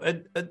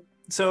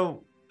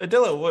 so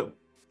Adila,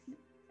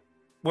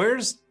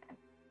 where's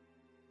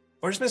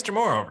Mr.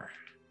 Moreover?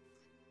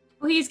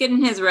 Well, he's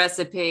getting his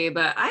recipe,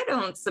 but I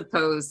don't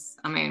suppose,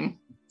 I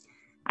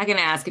can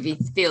ask if he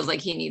feels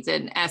like he needs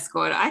an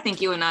escort. I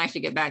think you and I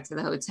should get back to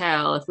the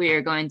hotel. If we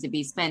are going to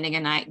be spending a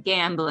night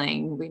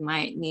gambling, we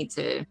might need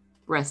to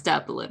rest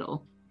up a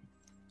little.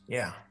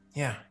 Yeah.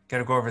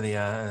 Gotta go over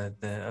the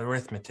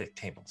arithmetic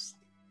tables.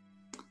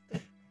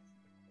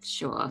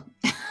 Sure.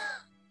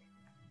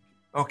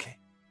 Okay.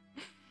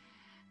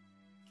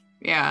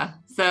 Yeah,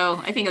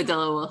 so I think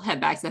Odila will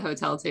head back to the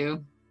hotel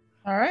too.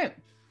 All right.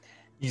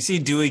 You see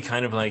Dewey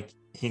kind of like,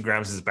 he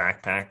grabs his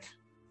backpack,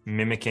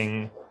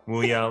 mimicking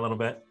Wuya a little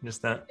bit,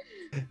 just that.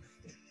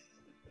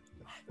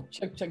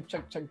 Chug.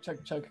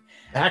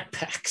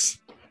 Backpacks.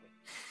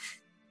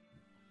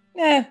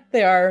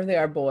 They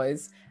are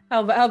boys.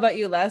 How about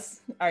you,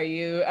 Les? Are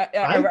you?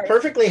 I'm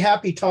perfectly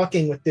happy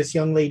talking with this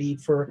young lady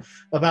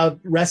about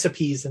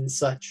recipes and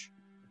such.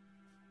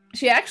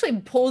 She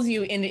actually pulls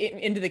you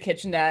into the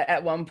kitchen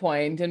at one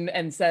point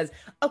and says,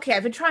 "Okay,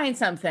 I've been trying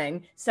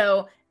something.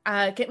 So,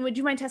 would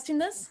you mind testing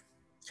this?"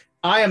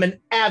 I am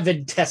an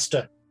avid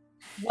tester.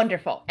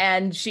 Wonderful.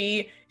 And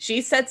she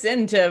sets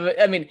into.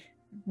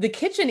 The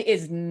kitchen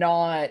is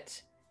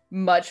not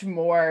much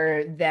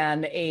more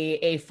than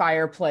a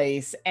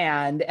fireplace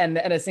and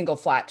a single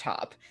flat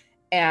top.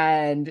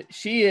 And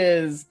she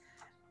is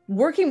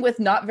working with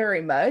not very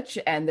much,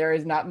 and there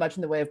is not much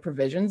in the way of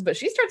provisions, but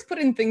she starts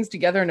putting things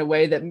together in a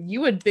way that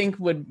you would think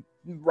would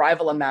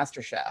rival a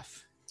master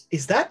chef.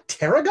 Is that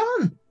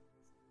tarragon?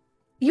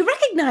 You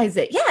recognize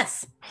it,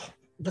 yes.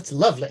 That's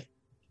lovely.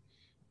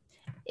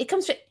 It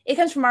comes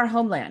from our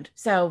homeland,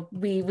 so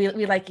we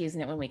like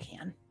using it when we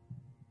can.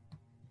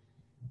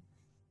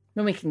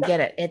 When we can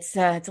get it. It's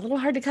a little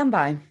hard to come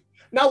by.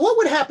 Now, what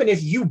would happen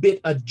if you bit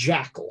a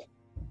jackal?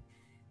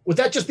 Would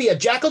that just be a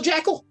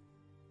jackal?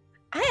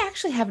 I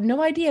actually have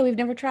no idea. We've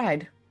never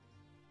tried. I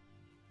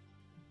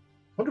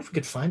wonder if we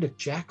could find a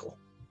jackal.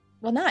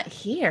 Well, not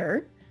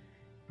here.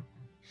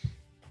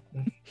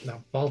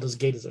 No, Baldur's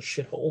Gate is a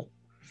shithole.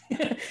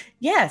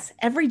 Yes,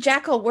 every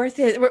jackal worth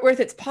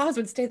its paws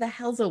would stay the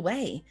hells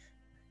away.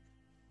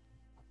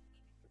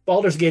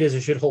 Baldur's Gate is a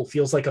shithole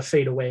feels like a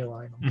fade away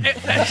line.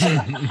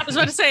 I was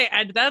about to say,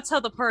 and that's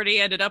how the party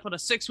ended up on a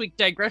 6-week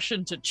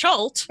digression to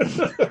Chult.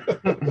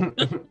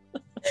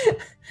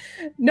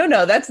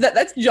 No,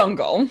 that's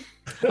jungle.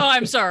 Oh,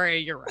 I'm sorry,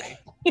 you're right.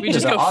 We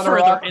just The go on further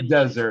rock in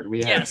desert. We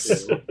have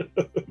yes. to.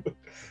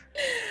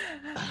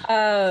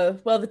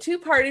 Well, the two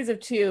parties of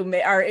two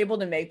are able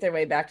to make their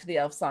way back to the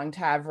Elf Song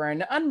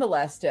Tavern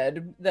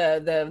unmolested.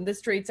 The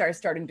streets are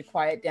starting to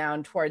quiet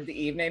down toward the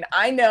evening.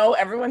 I know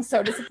everyone's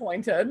so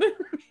disappointed.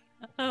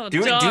 Oh,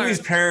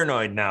 Dewey's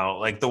paranoid now.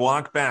 Like the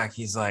walk back,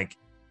 he's like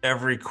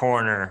every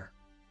corner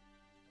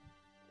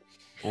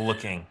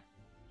looking,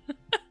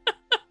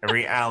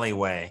 every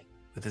alleyway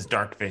with his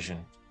dark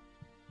vision.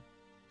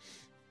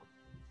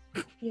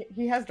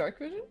 He has dark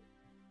vision?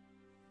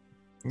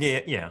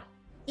 Yeah.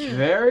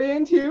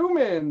 Variant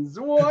humans.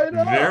 What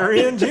up?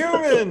 Variant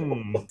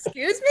human.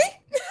 Excuse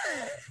me?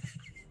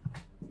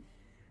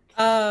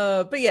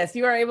 But yes,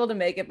 you are able to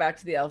make it back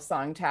to the Elf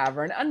Song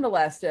Tavern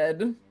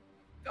unmolested.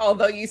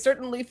 Although you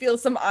certainly feel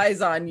some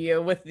eyes on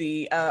you with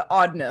the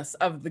oddness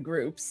of the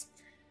groups.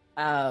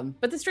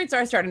 But the streets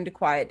are starting to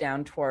quiet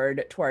down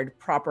toward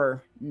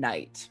proper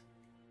night.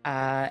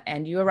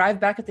 And you arrive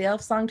back at the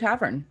Elf Song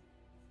Tavern.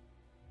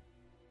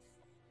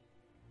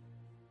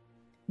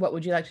 What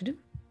would you like to do?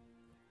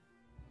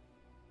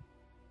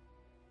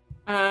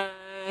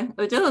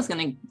 Odilla's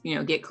gonna,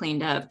 get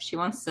cleaned up. She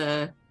wants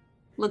to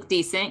look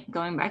decent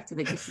going back to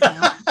the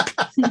casino.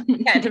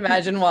 Can't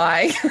imagine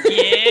why.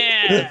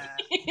 Yeah.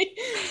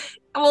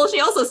 Well, she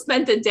also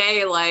spent the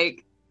day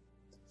like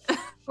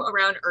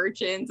around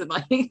urchins and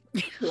like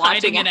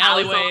hiding in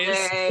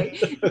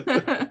alleyways.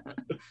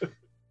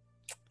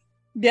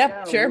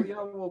 Yeah, sure.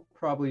 Wuya will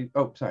probably.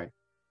 Oh, sorry.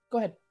 Go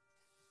ahead.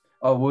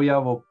 Oh,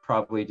 Wuya will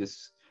probably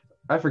just.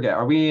 I forget.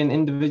 Are we in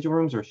individual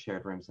rooms or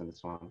shared rooms in this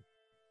one?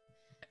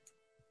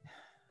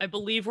 I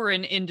believe we're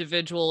in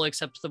individual,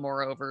 except the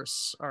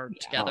moreovers are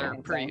together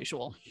per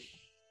usual.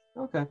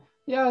 Okay.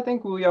 Yeah, I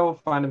think Wuya will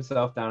find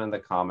himself down in the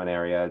common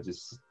area,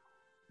 just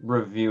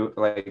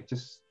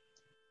just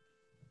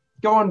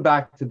going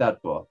back to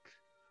that book.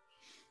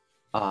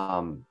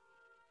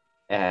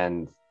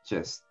 And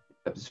just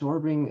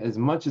absorbing as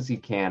much as he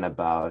can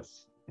about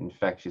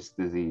infectious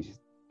diseases.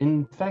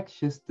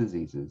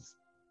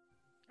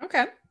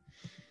 Okay.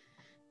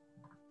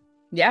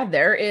 Yeah,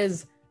 there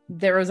is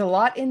a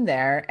lot in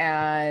there,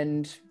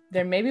 and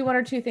there may be one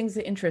or two things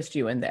that interest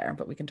you in there,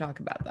 but we can talk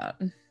about that.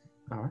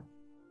 All right.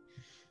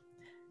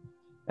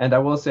 And I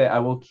will say I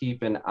will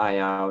keep an eye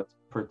out,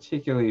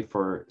 particularly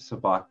for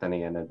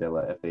Sabachthani and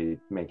Adilla, if they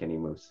make any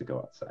moves to go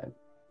outside.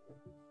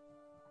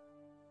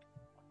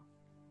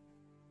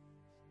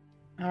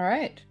 All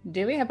right.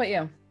 Dewey, how about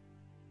you?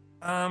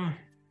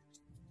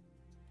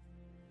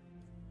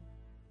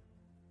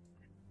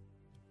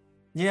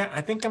 Yeah,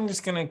 I think I'm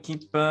just gonna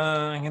keep.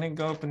 I'm gonna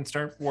go up and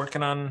start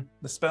working on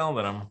the spell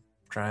that I'm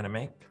trying to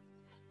make.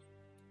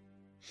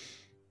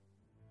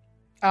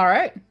 All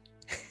right.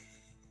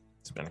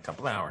 It's been a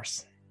couple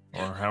hours,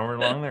 or however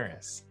long there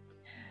is.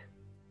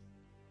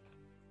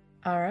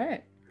 All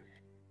right.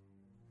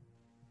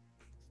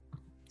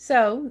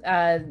 So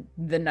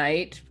the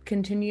night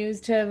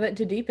continues to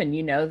deepen.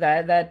 You know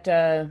that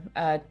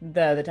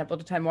the Temple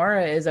to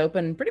Timora is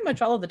open pretty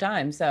much all of the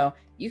time, so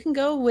you can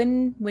go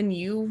when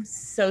you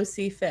so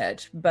see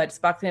fit. But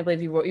Sabachthani, I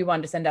believe you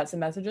wanted to send out some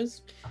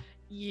messages.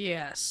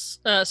 Yes,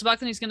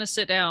 Sabachthani's going to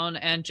sit down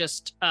and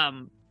just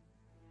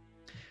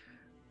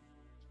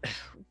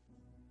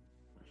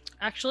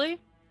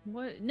actually,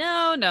 what?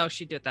 No,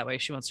 she'd do it that way.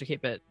 She wants to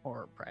keep it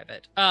more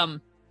private.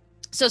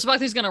 So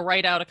Sabachthani's going to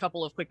write out a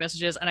couple of quick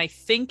messages, and I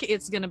think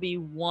it's going to be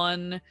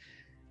one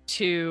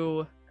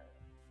to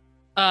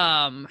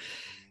her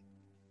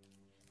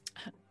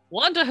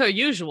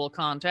usual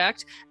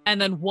contact, and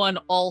then one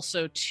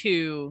also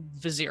to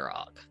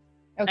Vizirog.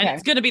 Okay. And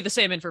it's going to be the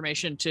same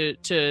information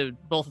to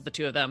both of the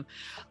two of them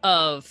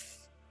of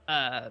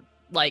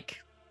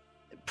like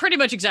pretty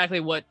much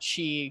exactly what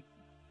she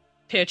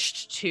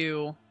pitched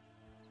to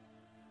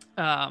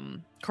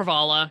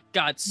Korvala.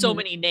 God, so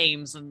many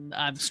names, and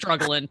I'm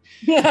struggling.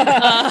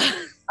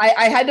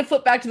 I had to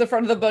flip back to the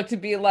front of the book to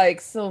be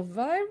like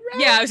Silvira.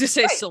 Yeah, I was just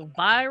say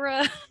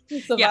Silvira.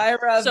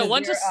 Silvira, So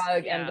one to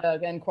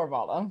and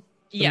Korvala.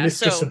 The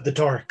mistress of the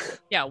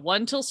dark. Yeah,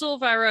 one to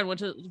Silvira and one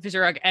to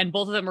Vizirog, and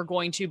both of them are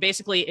going to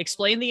basically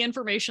explain the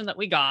information that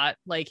we got.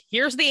 Like,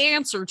 here's the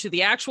answer to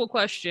the actual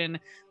question.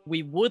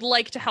 We would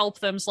like to help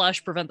them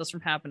 / prevent this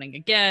from happening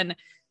again.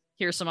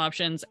 Here's some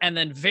options. And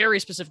then very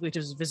specifically to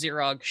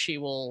Vizirog, she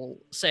will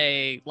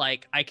say,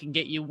 like, I can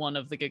get you one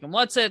of the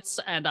Gigamwhatsits,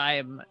 and I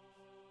am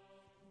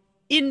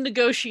in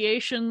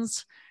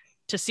negotiations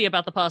to see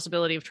about the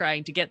possibility of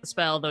trying to get the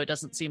spell, though it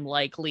doesn't seem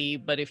likely.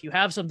 But if you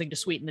have something to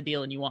sweeten the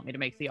deal and you want me to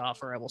make the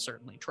offer, I will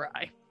certainly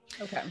try.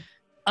 Okay.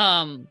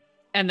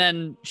 And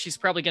then she's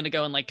probably going to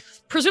go and, like,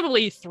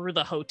 presumably through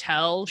the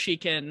hotel, she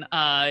can,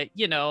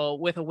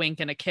 with a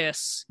wink and a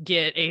kiss,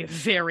 get a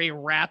very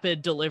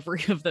rapid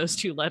delivery of those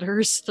two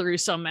letters through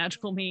some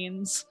magical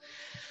means.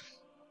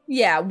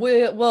 Yeah,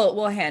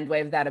 we'll hand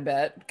wave that a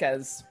bit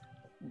because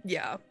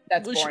Yeah.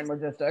 That's Well, boring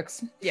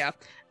logistics. Yeah.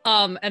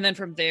 And then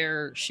from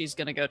there, she's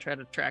going to go try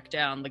to track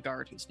down the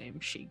guard whose name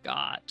she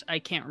got. I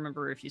can't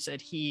remember if you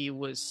said he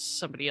was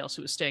somebody else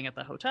who was staying at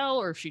the hotel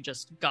or if she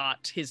just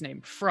got his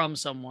name from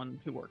someone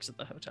who works at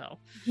the hotel.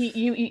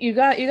 You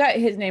got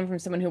his name from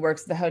someone who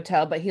works at the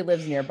hotel, but he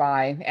lives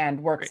nearby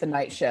and works the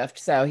night shift,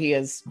 so he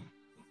is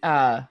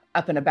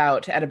up and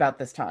about at about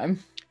this time.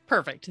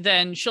 Perfect.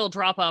 Then she'll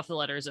drop off the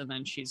letters and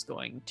then she's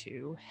going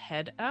to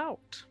head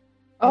out.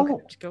 Oh,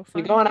 to go you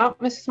find going out,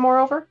 Mrs.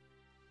 Moreover?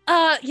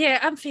 Yeah,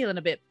 I'm feeling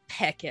a bit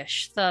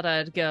peckish. Thought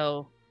I'd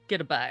go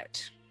get a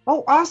bite.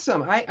 Oh,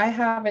 awesome! I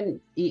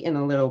haven't eaten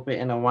a little bit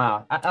in a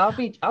while.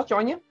 I'll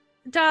join you,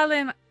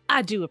 Darling,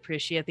 I do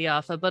appreciate the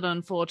offer, but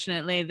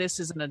unfortunately, this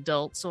is an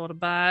adult sort of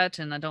bite,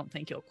 and I don't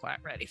think you're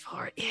quite ready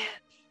for it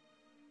yet.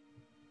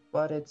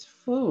 But it's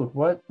food.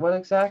 What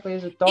exactly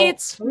is adult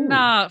It's food?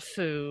 not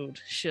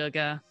food,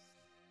 sugar.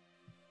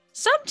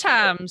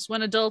 Sometimes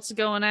when adults are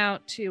going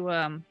out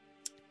to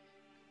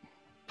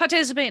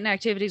participate in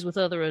activities with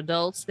other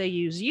adults, they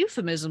use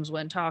euphemisms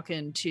when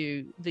talking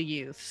to the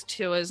youth.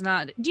 Do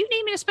you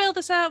need me to spell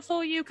this out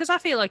for you? Because I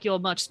feel like you're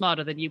much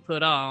smarter than you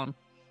put on,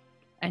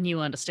 and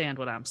you understand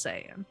what I'm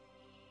saying.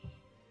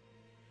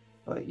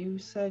 But you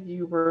said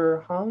you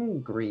were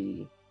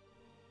hungry.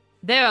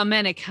 There are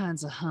many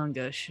kinds of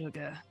hunger,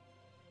 sugar.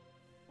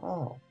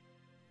 Oh.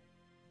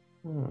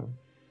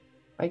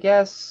 I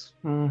guess.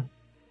 Are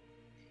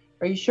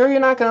you sure you're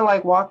not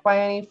gonna walk by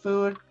any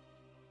food?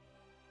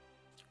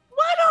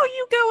 Why don't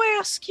you go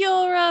ask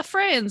your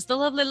friends, the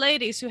lovely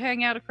ladies who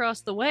hang out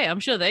across the way? I'm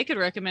sure they could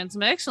recommend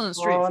some excellent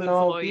street food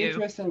for you.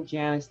 Beatrice and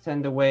Janice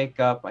tend to wake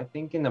up, I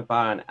think, in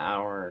about an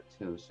hour or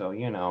two. So,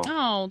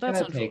 Oh, that's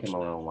it's gonna take them a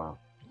little while.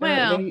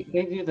 Well, they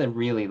do the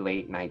really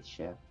late night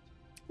shift.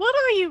 What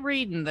are you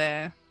reading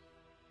there?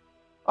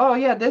 Oh,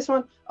 yeah, this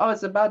one. Oh,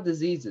 it's about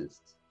diseases.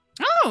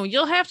 Oh,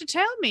 you'll have to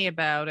tell me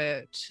about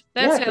it.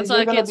 That Yeah, 'cause sounds you're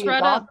like gonna it's be a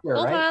right doctor,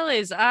 up right?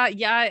 alleys.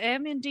 Yeah, I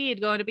am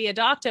indeed going to be a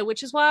doctor,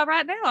 which is why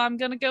right now I'm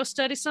going to go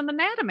study some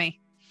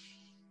anatomy.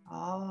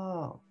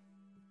 Oh,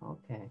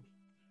 okay.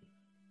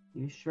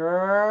 You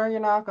sure you're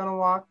not gonna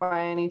walk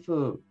by any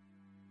food?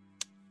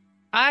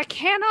 I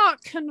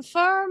cannot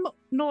confirm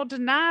nor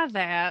deny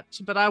that,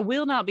 but I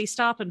will not be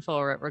stopping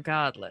for it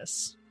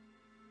regardless.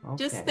 Okay.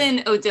 Just then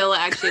Odila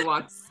actually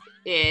walks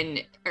in,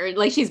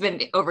 or she's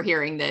been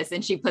overhearing this,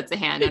 and she puts a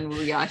hand on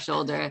Wuya's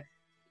shoulder.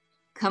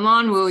 Come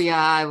on, Wuya,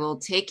 I will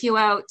take you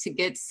out to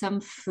get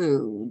some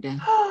food.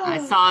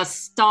 I saw a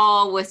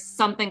stall with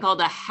something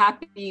called a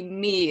Happy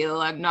Meal.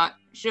 I'm not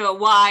sure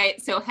why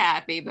it's so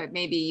happy, but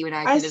maybe you and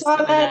I can saw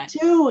discover that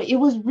too. It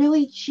was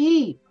really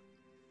cheap.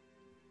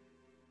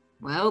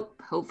 Well,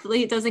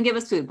 hopefully it doesn't give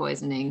us food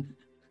poisoning.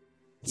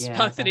 Yeah,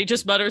 Spockthany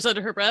just mutters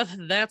under her breath,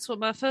 that's what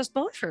my first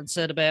boyfriend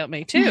said about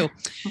me, too.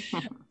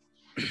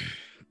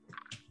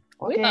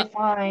 Okay,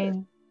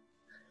 fine.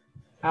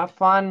 Have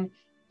fun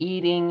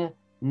eating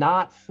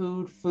not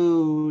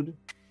food.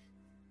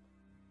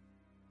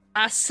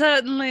 I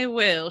certainly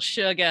will,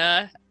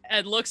 sugar.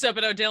 And looks up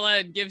at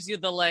Odila and gives you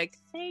the,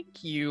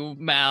 thank you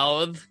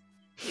mouth.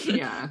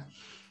 Yeah.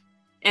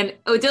 And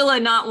Odila,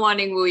 not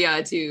wanting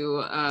Wuya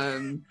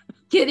to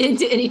get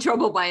into any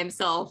trouble by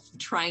himself,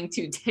 trying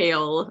to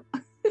tail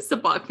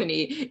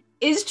Spockthany,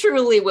 is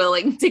truly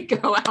willing to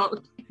go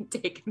out and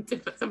take him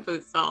to some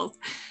food stalls.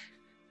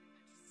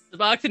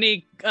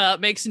 Spockthany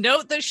makes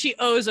note that she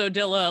owes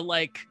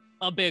Odila,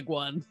 a big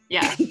one.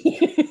 Yeah.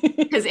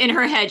 Because in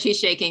her head, she's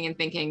shaking and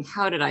thinking,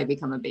 how did I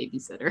become a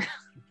babysitter?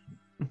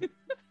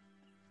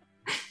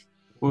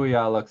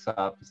 Wuya looks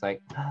up. It's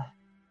like,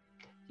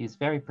 he's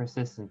very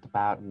persistent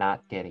about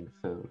not getting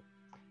food.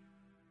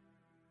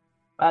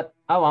 But,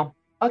 oh well.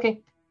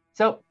 Okay,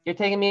 so you're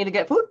taking me to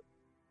get food?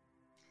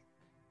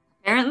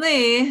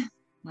 Apparently.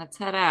 Let's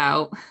head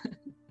out.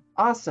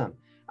 Awesome.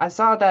 I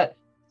saw that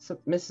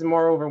Mrs.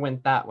 Moreover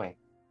went that way.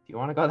 Do you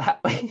want to go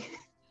that way?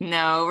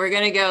 No, we're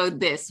going to go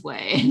this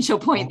way. And she'll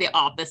point the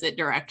opposite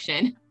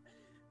direction.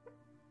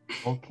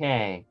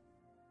 Okay.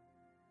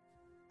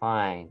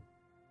 Fine.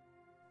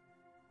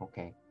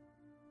 Okay.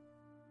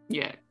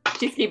 Yeah,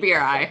 just keep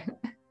your eye.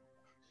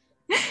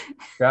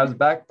 Grabs a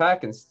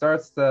backpack and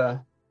starts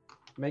to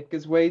make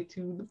his way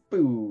to the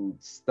food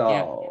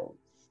stall.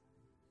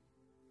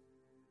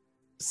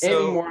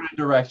 So, in more in the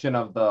direction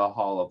of the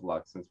Hall of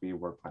Luck, since we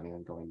were planning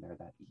on going there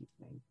that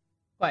evening.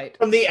 Right.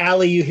 From the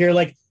alley, you hear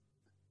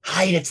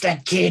hide, it's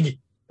that kid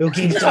who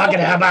keeps talking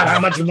about how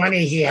much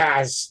money he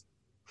has.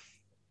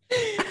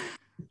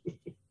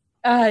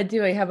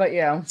 Dewey, how about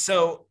you?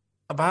 So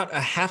about a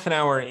half an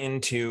hour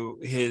into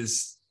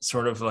his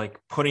sort of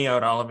putting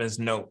out all of his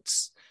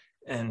notes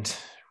and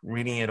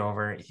reading it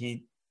over,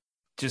 he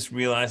just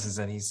realizes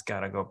that he's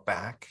got to go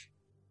back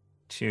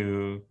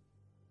to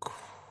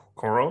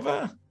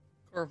Korvala.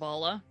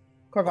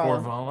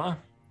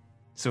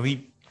 So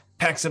he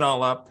packs it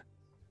all up,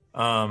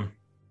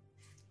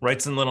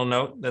 writes a little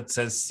note that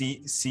says,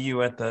 see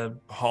you at the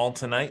hall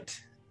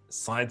tonight,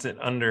 slides it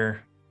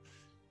under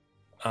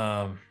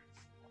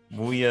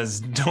Wuya's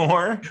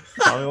door.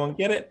 Probably won't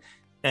get it.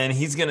 And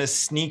he's going to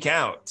sneak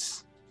out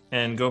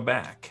and go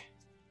back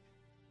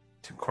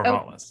to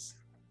Corvallis.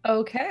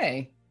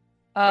 Okay.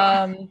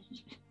 I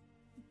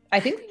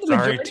think the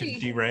Sorry majority...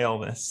 to derail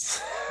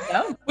this.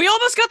 No. We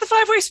almost got the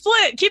 5-way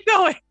split. Keep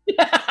going.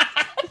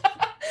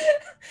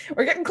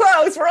 We're getting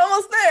close. We're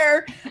almost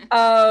there.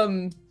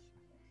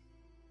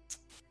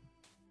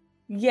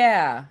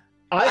 Yeah.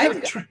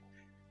 I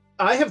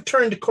have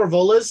turned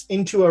Corvallis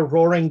into a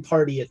roaring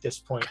party at this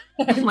point.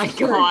 Oh my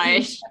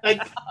gosh.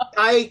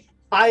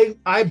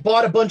 I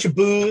bought a bunch of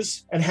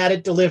booze and had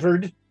it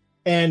delivered,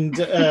 and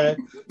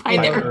By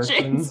the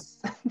urchins.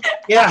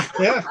 Yeah.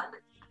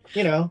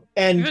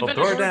 And You've been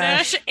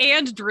DoorDash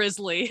and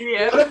Drizzly.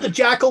 one of the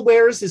jackal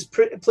wares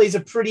plays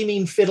a pretty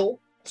mean fiddle,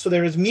 so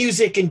there is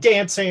music and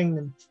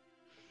dancing.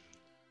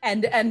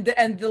 And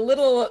the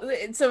little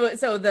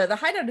so the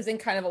hideout is in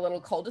kind of a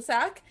little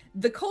cul-de-sac.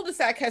 The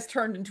cul-de-sac has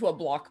turned into a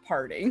block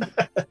party.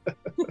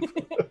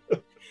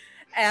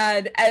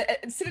 And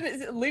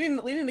sitting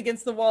leaning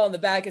against the wall in the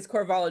back is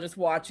Corvala, just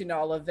watching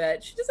all of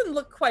it. She doesn't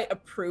look quite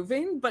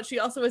approving, but she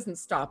also isn't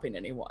stopping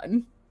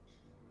anyone.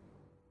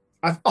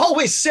 I've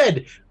always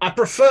said I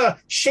prefer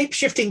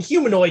shape-shifting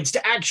humanoids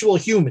to actual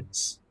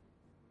humans.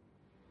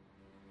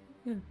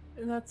 Yeah,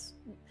 that's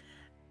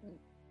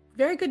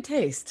very good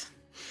taste.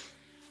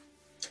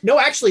 No,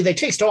 actually, they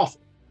taste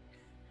awful.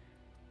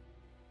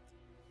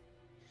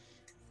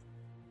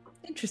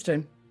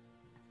 Interesting.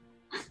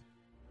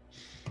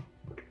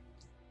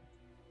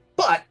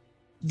 But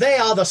they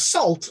are the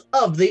salt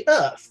of the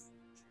earth.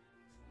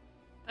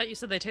 I thought you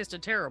said they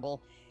tasted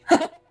terrible.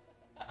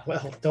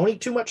 Well, don't eat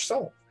too much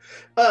salt.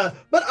 But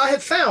I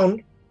have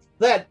found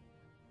that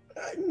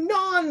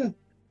non-human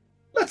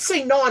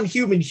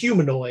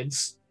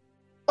humanoids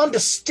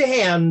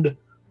understand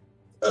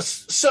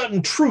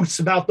certain truths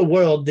about the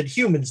world that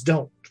humans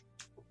don't.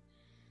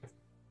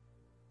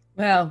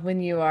 Well,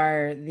 when you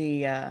are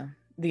the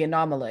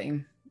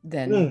anomaly,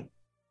 then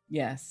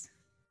yes.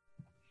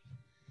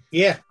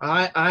 Yeah,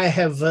 I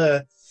have,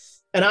 and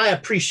I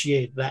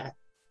appreciate that.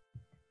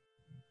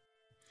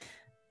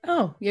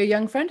 Oh, your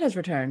young friend has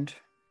returned.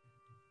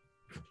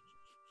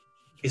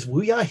 Is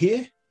Wuya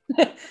here?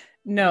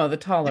 No, the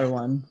taller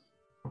one.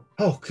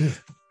 Oh, good.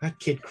 That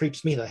kid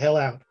creeps me the hell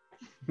out.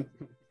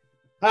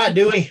 Hi,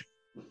 Dewey.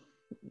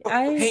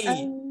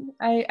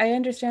 I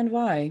understand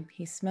why.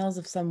 He smells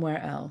of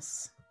somewhere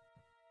else.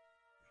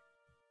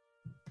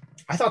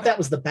 I thought that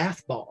was the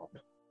bath bomb.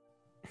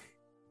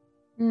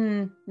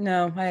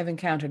 No, I have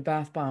encountered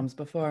bath bombs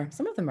before.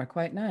 Some of them are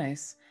quite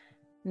nice.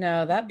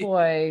 No, that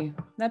boy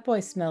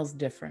smells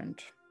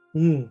different.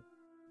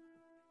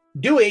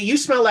 Dewey, you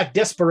smell like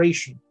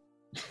desperation.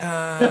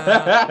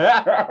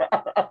 Yeah.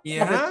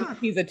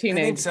 He's a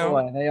teenage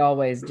boy. They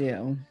always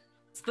do.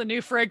 It's the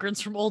new fragrance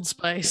from Old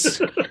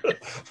Spice.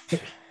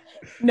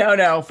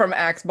 No, from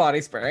Axe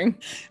body spray.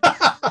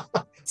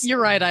 You're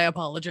right. I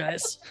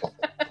apologize.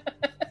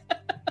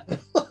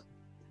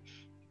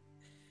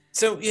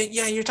 So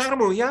yeah, you're talking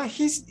about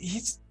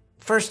he's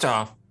first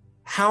off,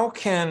 how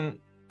can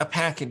a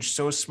package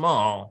so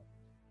small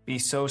be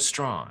so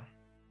strong?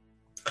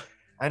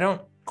 I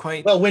don't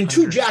quite. Well, when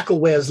two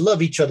jackal-wares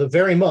love each other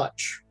very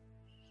much.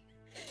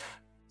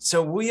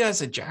 So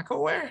Wuya's a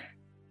jackal-ware?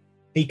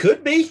 He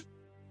could be.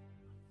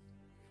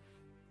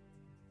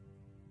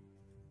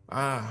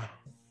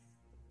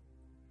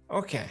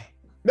 Okay.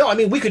 No, I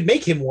mean, we could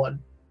make him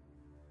one.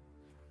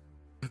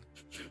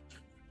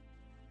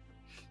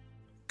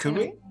 Could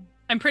we?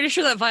 I'm pretty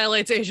sure that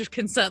violates age of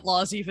consent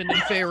laws even in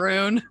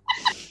Faerun.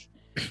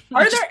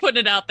 I'm just putting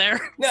it out there.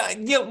 No,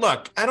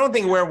 look, I don't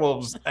think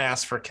werewolves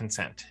ask for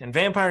consent, and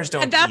vampires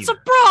don't. And that's either.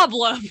 a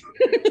problem.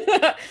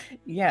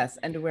 Yes,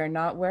 and we're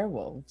not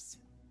werewolves.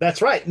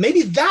 That's right.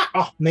 Maybe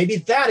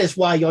that is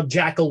why your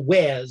jackal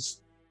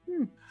wears.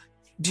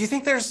 Do you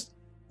think there's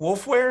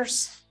wolf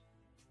wares?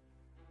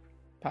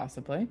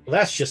 Possibly. Well,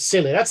 that's just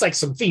silly. That's like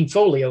some Fiend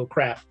Folio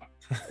crap.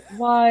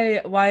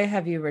 Why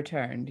have you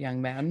returned,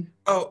 young man?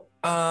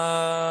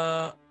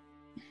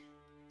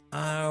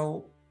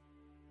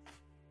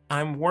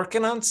 I'm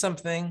working on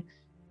something,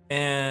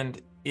 and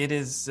it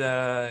is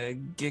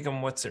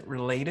Gig'em What's It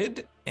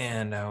related,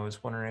 and I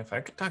was wondering if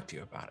I could talk to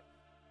you about it.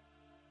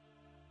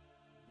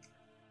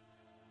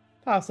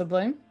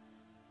 Possibly.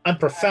 I'm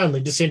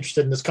profoundly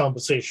disinterested in this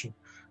conversation.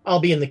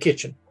 I'll be in the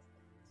kitchen.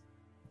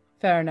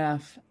 Fair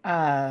enough.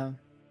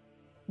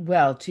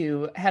 Well,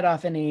 to head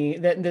off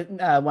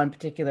the one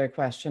particular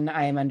question,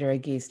 I am under a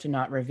geese to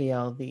not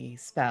reveal the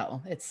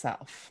spell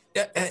itself.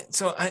 Yeah,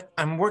 so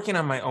I'm working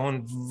on my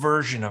own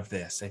version of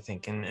this, I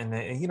think, and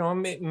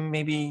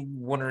maybe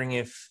wondering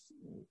if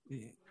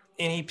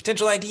any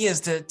potential ideas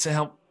to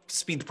help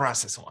speed the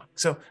process along.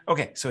 So,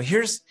 okay, so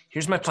here's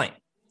my plan.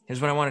 Here's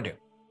what I want to do.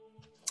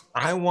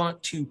 I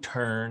want to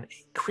turn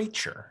a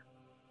creature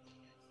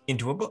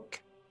into a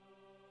book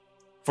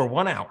for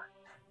 1 hour.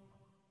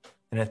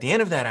 And at the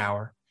end of that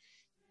hour,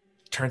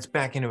 it turns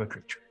back into a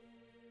creature.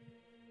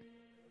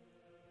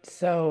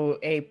 So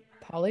a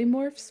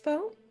polymorph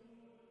spell?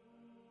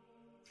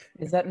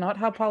 Is that not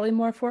how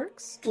polymorph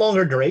works?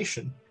 Longer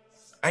duration.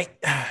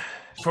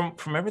 From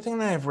everything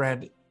that I've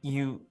read,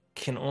 you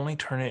can only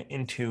turn it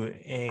into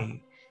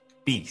a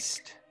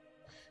beast.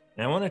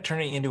 And I want to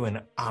turn it into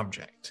an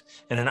object.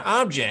 And an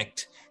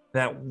object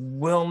that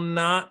will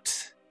not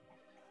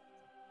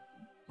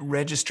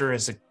register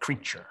as a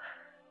creature.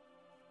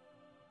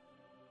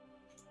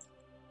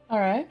 All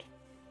right.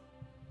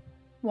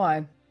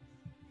 Why?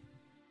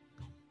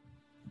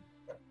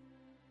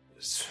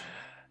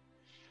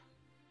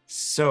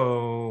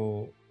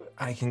 So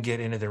I can get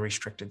into the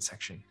restricted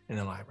section in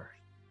the library.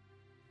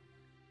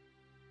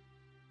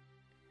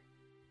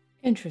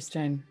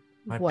 Interesting.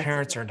 My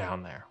parents are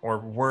down there, or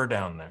were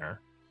down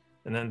there,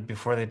 and then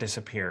before they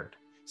disappeared.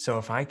 So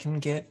if I can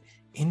get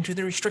into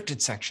the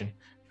restricted section,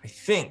 I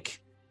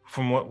think,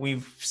 from what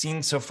we've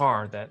seen so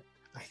far, that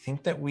I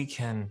think that we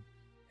can.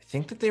 I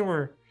think they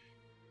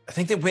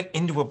went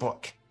into a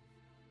book,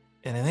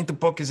 and I think the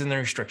book is in the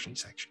restriction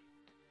section.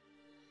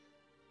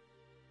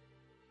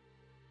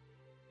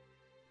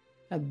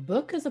 A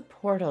book is a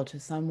portal to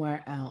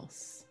somewhere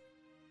else.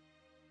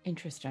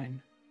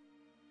 Interesting.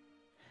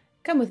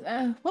 Come with,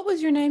 what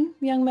was your name,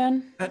 young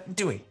man?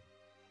 Dewey.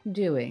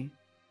 Dewey.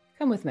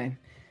 Come with me.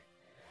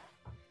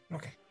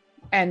 Okay.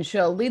 And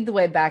she'll lead the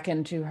way back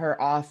into her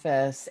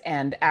office,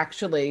 and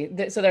actually,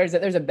 so there's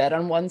a bed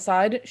on one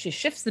side. She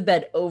shifts the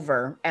bed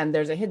over, and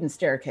there's a hidden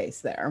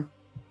staircase there.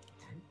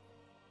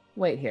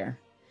 Wait here.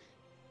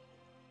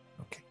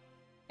 Okay.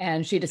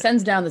 And she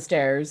descends down the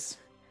stairs,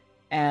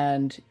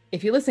 and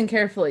if you listen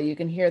carefully, you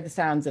can hear the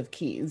sounds of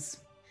keys.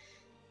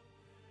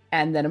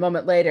 And then a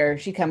moment later,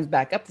 she comes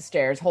back up the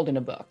stairs holding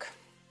a book.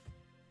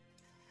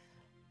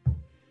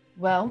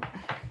 Well,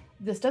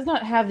 this does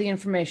not have the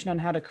information on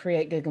how to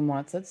create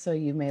Gig'em-Whatsits, so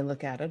you may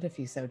look at it if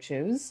you so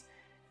choose.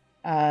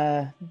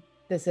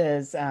 This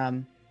is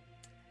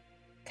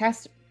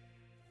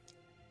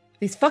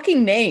these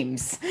fucking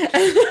names.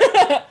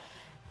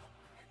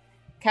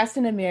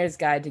 Castanamir's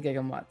Guide to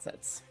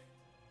Gig'em-Whatsits.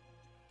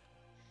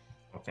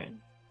 Okay.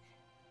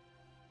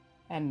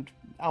 And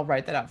I'll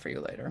write that out for you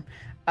later.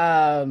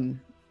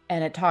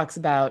 And it talks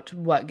about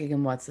what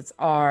Gig'em-Whatsits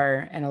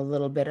are, and a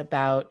little bit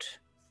about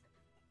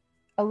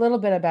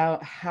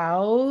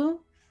how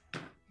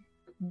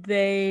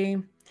they,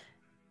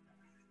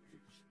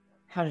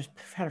 how to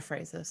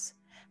phrase this,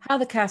 how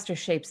the caster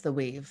shapes the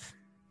weave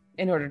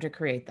in order to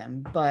create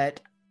them.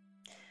 But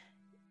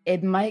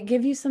it might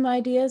give you some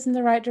ideas in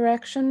the right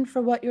direction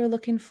for what you're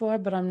looking for,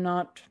 but I'm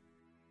not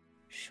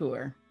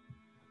sure.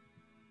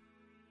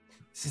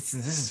 This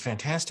is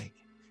fantastic.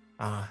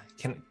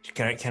 Can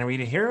I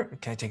read it here?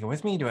 Can I take it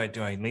with me? Do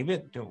I leave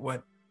it?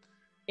 What?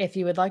 If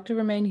you would like to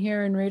remain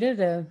here and read it,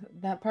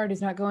 that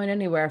party's not going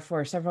anywhere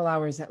for several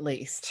hours at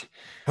least.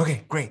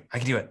 Okay, great. I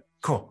can do it.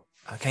 Cool.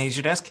 Can I use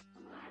your desk?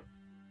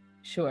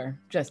 Sure.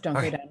 Just don't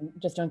go down.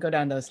 Just don't go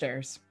down those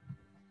stairs.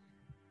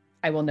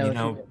 I will know if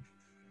you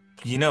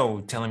do. You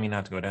know, telling me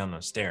not to go down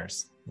those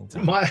stairs.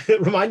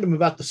 Remind him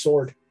about the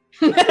sword.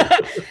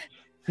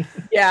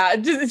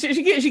 Yeah,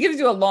 she gives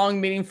you a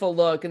long, meaningful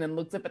look, and then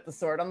looks up at the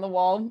sword on the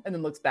wall, and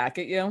then looks back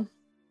at you.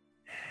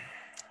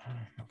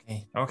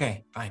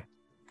 Okay, fine.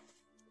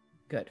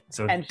 Good.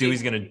 So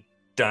Dewey's gonna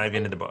dive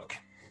into the book.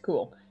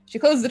 Cool. She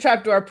closes the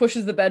trapdoor,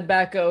 pushes the bed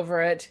back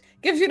over it,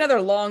 gives you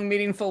another long,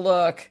 meaningful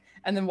look,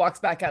 and then walks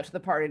back out to the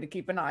party to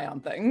keep an eye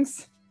on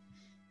things.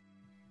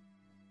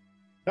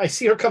 I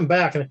see her come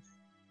back, and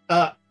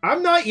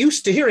I'm not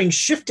used to hearing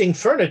shifting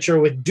furniture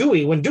with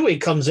Dewey when Dewey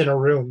comes in a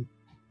room.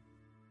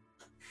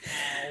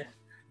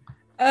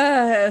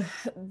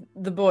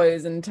 The boy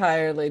is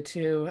entirely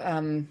too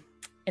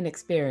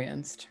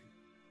inexperienced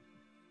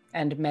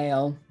and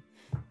male.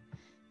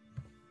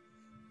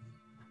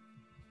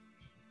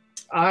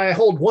 I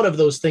hold one of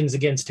those things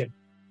against him.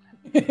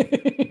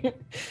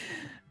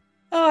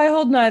 Oh, I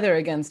hold neither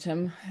against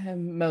him.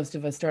 Most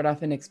of us start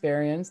off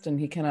inexperienced, and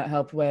he cannot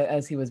help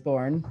as he was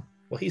born.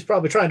 Well, he's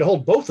probably trying to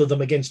hold both of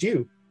them against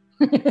you.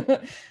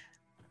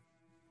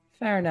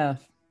 Fair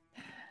enough.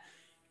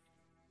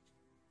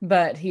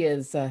 But he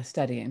is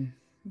studying.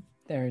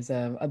 There's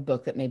a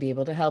book that may be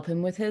able to help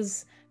him with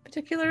his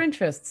particular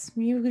interests.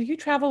 You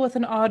travel with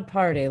an odd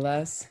party,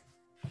 Les.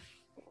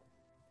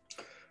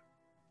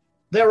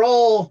 They're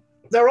all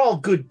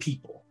good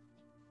people.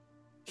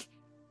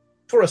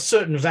 For a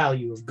certain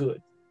value of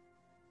good.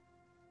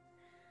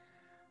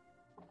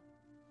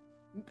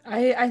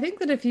 I think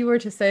that if you were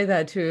to say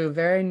that to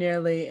very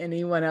nearly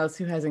anyone else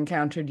who has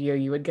encountered you,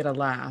 you would get a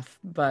laugh.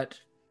 But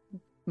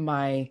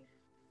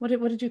what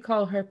did you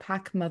call her?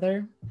 Pack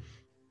mother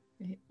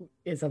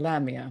is a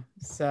Lamia.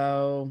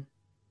 So,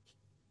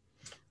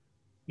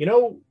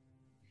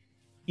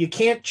 you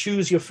can't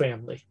choose your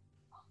family.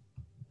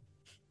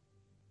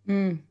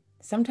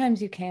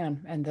 Sometimes you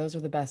can, and those are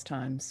the best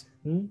times.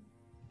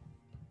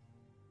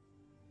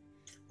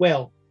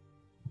 Well,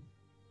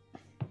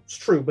 it's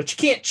true, but you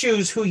can't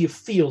choose who you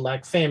feel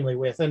like family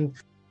with, and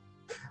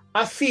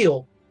I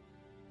feel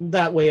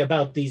that way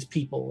about these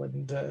people,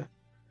 and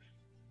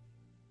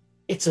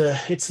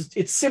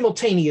it's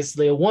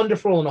simultaneously a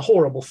wonderful and a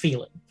horrible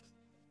feeling.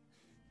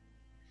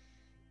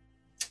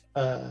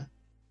 I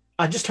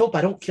just hope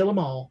I don't kill them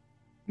all.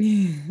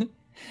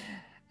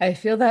 I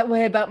feel that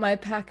way about my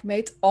pack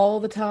mates all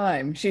the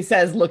time, she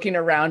says, looking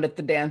around at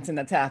the dancing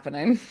that's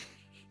happening.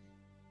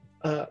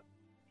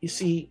 You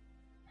see,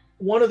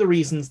 one of the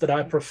reasons that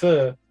I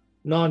prefer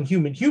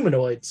non-human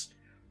humanoids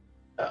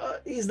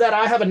is that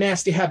I have a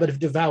nasty habit of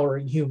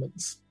devouring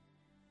humans.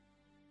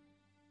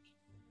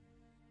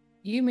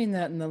 You mean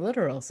that in the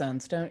literal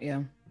sense, don't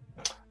you?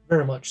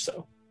 Very much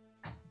so.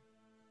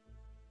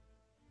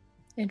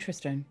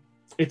 Interesting.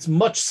 It's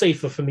much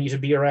safer for me to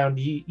be around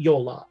your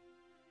lot.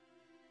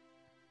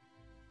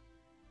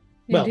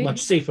 Well, Indeed. much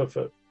safer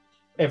for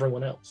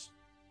everyone else.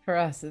 For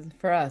us,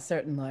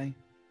 certainly.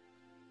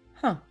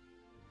 Huh.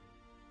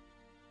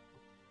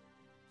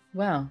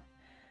 Well,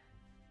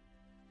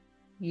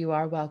 you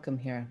are welcome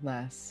here,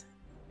 Les,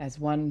 as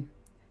one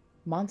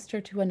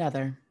monster to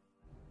another.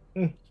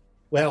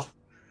 Well,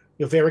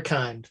 you're very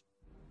kind.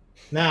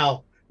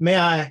 Now, may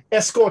I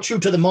escort you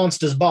to the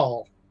monster's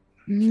ball?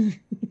 And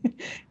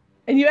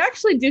you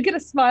actually do get a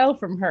smile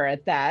from her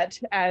at that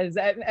as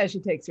she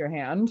takes your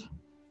hand.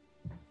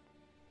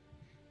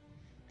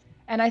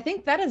 And I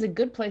think that is a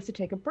good place to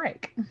take a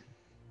break.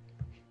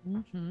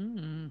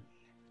 Mm-hmm.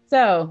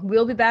 So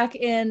we'll be back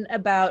in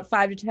about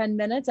 5 to 10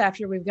 minutes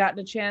after we've gotten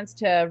a chance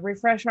to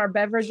refresh our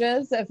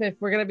beverages. If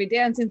we're going to be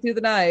dancing through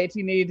the night,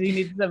 you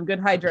need some good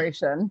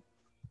hydration.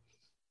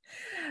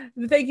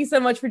 Thank you so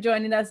much for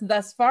joining us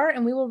thus far,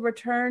 and we will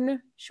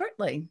return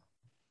shortly.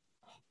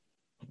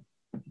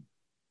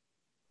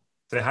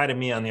 Say hi to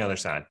me on the other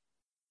side.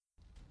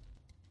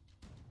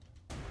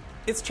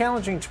 It's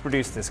challenging to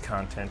produce this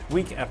content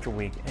week after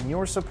week, and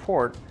your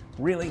support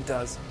really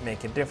does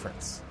make a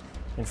difference.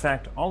 In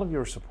fact, all of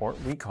your support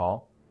we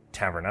call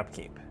Tavern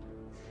Upkeep.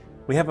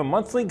 We have a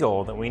monthly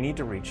goal that we need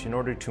to reach in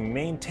order to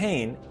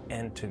maintain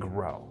and to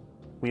grow.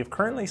 We have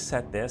currently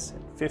set this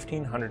at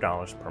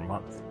 $1,500 per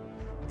month.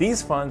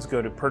 These funds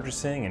go to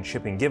purchasing and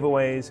shipping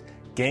giveaways,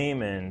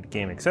 game and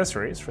game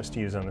accessories for us to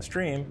use on the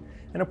stream,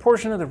 and a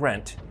portion of the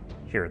rent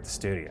here at the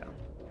studio.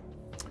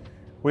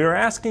 We are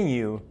asking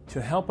you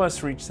to help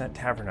us reach that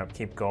Tavern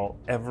Upkeep goal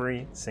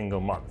every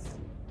single month.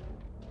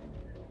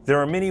 There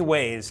are many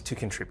ways to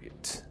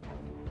contribute.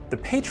 The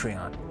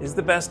Patreon is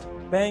the best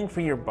bang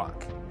for your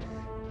buck.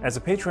 As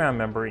a Patreon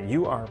member,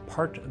 you are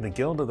part of the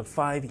Guild of the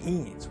 5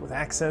 E's with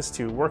access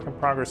to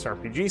work-in-progress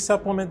RPG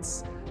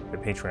supplements, the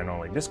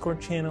Patreon-only Discord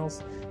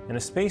channels, and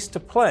a space to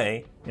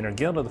play in our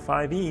Guild of the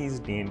 5 E's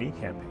D&D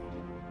campaign.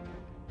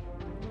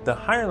 The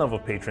higher-level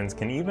patrons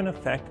can even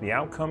affect the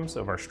outcomes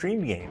of our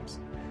streamed games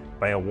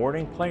by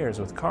awarding players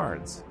with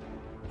cards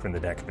from the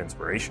Deck of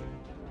Inspiration.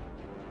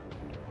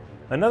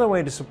 Another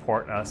way to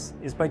support us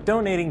is by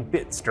donating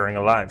bits during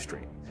a live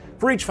stream.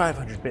 For each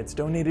 500 bits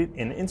donated,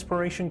 an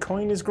inspiration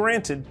coin is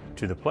granted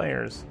to the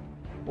players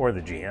or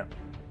the GM.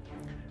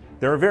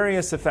 There are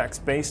various effects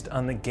based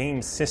on the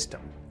game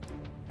system,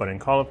 but in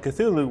Call of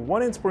Cthulhu,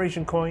 1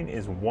 inspiration coin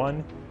is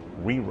 1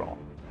 reroll.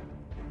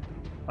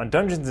 On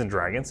Dungeons &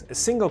 Dragons, a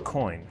single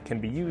coin can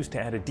be used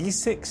to add a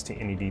d6 to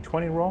any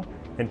d20 roll,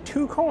 and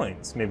 2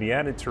 coins may be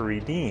added to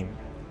redeem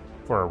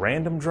for a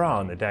random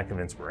draw in the Deck of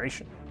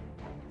Inspiration.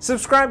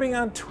 Subscribing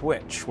on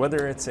Twitch,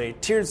 whether it's a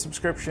tiered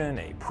subscription,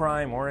 a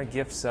Prime, or a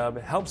gift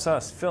sub, helps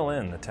us fill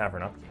in the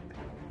Tavern Upkeep.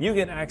 You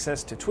get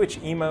access to Twitch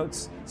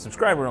emotes,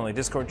 subscriber-only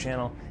Discord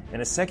channel,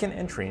 and a second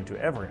entry into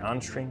every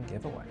on-stream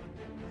giveaway.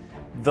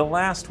 The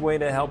last way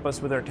to help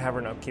us with our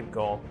Tavern Upkeep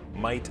goal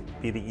might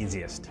be the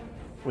easiest.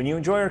 When you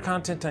enjoy our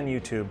content on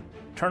YouTube,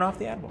 turn off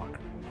the ad blocker.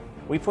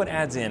 We put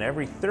ads in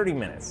every 30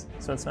 minutes,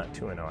 so it's not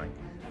too annoying,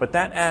 but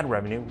that ad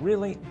revenue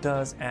really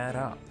does add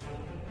up.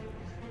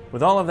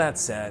 With all of that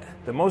said,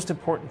 the most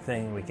important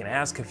thing we can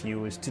ask of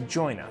you is to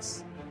join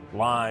us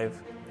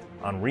live,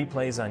 on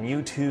replays on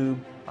YouTube,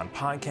 on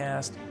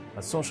podcast,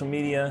 on social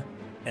media,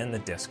 and the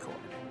Discord.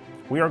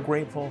 We are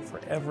grateful for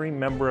every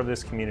member of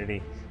this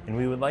community, and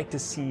we would like to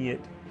see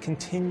it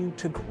continue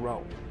to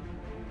grow.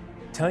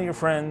 Tell your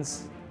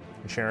friends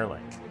and share a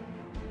link.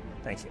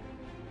 Thank you.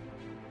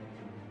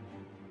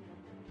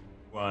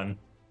 One.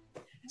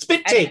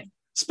 Spit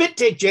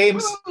take,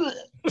 James.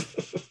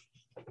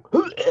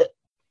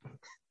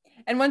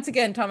 And once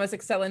again, Thomas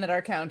excelling at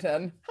our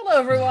count-in. Hello,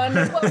 everyone.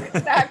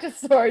 Welcome back to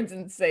Swords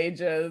and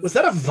Sages. Was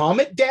that a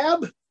vomit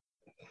dab?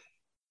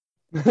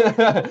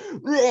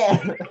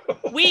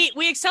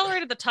 We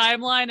accelerated the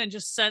timeline and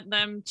just sent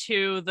them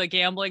to the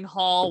gambling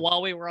hall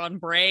while we were on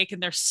break,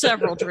 and there's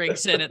several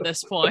drinks in at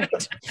this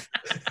point.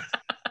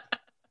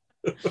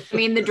 I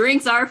mean, the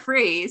drinks are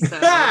free, so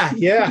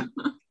yeah.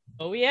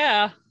 Oh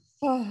yeah.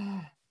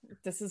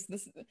 This.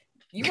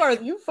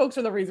 You folks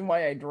are the reason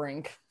why I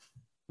drink.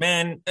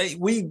 Man,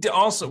 we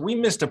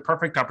missed a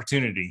perfect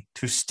opportunity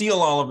to steal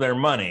all of their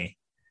money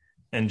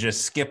and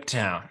just skip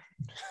town.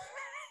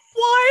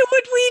 Why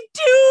would we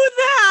do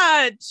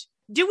that?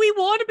 Do we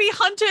want to be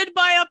hunted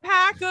by a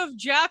pack of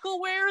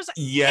jackalwares?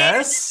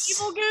 Yes.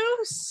 And an evil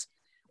goose?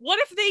 What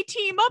if they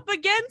team up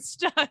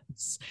against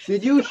us?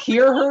 Did you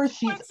hear her?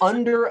 She's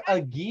under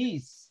a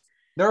geese.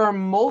 There are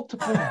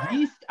multiple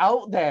geese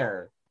out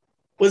there.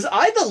 Was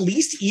I the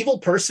least evil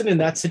person in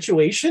that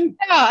situation?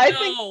 Yeah, I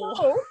think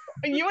so.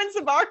 You and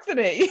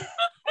Suboxone.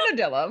 And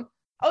Odilla.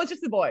 Oh, it's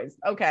just the boys.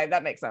 Okay,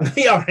 that makes sense.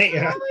 Yeah, right,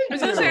 yeah. I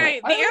was gonna say,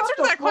 the answer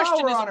to that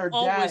question is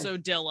always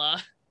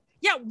Odilla.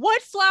 Yeah,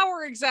 what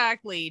flower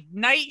exactly?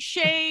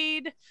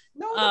 Nightshade?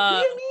 No,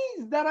 the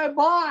peonies that I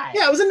bought.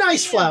 Yeah, it was a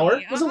nice flower.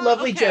 It was a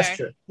lovely okay.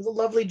 gesture. It was a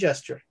lovely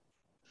gesture.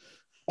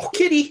 Oh,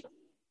 kitty.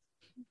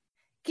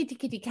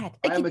 Kitty cat.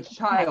 I'm a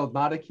child,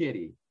 not a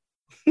kitty.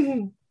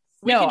 We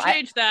can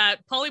change that.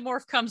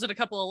 Polymorph comes in a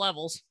couple of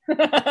levels.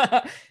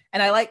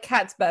 And I like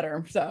cats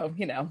better, so,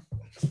 you know.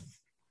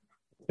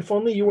 If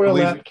only you were a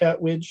lap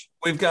cat, Widge.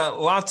 We've got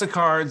lots of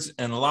cards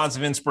and lots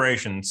of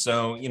inspiration.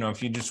 So, you know,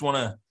 if you just want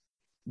to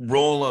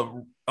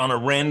roll on a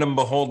random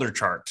beholder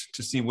chart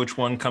to see which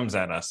one comes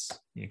at us.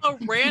 A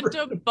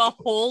random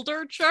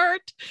beholder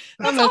chart?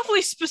 That's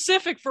awfully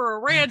specific for a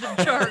random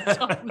chart,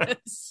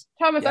 Thomas.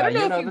 Thomas, I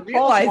don't know if you the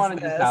realize one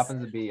this. just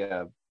happens to be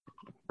a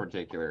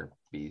particular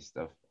beast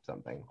of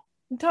something.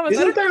 Thomas,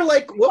 Isn't there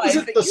like, what was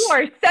it? You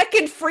are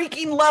second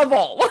freaking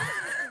level.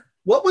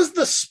 What was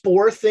the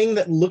spore thing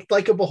that looked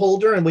like a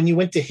beholder, and when you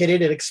went to hit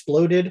it, it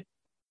exploded?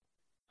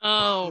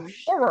 Oh,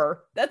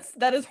 horror!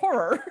 That is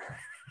horror.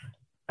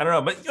 I don't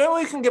know, but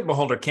you can get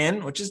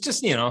Beholderkin, which is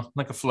just, you know,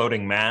 like a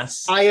floating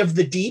mass. Eye of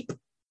the Deep,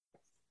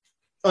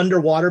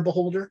 underwater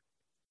beholder.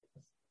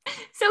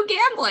 So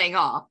gambling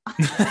off.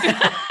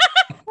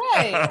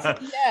 Right.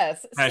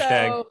 Yes.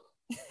 Hashtag.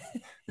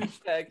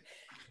 Hashtag.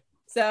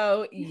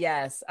 So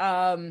yes.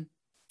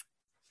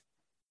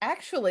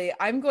 Actually,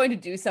 I'm going to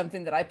do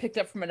something that I picked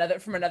up from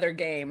another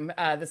game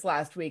this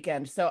last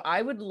weekend. So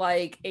I would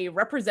like a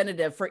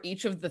representative for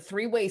each of the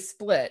three-way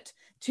split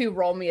to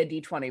roll me a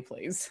d20,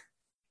 please.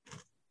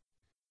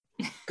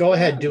 Go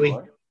ahead, Dewey.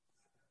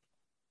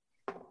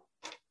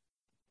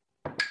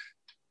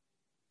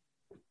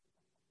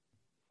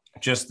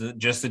 Just the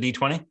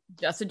D20?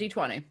 Just a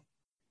d20.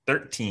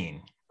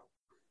 13.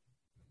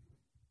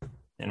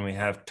 And we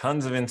have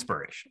tons of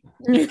inspiration.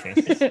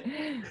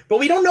 But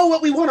we don't know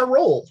what we want to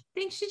roll.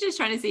 I think she's just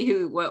trying to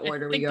see what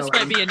order we go this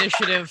might be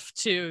initiative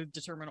to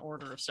determine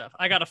order of stuff.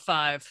 I got a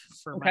 5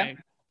 for my.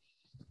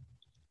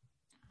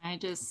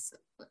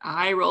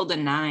 I rolled a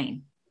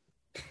 9.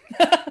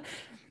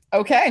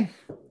 Okay.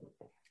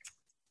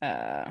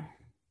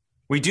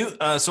 We do.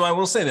 So I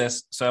will say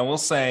this. So I will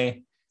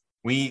say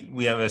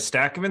we have a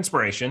stack of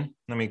inspiration.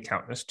 Let me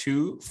count this: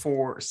 2,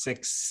 4,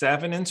 6,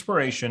 7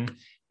 inspiration,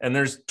 and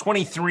there's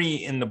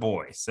 23 in the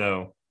boy.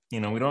 So you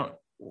know we don't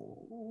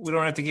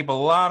have to keep a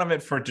lot of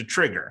it for it to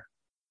trigger.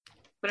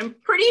 But I'm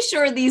pretty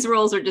sure these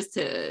rolls are just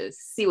to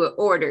see what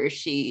order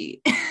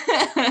she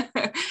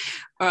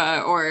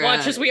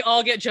watch as we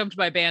all get jumped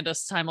by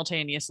bandits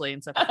simultaneously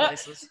in separate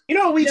places. You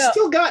know, we've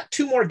still got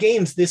 2 more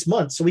games this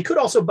month, so we could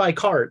also buy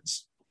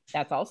cards.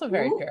 That's also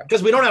very true.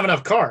 Because we don't have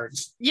enough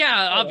cards.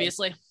 Yeah,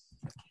 obviously.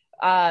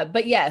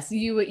 But yes,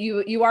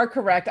 you are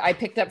correct. I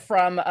picked up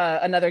from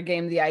another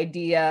game the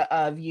idea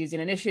of using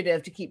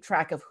initiative to keep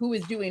track of who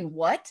is doing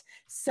what.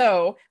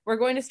 So we're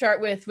going to start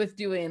with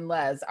doing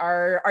Les.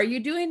 Are you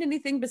doing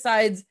anything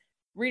besides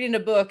reading a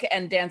book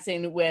and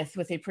dancing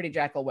with a pretty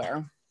jackal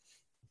wear?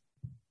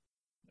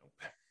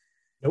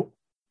 Nope.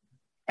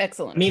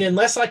 Excellent. I mean,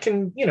 unless I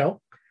can, you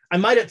know, I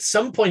might at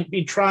some point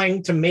be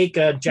trying to make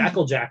a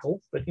jackal,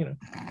 but you know.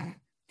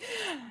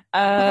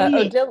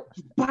 Bite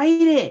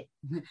it.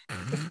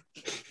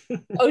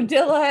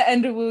 Odilla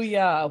and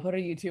Wuya, what are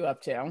you two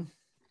up to?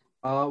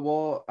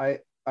 Well,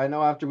 I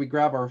know after we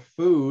grab our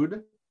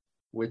food,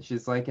 which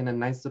is like in a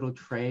nice little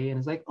tray, and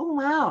it's like, oh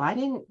wow, I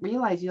didn't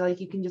realize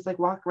you can just like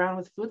walk around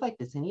with food like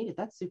this and eat it.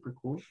 That's super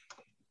cool.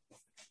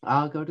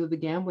 I'll go to the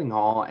gambling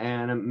hall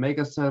and make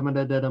a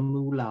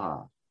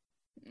moolah.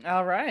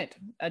 All right,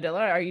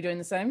 Odilla, are you doing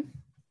the same?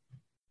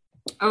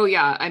 Oh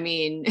yeah, I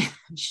mean,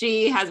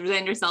 she has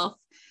resigned herself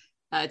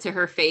to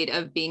her fate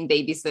of being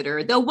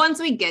babysitter. Though once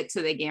we get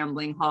to the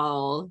gambling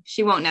hall,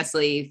 she won't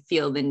necessarily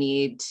feel the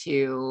need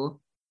to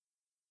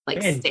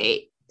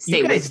stay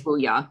with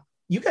Booyah.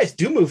 You guys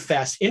do move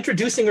fast.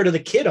 Introducing her to the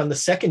kid on the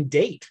second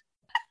date.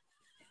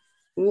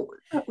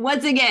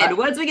 Once again,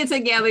 once we get to the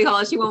gambling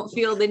hall, she won't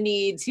feel the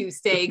need to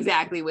stay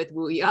exactly with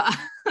Wuya.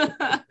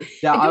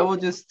 Yeah, I will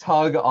just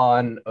tug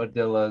on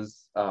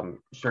Odilla's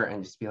shirt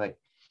and just be like,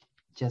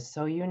 just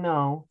so you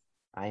know,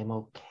 I am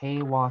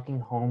okay walking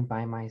home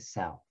by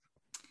myself.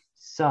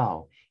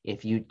 So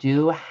if you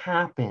do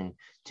happen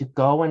to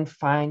go and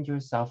find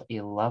yourself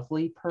a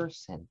lovely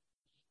person.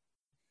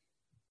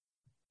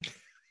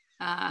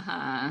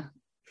 Uh-huh.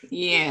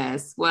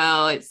 Yes.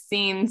 Well, it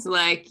seems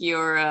like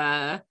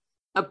your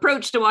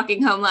approach to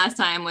walking home last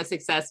time was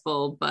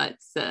successful, but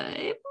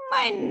it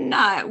might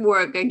not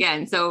work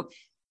again. So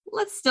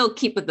let's still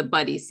keep with the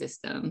buddy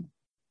system.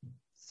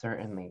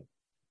 Certainly.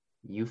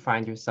 You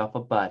find yourself a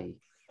buddy,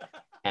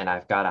 and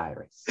I've got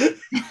Iris.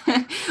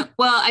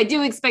 Well, I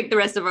do expect the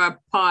rest of our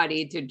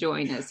party to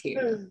join us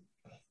here.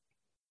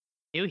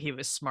 Knew he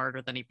was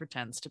smarter than he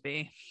pretends to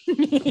be.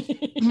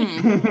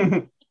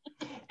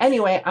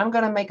 Anyway, I'm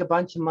going to make a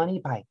bunch of money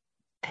by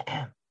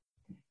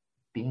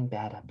being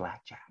bad at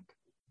blackjack.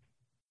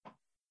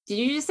 Did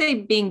you just say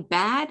being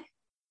bad?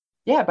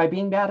 Yeah, by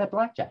being bad at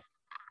blackjack.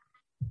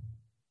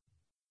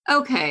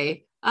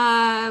 Okay.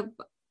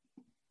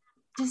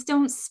 Just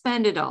don't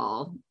spend it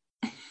all.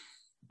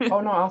 Oh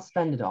no, I'll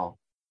spend it all.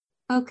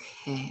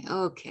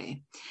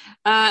 Okay.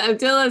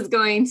 Abdilla's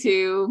going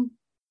to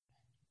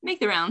make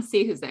the rounds,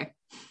 see who's there.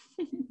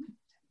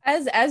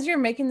 As you're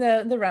making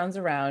the rounds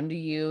around,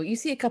 you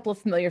see a couple of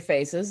familiar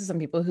faces, some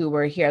people who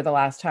were here the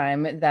last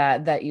time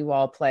that you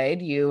all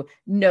played. You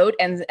note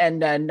and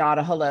nod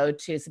a hello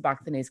to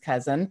Sabachthani's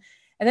cousin.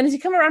 And then as you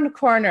come around a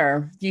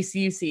corner, you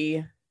see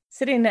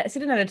sitting at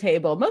a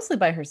table, mostly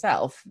by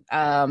herself,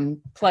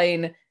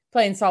 playing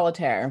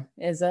solitaire,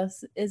 is a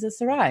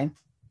Sarai.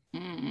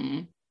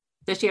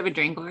 Does she have a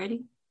drink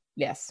already?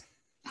 Yes.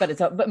 But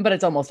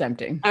it's almost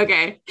empty.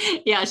 Okay.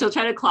 Yeah, she'll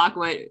try to clock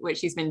what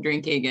she's been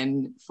drinking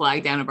and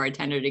flag down a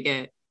bartender to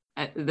get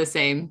the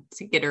same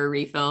to get her a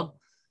refill.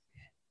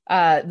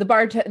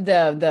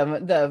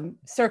 The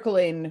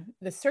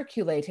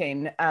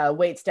circulating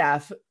wait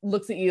staff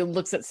looks at you,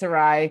 looks at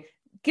Sarai,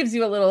 gives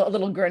you a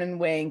little grin and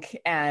wink,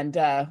 and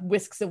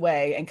whisks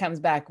away and comes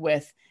back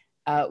with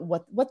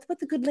what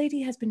the good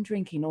lady has been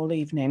drinking all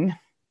evening.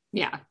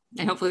 Yeah,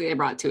 and hopefully they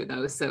brought 2 of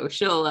those. So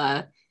she'll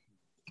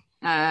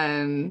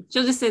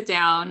just sit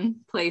down,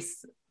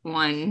 place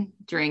 1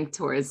 drink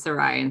towards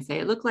Sarai and say,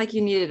 "It looked like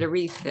you needed a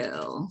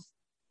refill."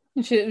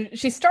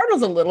 She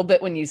startles a little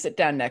bit when you sit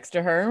down next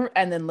to her,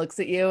 and then looks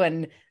at you,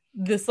 and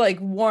this like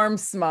warm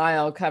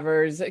smile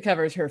covers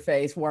her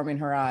face, warming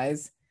her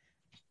eyes.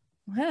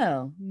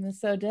 Well,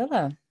 Miss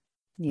Odilla,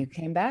 you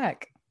came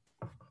back.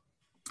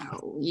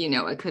 Oh,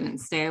 I couldn't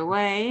stay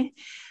away.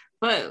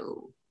 But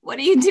what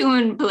are you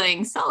doing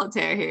playing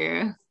solitaire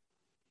here?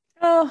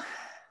 Oh,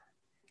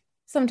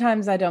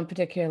 sometimes I don't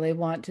particularly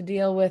want to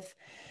deal with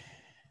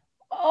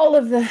all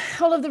of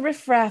the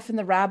riffraff and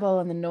the rabble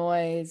and the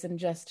noise, and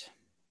just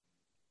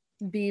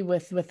be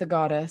with the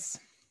goddess.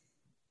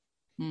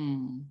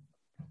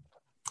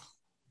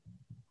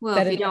 Well,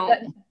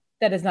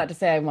 that is not to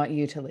say I want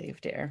you to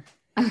leave, dear.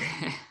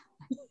 Okay.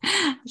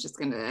 I was just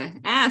gonna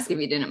ask if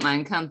you didn't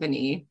mind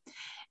company.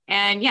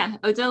 And yeah,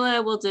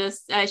 Odilla will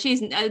just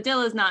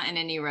Odilla's not in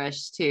any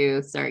rush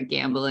to start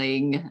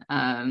gambling.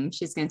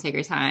 She's gonna take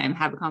her time,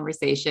 have a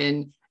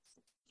conversation.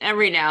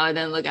 Every now and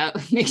then look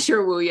out, make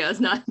sure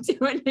Wuya's not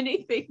doing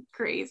anything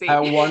crazy.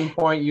 At one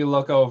point you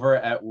look over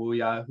at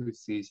Wuya, who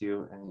sees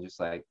you, and just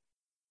like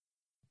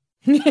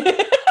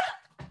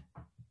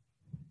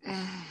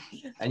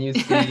and you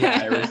see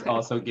Iris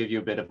also give you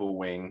a bit of a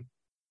wing.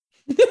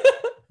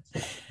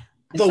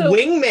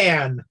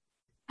 Wingman.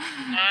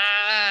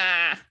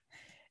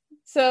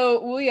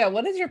 So, Wuya,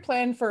 what is your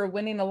plan for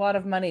winning a lot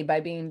of money by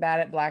being bad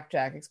at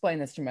blackjack? Explain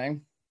this to me.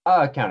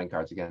 Counting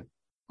cards again.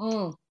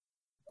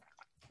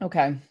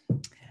 Okay.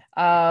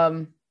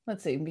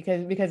 Let's see,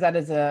 because that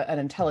is an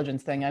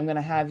intelligence thing. I'm going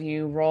to have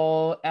you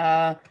roll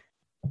an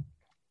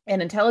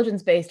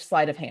intelligence-based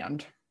sleight of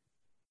hand.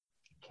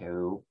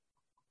 Cool.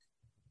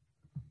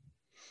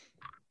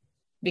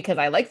 Because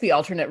I like the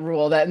alternate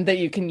rule that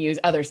you can use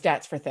other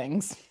stats for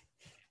things.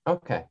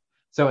 Okay.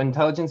 So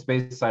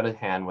intelligence-based sleight of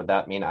hand, would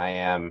that mean I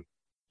am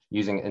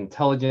using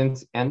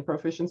intelligence and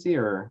proficiency,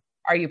 or?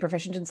 Are you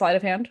proficient in sleight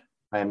of hand?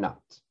 I am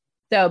not.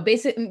 So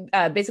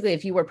basically,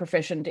 if you were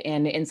proficient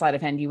in sleight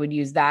of hand, you would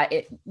use that.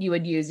 You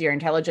would use your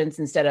intelligence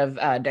instead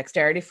of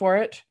dexterity for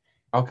it.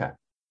 Okay.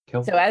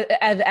 Cool. So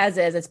as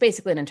is, it's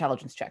basically an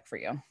intelligence check for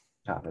you.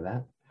 Copy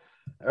that.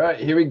 All right,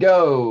 here we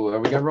go. Are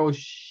we gonna roll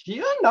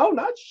shit? No,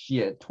 not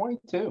shit.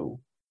 22.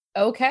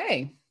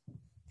 Okay.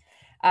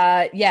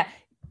 Yeah.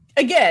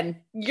 Again,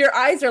 your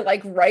eyes are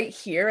like right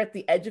here at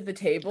the edge of the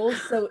table,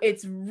 so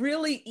it's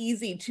really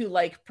easy to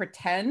like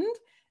pretend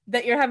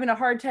that you're having a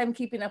hard time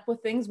keeping up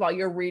with things while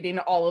you're reading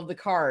all of the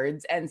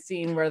cards and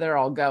seeing where they're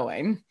all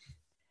going.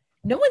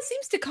 No one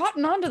seems to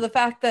cotton on to the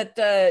fact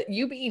that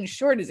you being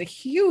short is a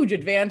huge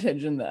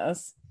advantage in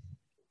this.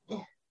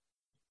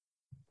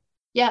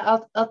 Yeah,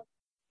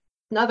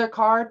 another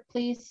card,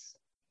 please.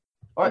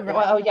 Or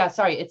Right. oh yeah,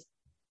 sorry, it's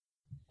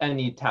And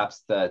he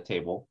taps the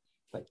table.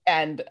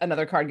 And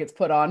another card gets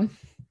put on.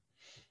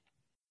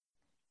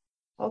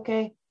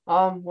 okay.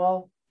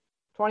 Well,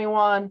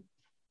 21.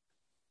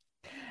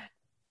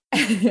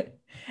 And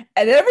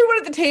everyone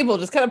at the table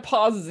just kind of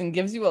pauses and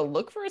gives you a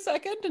look for a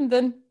second, and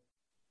then,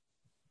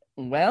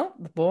 well,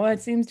 the boy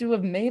seems to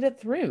have made it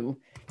through.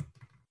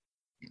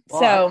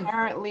 Well, So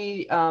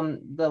apparently,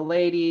 the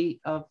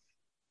lady of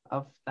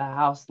the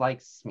house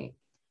likes me.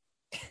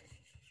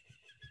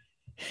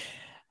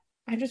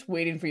 I'm just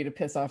waiting for you to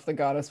piss off the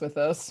goddess with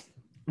this.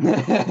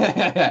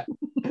 But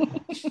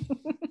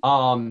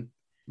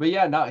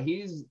yeah, no,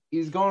 he's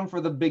going for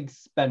the big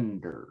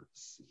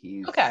spenders.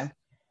 He's Okay.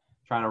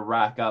 trying to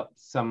rack up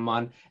some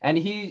money, and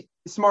he's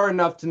smart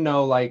enough to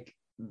know when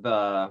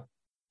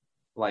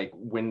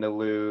to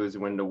lose,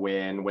 when to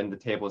win, when the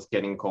table's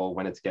getting cold,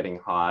 when it's getting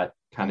hot,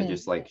 kind of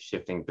just like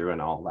shifting through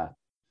and all that.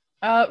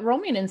 Roll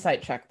me an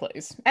insight check,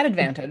 please, at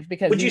advantage,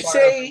 because Would you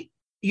say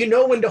you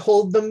know when to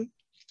hold them,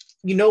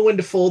 you know when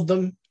to fold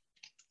them,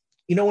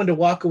 you know when to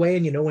walk away,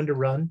 and you know when to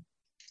run?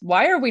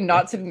 Why are we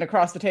not sitting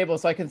across the table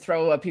so I can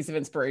throw a piece of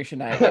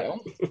inspiration at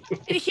you?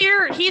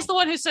 Here, he's the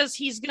one who says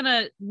he's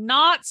gonna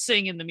not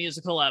sing in the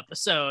musical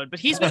episode, but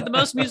he's made the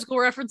most musical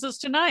references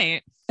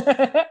tonight.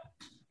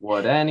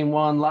 Would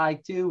anyone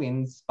like to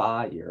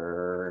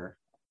inspire?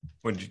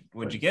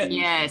 What'd you get?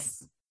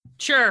 Yes.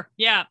 Sure.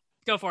 Yeah.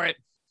 Go for it.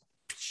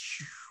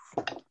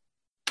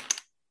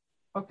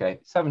 Okay,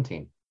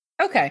 17.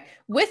 Okay.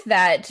 With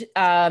that,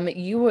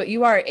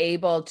 you are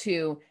able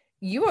to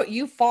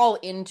you fall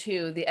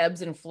into the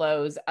ebbs and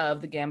flows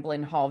of the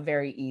gambling hall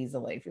very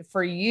easily.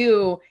 For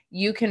you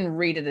can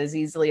read it as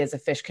easily as a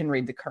fish can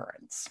read the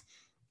currents.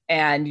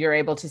 And you're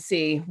able to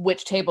see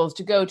which tables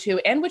to go to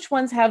and which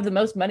ones have the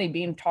most money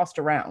being tossed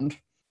around.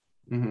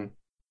 Mm-hmm.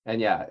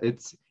 And yeah,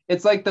 it's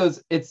like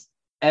it's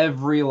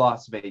every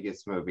Las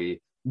Vegas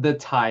movie, the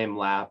time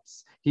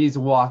lapse. He's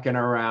walking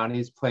around,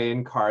 he's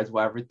playing cards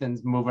while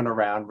everything's moving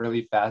around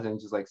really fast and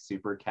just like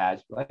super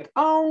casual, like,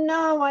 oh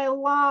no, I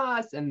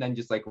lost, and then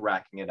just like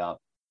racking it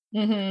up.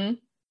 Mm-hmm.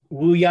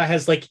 Wuya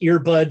has like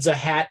earbuds, a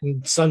hat,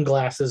 and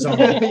sunglasses on.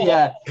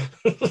 Yeah.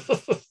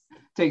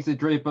 Takes a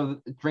drink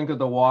of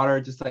the water,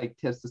 just like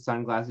tips the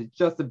sunglasses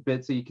just a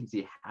bit so you can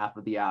see half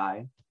of the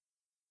eye.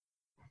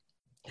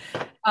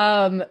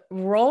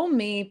 Roll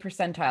me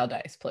percentile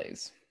dice,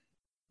 please.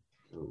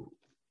 Ooh.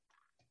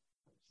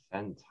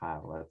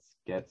 Percentile, let's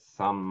get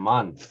some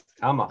months.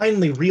 Come on.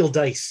 Finally, real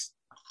dice.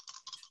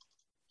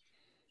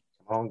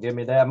 Come on, give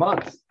me that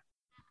month.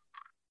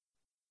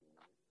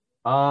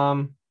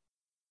 I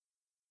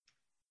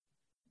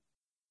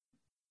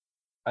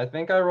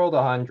think I rolled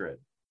 100.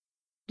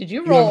 Did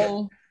you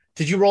roll?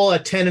 Did you roll a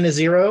 10 and a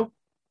 0?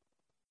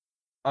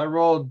 I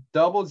rolled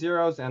double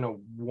zeros and a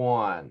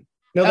 1.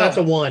 No, that's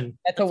a 1.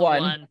 That's a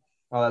 1.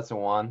 Oh, that's a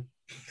 1.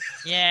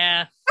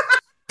 Yeah.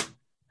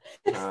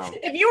 Oh.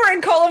 If you were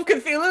in Call of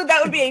Cthulhu,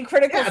 that would be a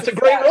critical. Yeah, that's a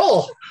great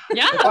roll.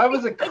 Yeah. If I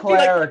was a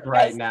cleric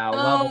right now,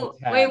 level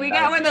 10, wait, we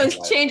got one of those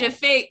change of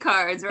fate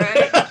cards,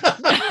 right?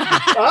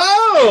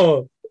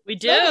 Oh, we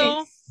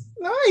do.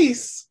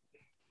 Nice.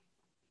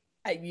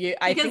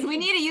 Because we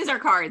need to use our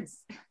cards.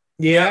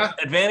 Yeah.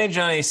 Advantage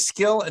on a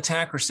skill,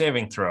 attack, or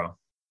saving throw.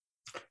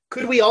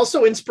 Could we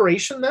also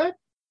inspiration that?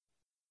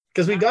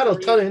 Because we got a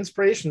ton of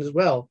inspiration as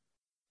well.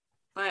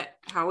 But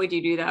how would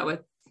you do that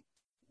with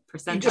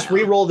percentile? You just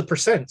re-roll the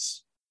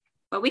percents.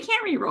 But we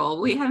can't re-roll.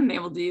 We haven't been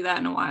able to do that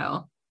in a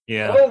while.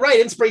 Yeah. Oh, right.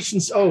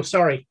 Inspirations. Oh,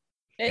 sorry.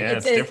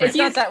 It's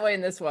not that way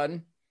in this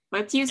one.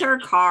 Let's use our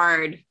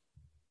card.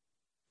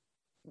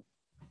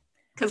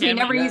 Because we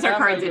never use our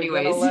cards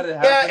anyways.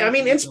 Yeah, I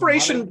mean,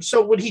 inspiration.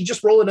 So would he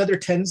just roll another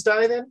tens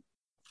die then?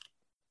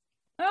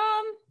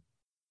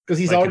 Because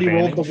he's Like already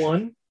advantage? rolled the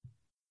 1.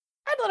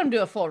 I'd let him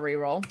do a full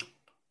reroll.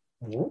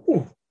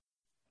 Ooh.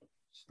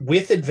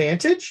 With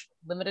advantage?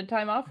 Limited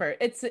time offer.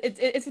 It's a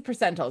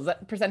percentile.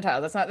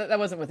 That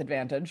wasn't with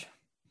advantage.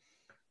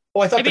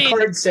 Oh, I thought the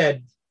card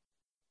said.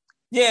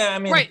 Yeah, I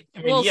mean, right.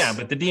 Well, yeah,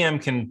 but the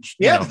DM can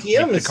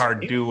DM make the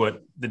card do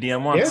what the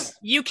DM wants.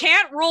 You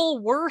can't roll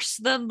worse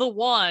than the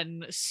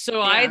 1,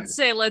 so I'd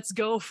say let's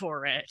go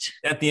for it.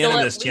 At the end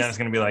of this, Tiana's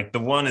going to be like, the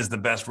 1 is the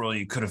best roll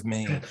you could have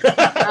made.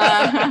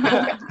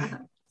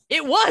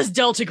 It was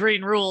Delta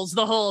Green rules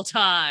the whole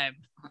time.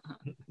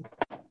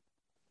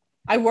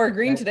 I wore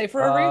green today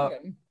for a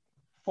reason.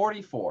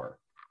 44.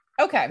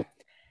 Okay.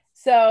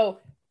 So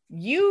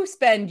you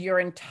spend your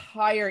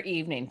entire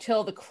evening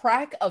till the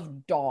crack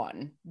of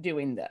dawn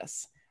doing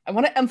this. I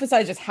want to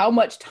emphasize just how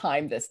much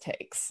time this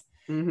takes.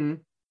 Mm-hmm.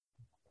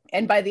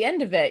 And by the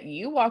end of it,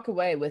 you walk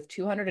away with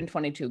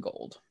 222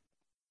 gold.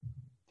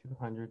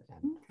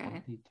 222.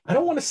 Okay. I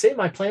don't want to say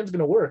my plan's going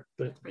to work,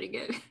 but Pretty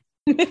good.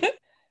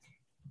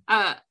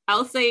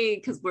 I'll say,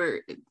 because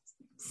we're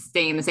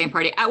staying in the same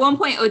party, at one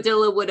point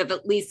Odila would have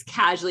at least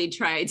casually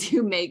tried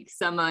to make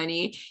some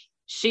money.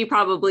 She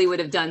probably would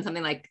have done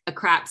something like a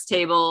craps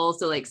table,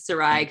 so like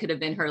Sarai could have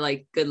been her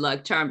like good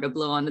luck charm to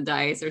blow on the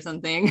dice or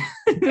something.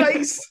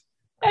 nice.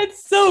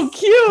 That's so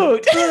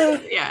cute.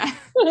 Yeah.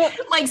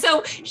 Like,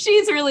 so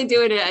she's really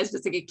doing it as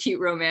just like a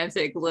cute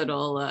romantic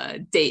little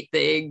date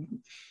thing,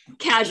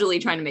 casually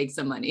trying to make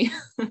some money.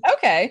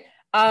 Okay.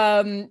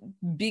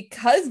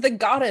 Because the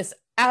goddess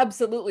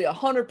absolutely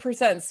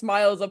 100%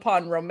 smiles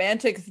upon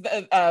romantic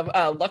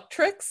luck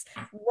tricks,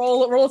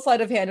 roll a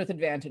sleight of hand with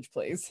advantage,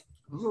 please.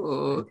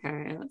 Ooh,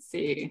 okay, let's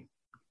see.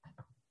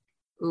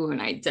 Ooh,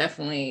 and I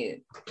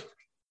definitely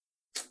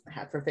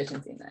have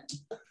proficiency in that.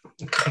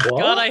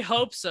 God, I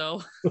hope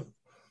so.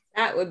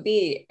 That would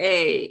be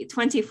a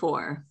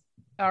 24.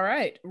 All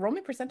right, roll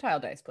me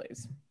percentile dice,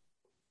 please.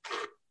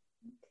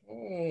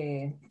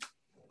 Okay.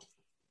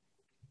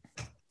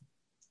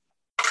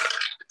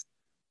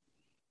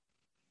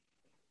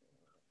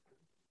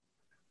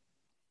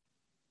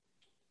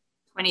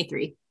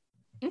 $23.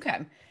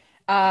 Okay.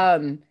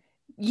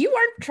 You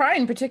aren't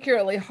trying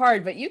particularly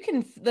hard, but you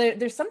can.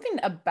 There's something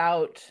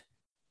about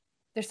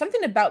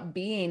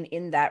being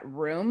in that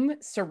room,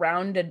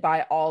 surrounded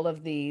by all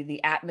of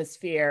the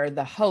atmosphere,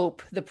 the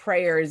hope, the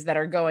prayers that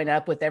are going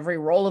up with every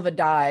roll of a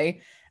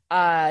die.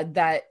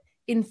 That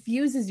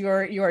infuses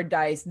your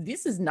dice.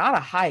 This is not a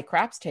high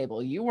craps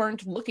table. You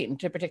weren't looking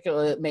to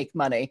particularly make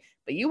money,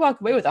 but you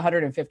walk away with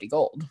 150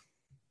 gold.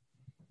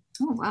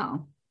 Oh,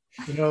 wow.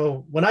 You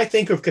know, when I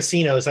think of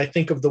casinos, I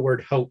think of the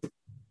word hope.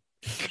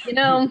 You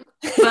know,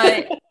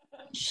 but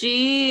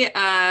she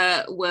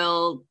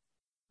will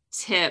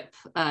tip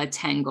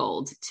 10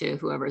 gold to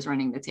whoever's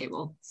running the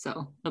table. So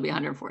it'll be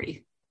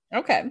 140.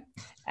 Okay.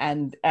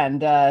 And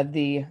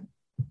the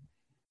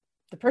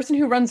person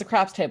who runs the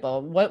craps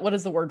table, what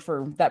is the word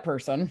for that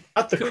person?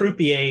 Not the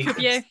croupier.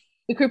 Croupier.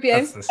 The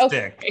croupier? That's the stick.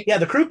 Okay. Yeah,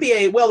 the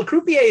croupier. Well, the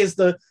croupier is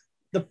the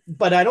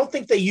but I don't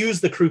think they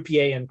use the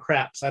croupier in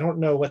craps. I don't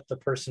know what the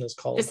person is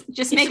called.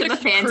 Just make up a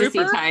fantasy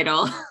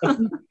title.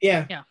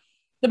 Yeah.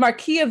 The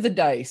Marquis of the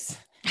Dice.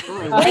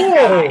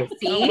 Oh,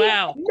 Oh,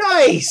 wow.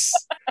 nice.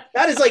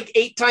 That is like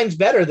 8 times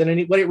better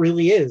than what it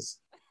really is.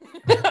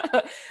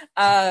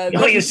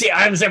 You see,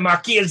 I'm the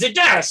Marquis of the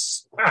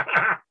Dice.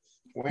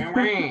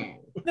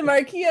 The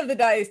Marquis of the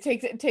Dice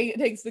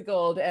takes the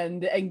gold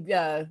and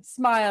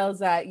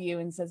smiles at you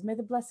and says, "May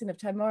the blessing of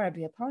Timora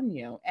be upon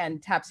you,"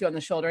 and taps you on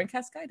the shoulder and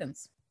casts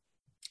guidance.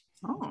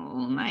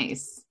 Oh,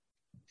 nice.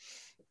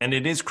 And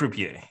it is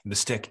croupier, the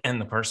stick and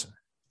the person.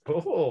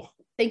 Oh,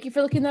 thank you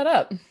for looking that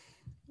up.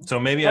 So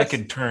maybe I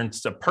could turn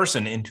the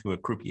person into a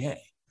croupier.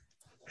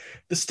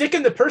 The Stick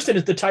and the Person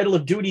is the title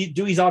of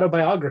Dewey's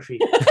autobiography.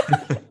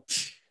 The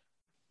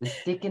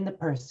Stick and the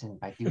Person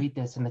by Dewey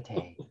Decimal.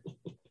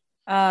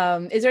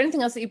 Is there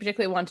anything else that you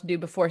particularly want to do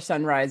before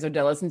sunrise,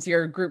 Odila, since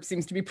your group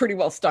seems to be pretty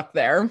well stuck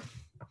there?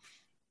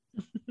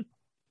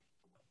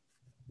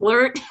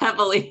 Flirt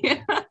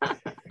heavily.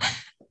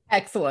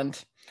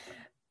 Excellent.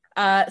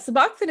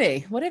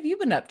 Sabachthani, what have you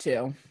been up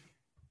to?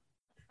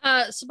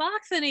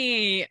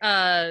 Sabachthani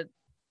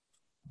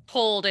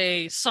pulled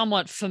a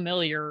somewhat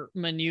familiar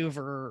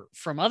maneuver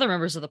from other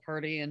members of the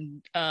party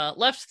and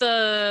left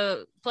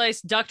the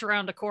place, ducked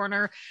around a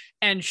corner,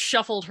 and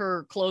shuffled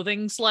her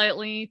clothing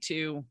slightly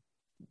to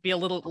be a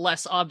little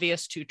less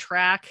obvious to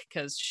track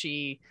because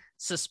she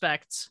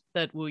suspects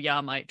that Wu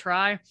Ya might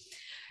try.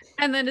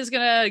 And then is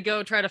going to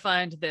go try to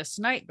find this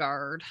night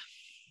guard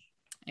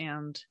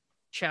and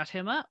chat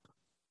him up.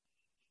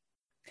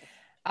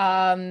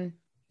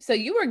 So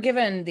you were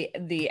given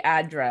the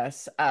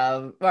address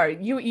of, or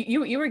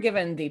you were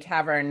given the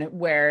tavern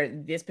where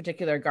this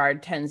particular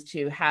guard tends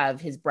to have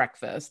his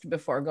breakfast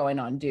before going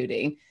on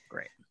duty.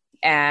 Great.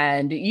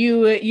 And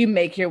you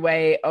make your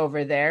way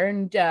over there,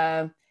 and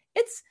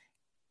it's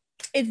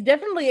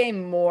definitely a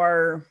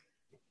more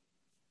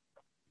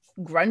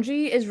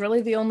grungy is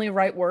really the only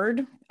right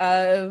word.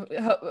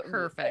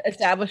 Perfect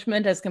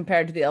establishment as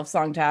compared to the Elf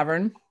Song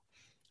Tavern.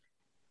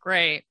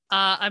 Great.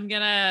 I'm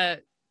gonna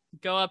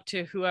go up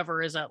to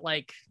whoever is at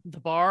like the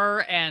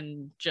bar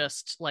and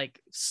just like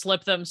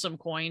slip them some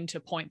coin to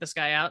point this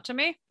guy out to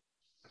me.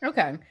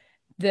 Okay.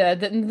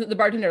 The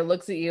bartender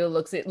looks at you,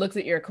 looks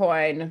at your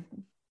coin,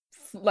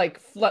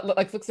 flicks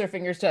their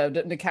fingers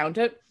to count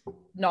it,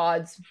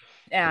 nods,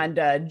 and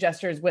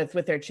gestures with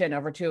their chin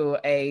over to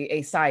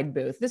a side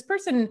booth. This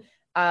person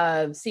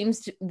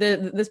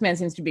this man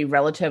seems to be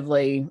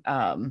relatively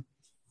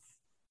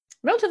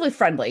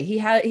friendly. He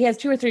has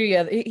three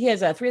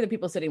other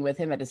people sitting with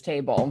him at his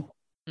table,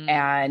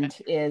 and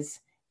is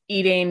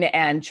eating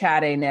and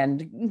chatting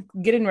and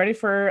getting ready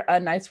for a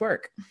night's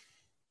work.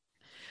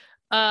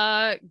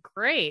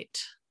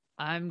 Great.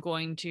 I'm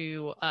going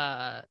to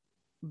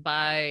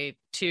buy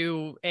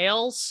 2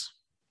 ales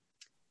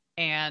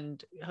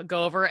and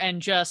go over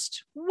and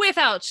just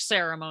without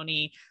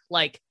ceremony,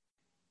 like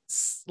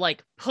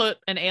put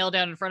an ale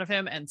down in front of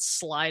him and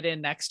slide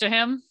in next to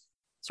him,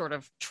 sort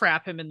of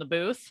trap him in the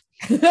booth.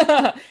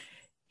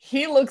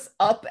 He looks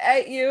up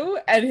at you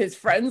and his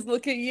friends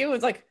look at you.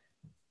 It's like,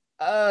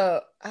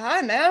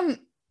 hi, ma'am.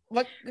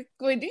 What can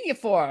we do you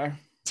for?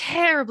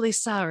 Terribly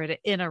sorry to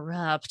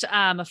interrupt.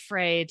 I'm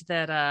afraid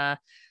that,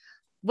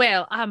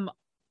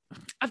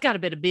 I've got a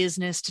bit of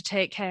business to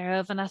take care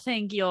of, and I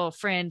think your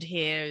friend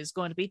here is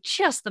going to be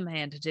just the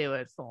man to do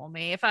it for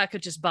me. If I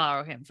could just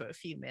borrow him for a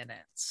few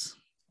minutes.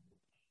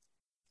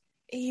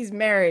 He's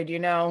married, you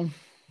know.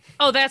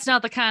 Oh, that's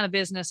not the kind of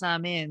business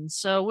I'm in,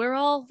 so we're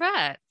all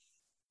right.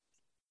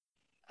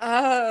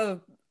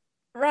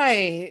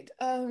 Right.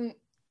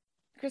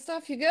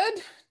 Christoph, you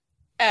good?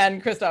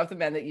 And Christoph, the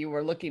man that you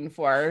were looking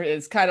for,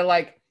 is kind of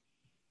like,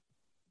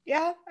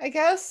 yeah, I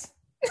guess.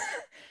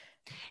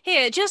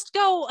 Here, just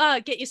go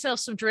get yourself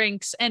some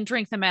drinks and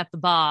drink them at the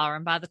bar,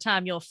 and by the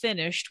time you're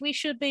finished, we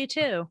should be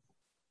too.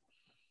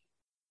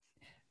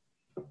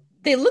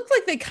 They look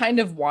like they kind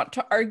of want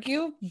to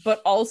argue,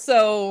 but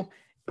also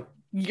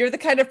you're the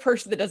kind of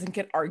person that doesn't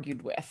get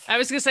argued with. I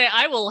was going to say,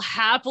 I will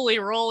happily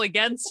roll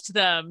against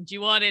them. Do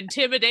you want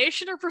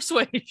intimidation or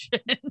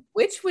persuasion?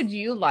 Which would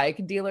you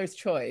like? Dealer's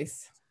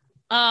choice.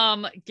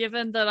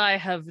 Given that I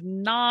have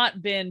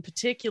not been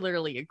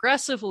particularly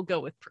aggressive, we'll go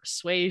with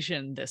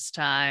persuasion this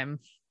time.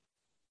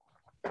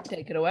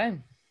 Take it away.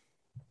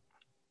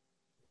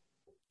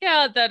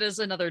 Yeah, that is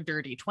another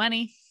dirty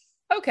 20.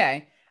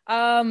 Okay.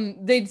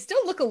 They'd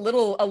still look a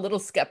little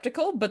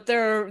skeptical, but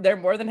they're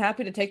more than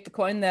happy to take the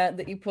coin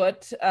that you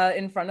put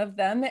in front of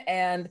them.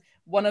 And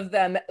one of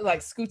them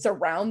like scoots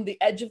around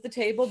the edge of the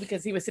table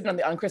because he was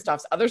sitting on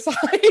Kristoff's other side.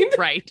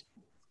 Right.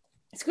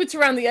 Scoots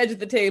around the edge of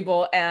the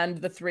table, and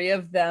the three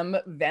of them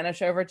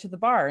vanish over to the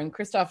bar. And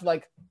Kristoff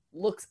like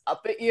looks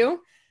up at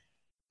you.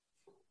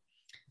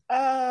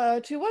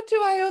 To what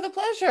do I owe the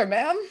pleasure,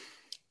 ma'am?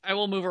 I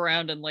will move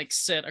around and like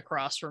sit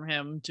across from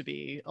him to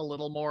be a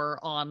little more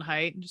on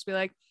height and just be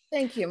like,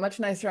 thank you. Much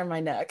nicer on my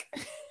neck.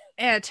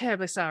 Yeah,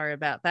 terribly sorry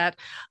about that.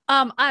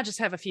 I just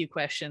have a few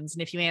questions,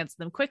 and if you answer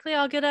them quickly,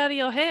 I'll get out of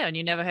your hair and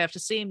you never have to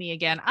see me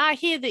again. I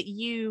hear that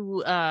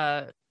you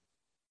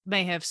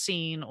may have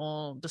seen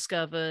or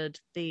discovered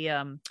the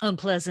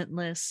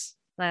unpleasantness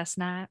last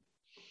night.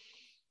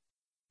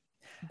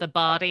 The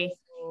body.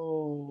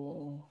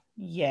 Oh,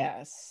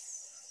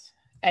 yes.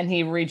 And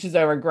he reaches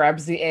over,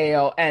 grabs the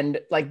ale, and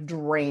like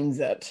drains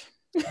it.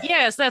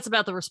 Yes, that's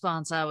about the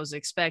response I was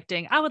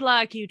expecting. I would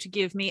like you to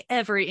give me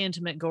every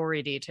intimate,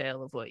 gory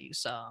detail of what you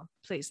saw.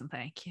 Please and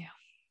thank you.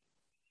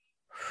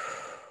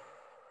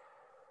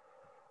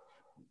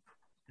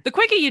 The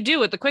quicker you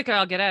do it, the quicker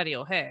I'll get out of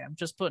your hair. I'm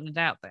just putting it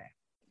out there.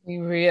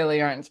 You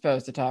really aren't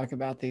supposed to talk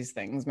about these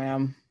things,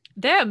 ma'am.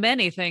 There are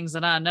many things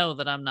that I know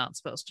that I'm not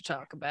supposed to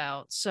talk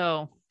about,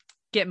 so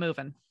get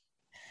moving.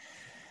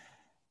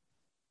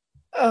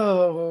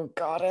 Oh,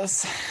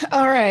 goddess.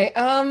 All right.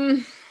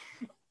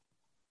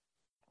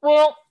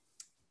 Well,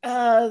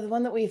 the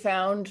one that we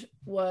found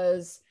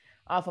was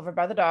off over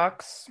by the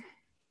docks.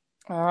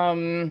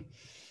 And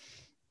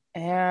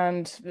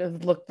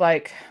it looked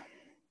like,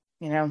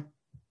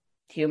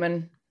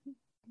 human,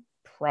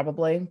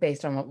 probably,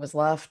 based on what was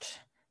left.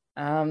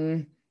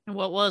 And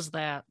what was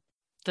that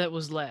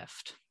was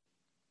left?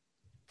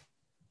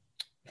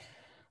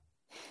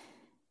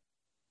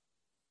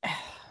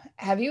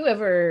 Have you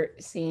ever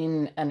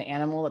seen an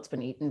animal that's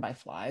been eaten by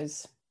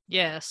flies?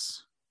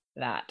 Yes.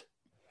 That.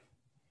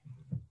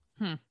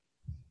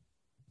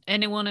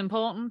 Anyone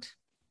important?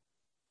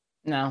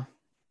 No.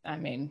 I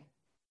mean,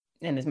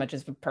 in as much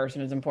as a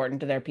person is important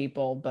to their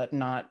people, but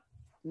not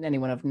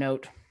anyone of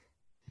note.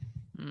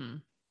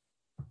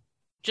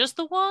 Just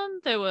the one?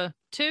 There were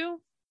two?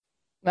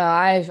 Well,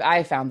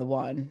 I found the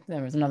one.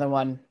 There was another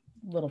one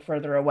a little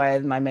further away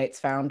than my mates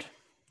found.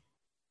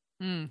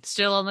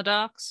 Still on the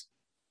docks?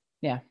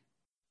 Yeah.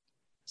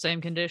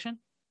 Same condition?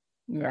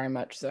 Very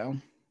much so.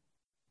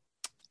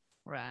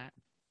 Right.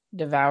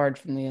 Devoured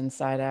from the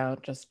inside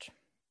out, just...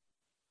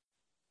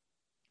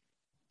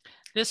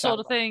 This sort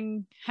of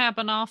thing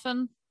happen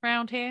often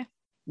around here?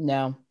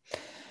 No.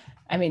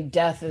 I mean,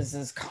 death is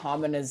as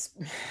common as...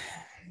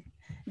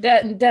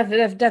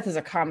 Death is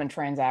a common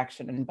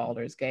transaction in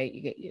Baldur's Gate.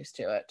 You get used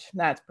to it.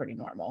 That's pretty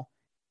normal.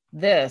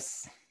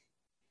 This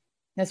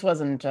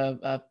wasn't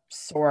a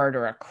sword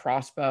or a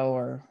crossbow,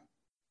 or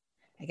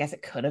I guess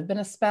it could have been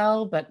a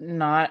spell, but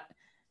not...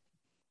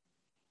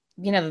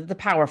 the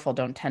powerful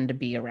don't tend to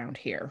be around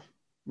here,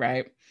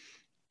 right?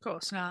 Of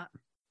course not.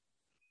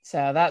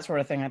 So that sort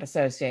of thing I'd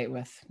associate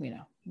with,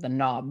 the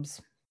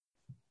knobs.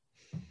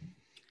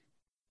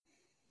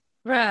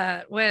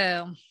 Right.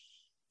 Well,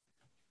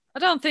 I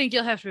don't think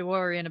you'll have to be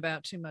worrying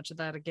about too much of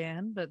that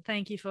again, but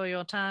thank you for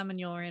your time and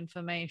your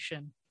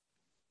information.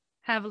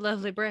 Have a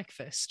lovely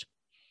breakfast.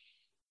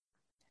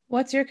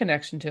 What's your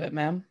connection to it,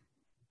 ma'am?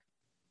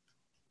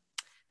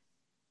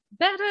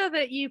 Better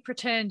that you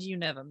pretend you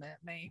never met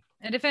me.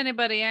 And if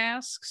anybody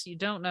asks, you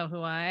don't know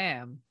who I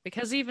am.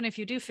 Because even if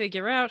you do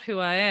figure out who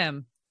I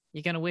am,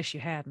 you're going to wish you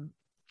hadn't.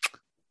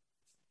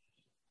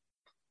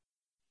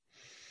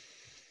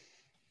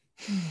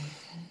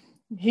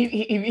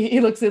 He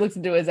looks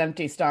into his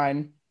empty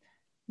stein.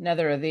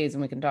 Neither of these,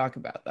 and we can talk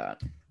about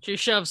that. She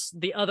shoves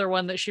the other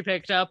one that she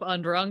picked up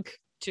undrunk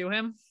to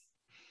him.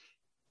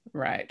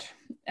 Right.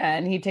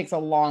 And he takes a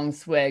long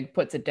swig,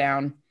 puts it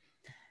down.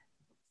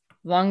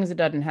 As long as it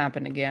doesn't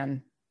happen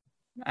again.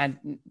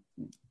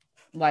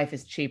 Life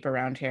is cheap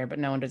around here, but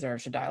no one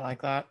deserves to die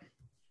like that.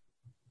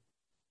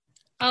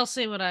 I'll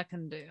see what I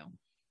can do.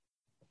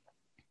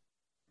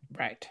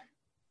 Right.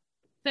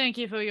 Thank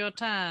you for your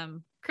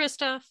time.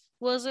 Kristoff,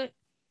 was it?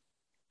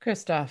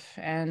 Kristoff,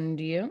 and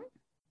you?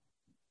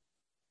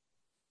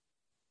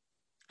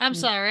 I'm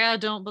sorry, I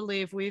don't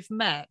believe we've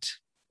met.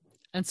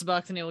 And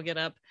Sabachthani will get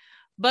up.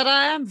 But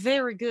I am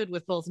very good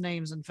with both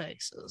names and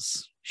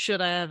faces, should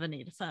I ever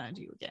need to find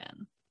you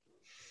again.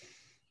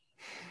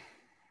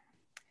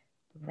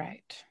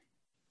 Right.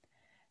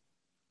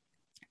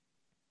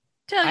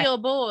 Tell your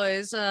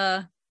boys,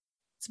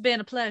 it's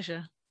been a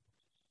pleasure.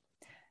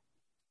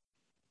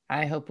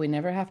 I hope we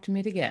never have to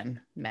meet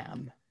again,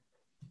 ma'am.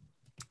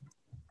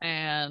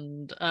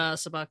 And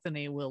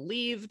Sabachthani will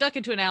leave, duck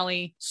into an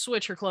alley,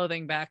 switch her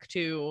clothing back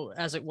to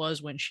as it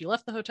was when she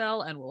left the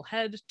hotel, and will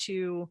head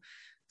to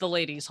the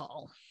ladies'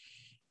 hall.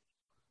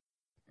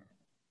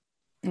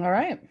 All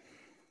right.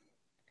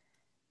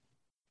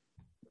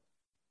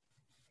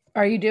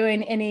 Are you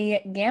doing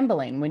any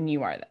gambling when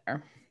you are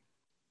there?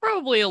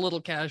 Probably a little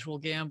casual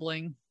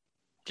gambling.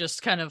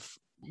 Just kind of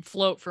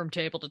float from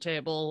table to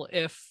table.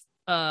 If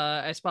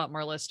I spot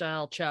Marlista.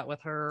 I'll chat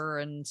with her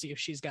and see if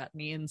she's got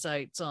any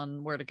insights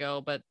on where to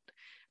go, but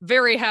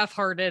very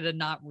half-hearted and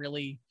not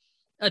really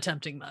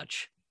attempting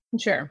much.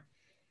 Sure.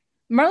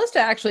 Marlista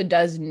actually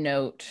does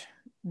note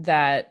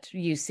that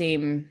you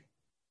seem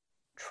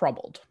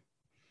troubled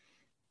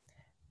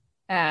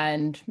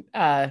and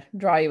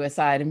draw you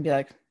aside and be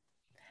like,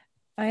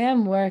 I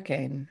am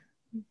working,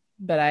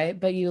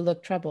 but you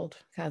look troubled,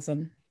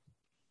 cousin.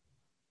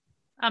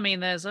 I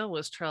mean, there's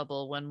always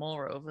trouble when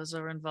moreovers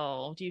are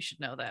involved. You should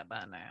know that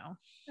by now.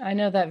 I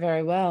know that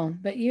very well,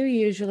 but you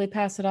usually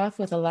pass it off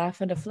with a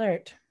laugh and a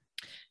flirt.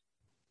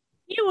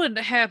 You wouldn't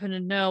happen to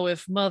know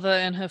if Mother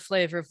and her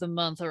flavor of the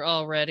month are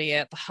already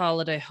at the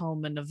holiday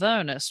home in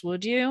Avernus,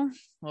 would you?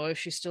 Or if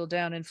she's still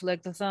down in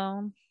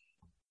Phlegethon?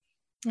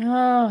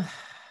 Oh,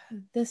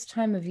 this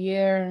time of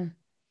year,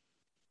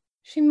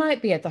 she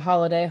might be at the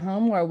holiday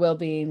home, or will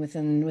be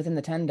within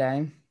the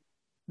 10-day.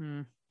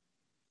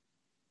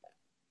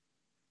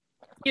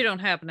 You don't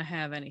happen to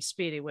have any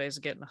speedy ways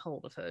of getting a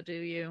hold of her, do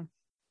you?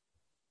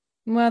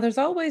 Well, there's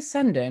always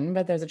sending,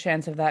 but there's a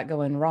chance of that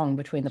going wrong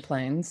between the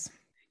planes.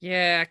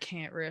 Yeah, I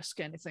can't risk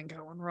anything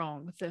going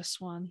wrong with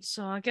this one,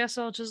 so I guess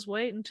I'll just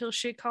wait until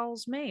she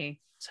calls me.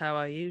 That's how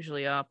I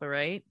usually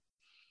operate.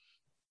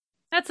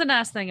 That's the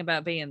nice thing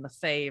about being the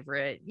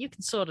favorite. You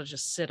can sort of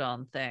just sit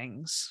on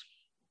things.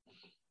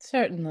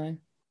 Certainly.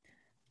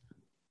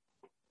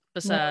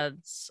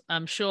 Besides,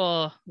 I'm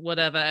sure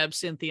whatever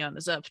Absinthion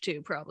is up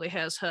to probably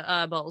has her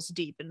eyeballs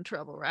deep in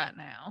trouble right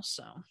now,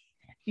 so.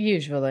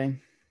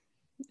 Usually.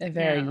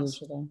 Very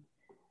usually.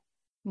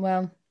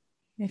 Well,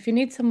 if you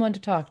need someone to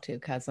talk to,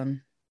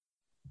 cousin.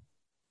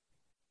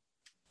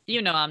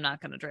 You know I'm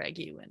not going to drag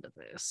you into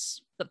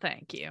this, but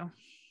thank you.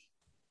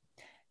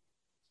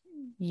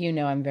 You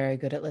know I'm very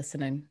good at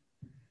listening.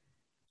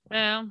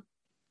 Well,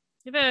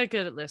 you're very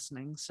good at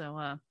listening,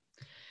 so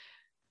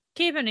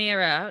keep an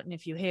ear out, and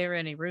if you hear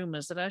any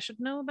rumors that I should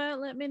know about,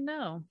 let me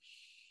know.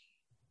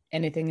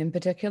 Anything in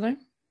particular?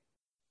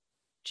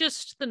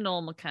 Just the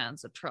normal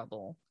kinds of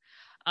trouble.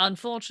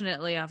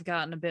 Unfortunately, I've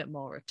gotten a bit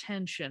more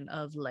attention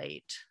of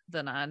late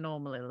than I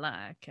normally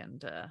like,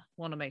 and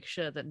want to make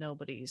sure that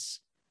nobody's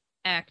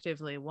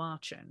actively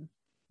watching.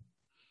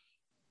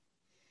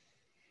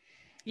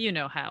 You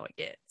know how it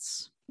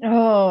gets.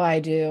 Oh,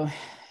 I do.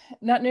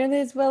 Not nearly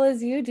as well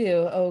as you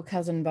do, oh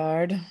cousin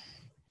Bard.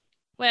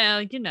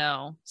 Well, you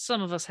know,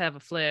 some of us have a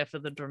flair for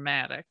the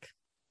dramatic.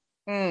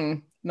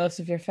 Most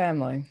of your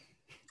family.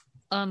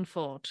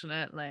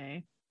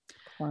 Unfortunately.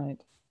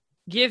 Quite.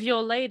 Give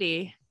your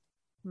lady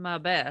my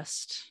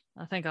best.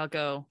 I think I'll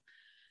go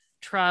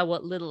try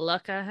what little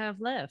luck I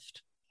have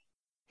left.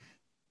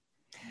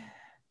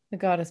 The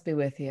goddess be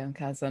with you,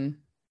 cousin.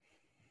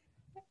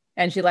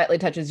 And she lightly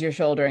touches your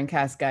shoulder and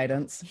casts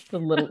guidance. The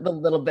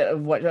little bit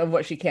of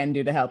what she can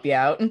do to help you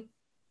out.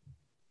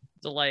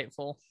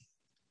 Delightful.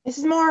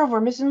 Mrs.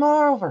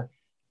 Moreover,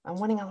 I'm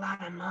winning a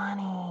lot of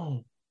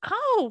money.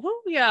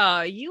 Oh,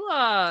 yeah, you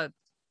are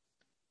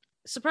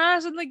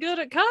surprisingly good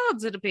at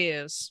cards, it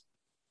appears.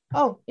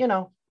 Oh,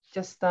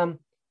 just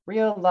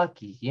real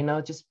lucky,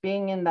 just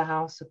being in the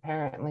house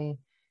apparently.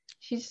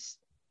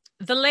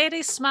 The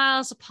lady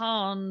smiles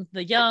upon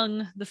the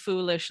young, the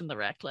foolish, and the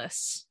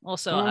reckless.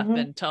 Also, I've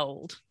been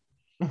told.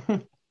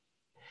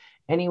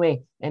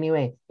 Anyway,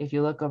 if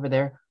you look over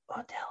there,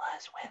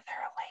 Odilla's with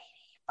her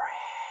lady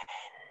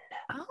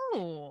friend.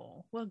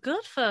 Oh, well,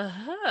 good for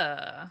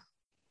her.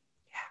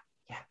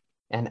 Yeah.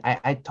 And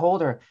I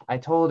told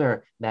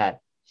her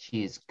that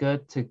she's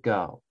good to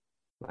go.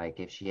 Like,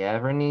 if she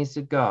ever needs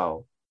to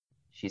go,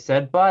 she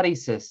said buddy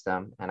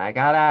system, and I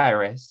got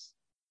Iris,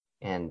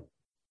 and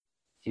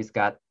she's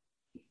got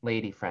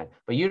lady friend.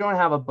 But you don't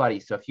have a buddy,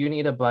 so if you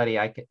need a buddy,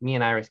 me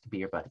and Iris can be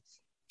your buddies.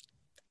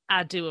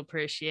 I do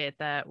appreciate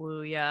that,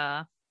 woo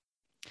ya.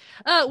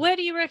 Where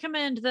do you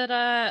recommend that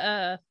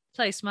I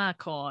place my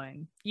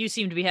coin? You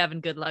seem to be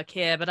having good luck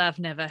here, but I've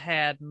never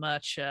had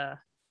much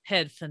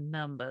head for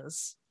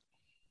numbers.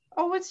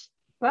 Oh, it's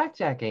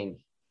blackjack ain't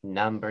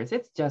numbers,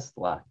 it's just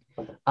luck.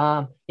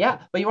 Yeah,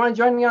 but you want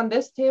to join me on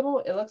this table?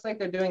 It looks like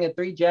they're doing a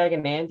 3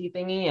 dragon ante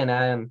thingy,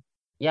 and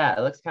yeah,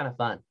 it looks kind of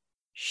fun.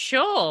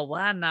 Sure,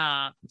 why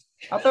not?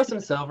 I'll throw some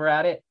silver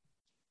at it.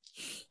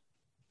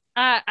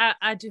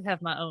 I do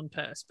have my own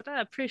purse, but I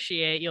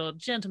appreciate your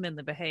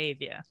gentlemanly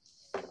behavior.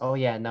 Oh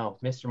yeah, no,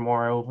 Mr.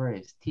 Moreover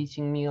is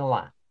teaching me a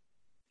lot.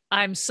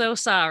 I'm so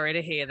sorry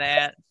to hear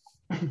that.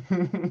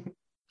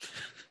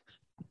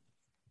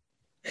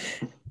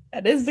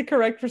 That is the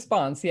correct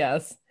response,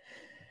 yes.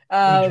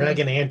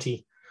 Dragon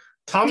Ante.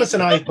 Thomas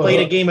and I played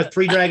a game of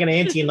 3 Dragon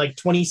Ante in like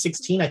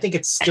 2016. I think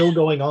it's still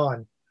going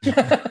on.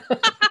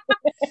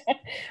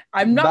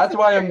 That's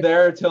why I'm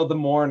there till the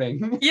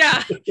morning.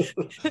 Yeah.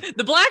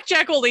 The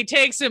blackjack only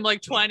takes him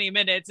like 20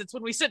 minutes. It's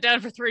when we sit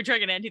down for 3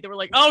 Dragon Ante that we're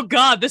like, oh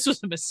God, this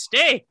was a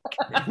mistake.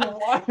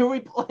 Why are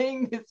we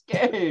playing this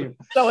game?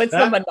 So it's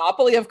the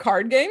monopoly of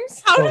card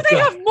games? How do they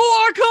have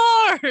more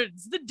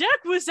cards? The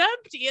deck was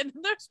empty and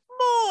there's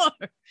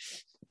more.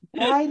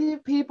 Why do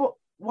people...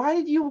 why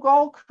did you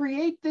all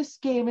create this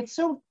game? It's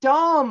so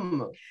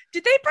dumb.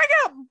 Did they bring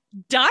out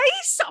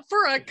dice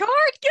for a card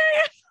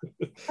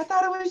game? I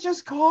thought it was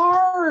just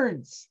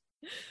cards.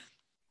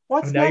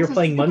 What's now next? you're A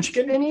playing stupid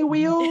Munchkin? spinny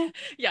wheel?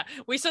 Yeah,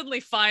 we suddenly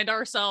find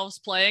ourselves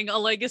playing a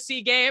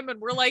legacy game,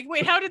 and we're like,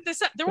 wait, how did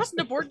this there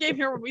wasn't a board game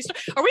here when we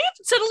started. Are we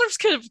in Settlers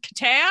of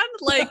Catan?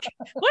 Like,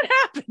 what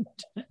happened?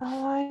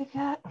 Oh my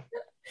god.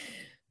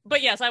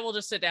 But yes, I will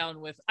just sit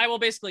down I will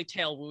basically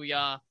tail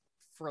Wuya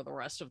for the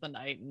rest of the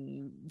night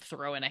and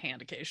throw in a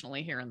hand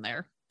occasionally here and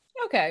there.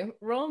 Okay,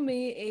 roll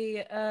me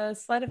a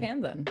sleight of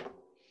hand then.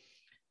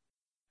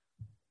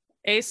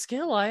 A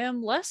skill I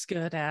am less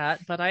good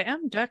at, but I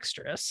am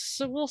dexterous,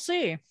 so we'll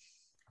see.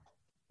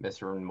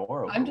 Mr.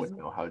 Moro I'm just would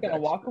know how gonna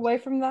walk away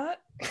from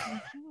that.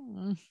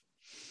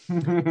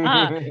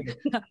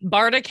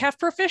 Bardic have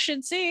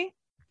proficiency.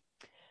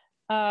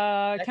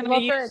 Can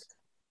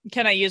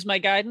I use my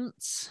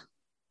guidance?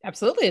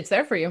 Absolutely, it's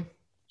there for you.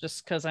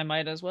 Just because I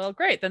might as well.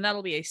 Great, then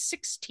that'll be a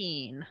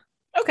 16.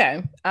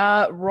 Okay.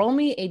 Roll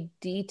me a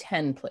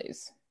d10,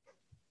 please.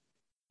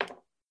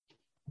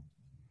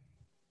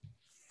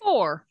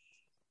 4.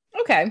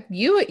 Okay.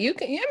 You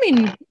can, I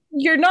mean,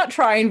 you're not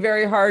trying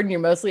very hard and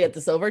you're mostly at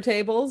the silver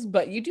tables,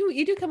 but you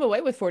do come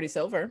away with 40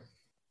 silver.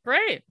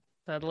 Great.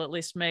 That'll at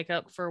least make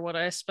up for what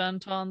I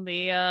spent on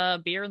the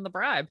beer and the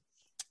bribe.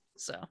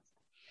 So.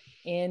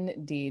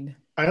 Indeed.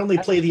 I only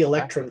play the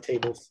Electrum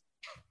tables.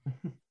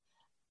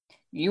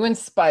 You and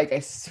Spike, I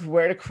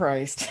swear to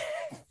Christ.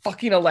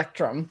 Fucking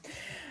Electrum.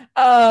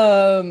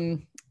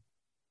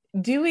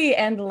 Dewey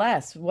and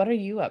Les, what are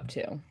you up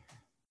to?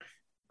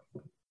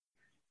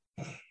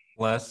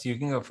 Les, you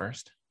can go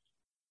first.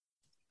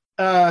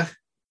 1,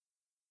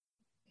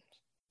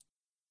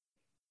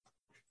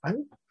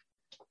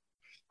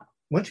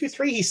 2,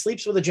 3, he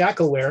sleeps with a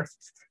Jackalware.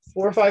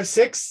 4, 5,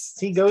 6,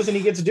 he goes and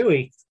he gets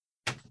Dewey.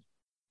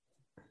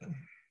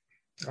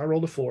 I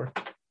rolled a 4.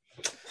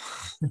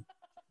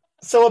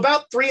 So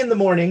about 3 in the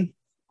morning,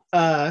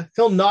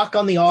 he'll knock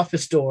on the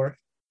office door.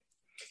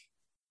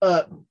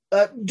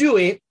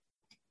 Dewey,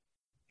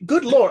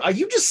 good Lord, are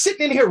you just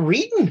sitting in here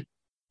reading?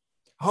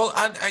 Hold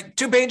on,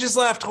 2 pages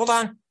left. Hold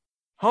on.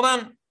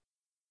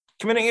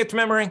 Committing it to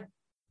memory.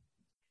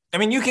 I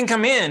mean, you can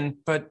come in,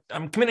 but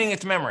I'm committing it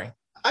to memory.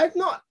 I've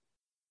not.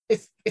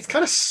 It's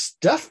kind of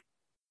stuff.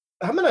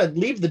 I'm gonna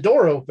leave the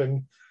door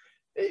open.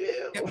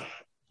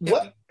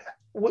 What?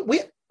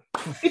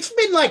 It's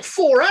been like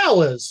 4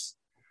 hours.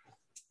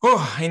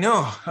 Oh, I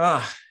know.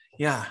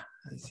 Yeah.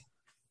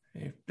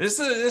 This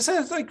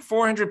has like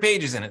 400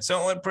 pages in it,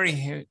 so it went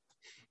pretty.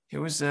 It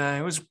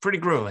was pretty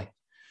grueling.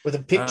 With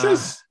the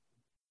pictures?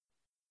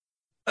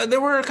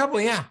 There were a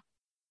couple, yeah.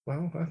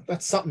 Well,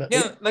 that's something.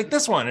 Yeah, like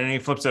this one, and he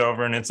flips it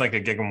over, and it's like a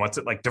gig and what's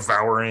it like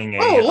devouring a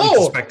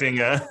unsuspecting.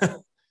 Yeah,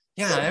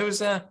 it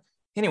was.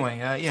 Anyway,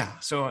 yeah.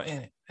 So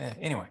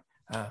anyway,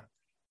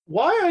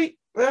 why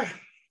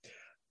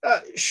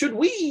should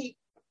we?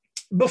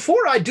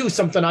 Before I do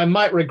something I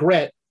might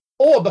regret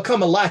or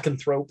become a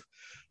lycanthrope,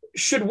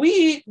 should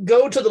we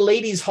go to the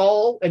ladies'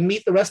 hall and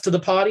meet the rest of the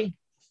party?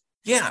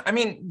 Yeah, I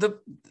mean,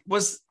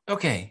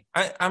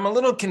 I'm a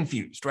little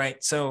confused,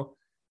 right? So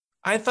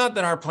I thought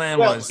that our plan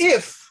was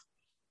if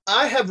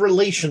I have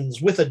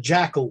relations with a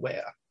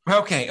Jackalware.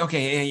 Okay,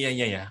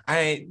 yeah.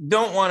 I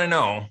don't want to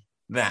know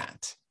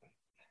that.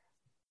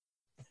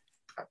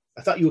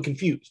 I thought you were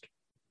confused.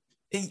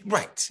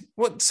 Right.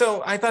 Well,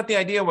 so I thought the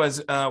idea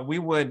was we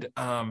would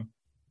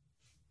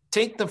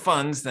take the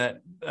funds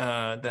that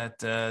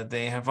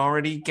they have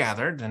already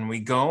gathered, and we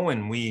go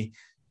and we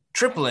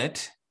triple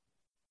it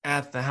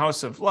at the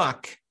House of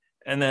Luck,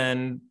 and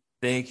then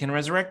they can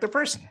resurrect the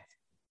person.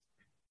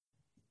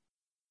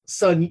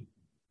 Son,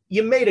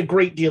 you made a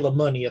great deal of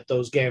money at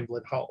those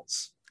gambling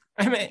halls.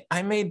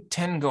 I made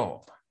 10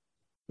 gold.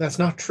 That's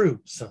not true,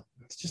 son.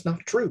 It's just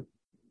not true.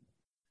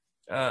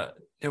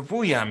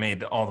 Wuya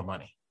made all the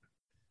money.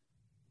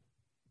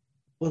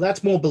 Well,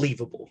 that's more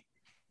believable.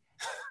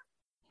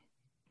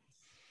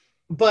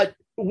 But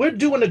we're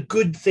doing a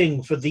good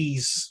thing for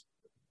these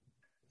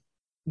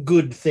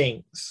good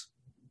things.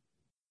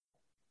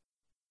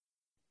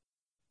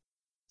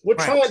 We're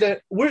trying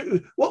to.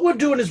 What we're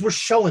doing is we're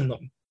showing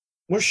them.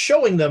 We're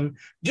showing them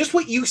just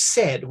what you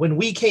said when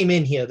we came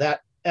in here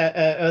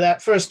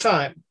that first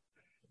time.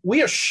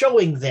 We are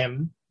showing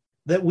them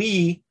that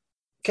we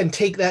can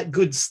take that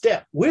good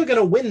step. We're going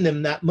to win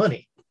them that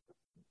money.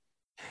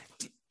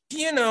 Do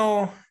you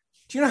know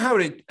how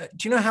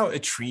a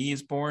tree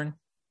is born?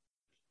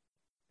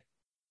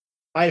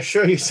 I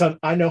assure you, son,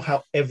 I know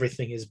how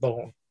everything is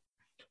born.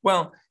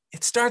 Well,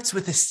 it starts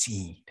with a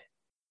seed,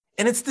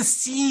 and it's the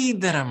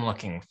seed that I'm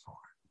looking for.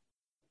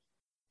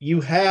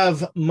 You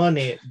have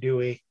money,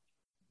 Dewey.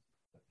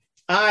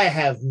 I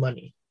have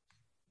money.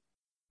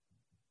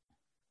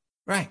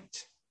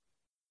 Right.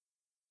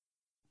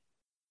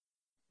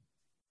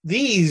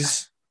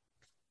 These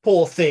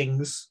poor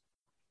things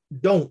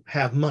don't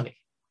have money.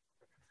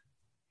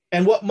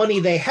 And what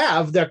money they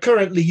have, they're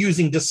currently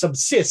using to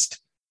subsist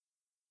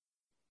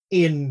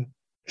in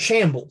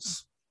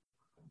shambles.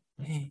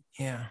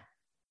 Yeah.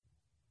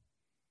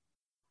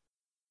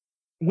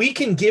 we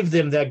can give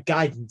them their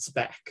guidance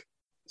back,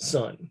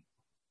 son.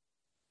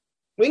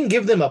 We can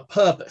give them a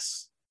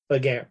purpose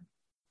again.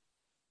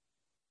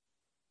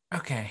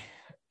 Okay.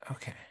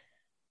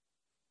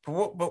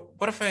 But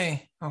what if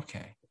I...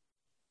 Okay.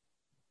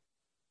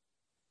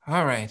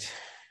 All right.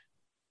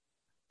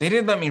 They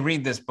did let me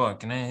read this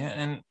book,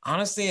 and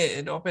honestly,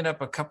 it opened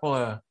up a couple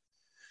of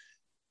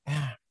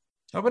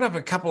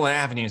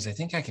avenues I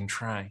think I can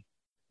try.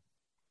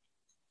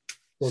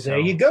 Well, there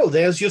you go.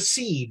 There's your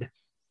seed.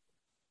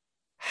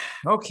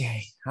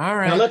 Okay. All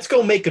right. Now let's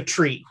go make a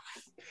tree.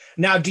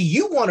 Now, do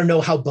you want to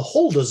know how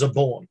beholders are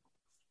born?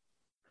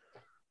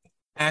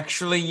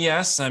 Actually,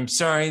 yes. I'm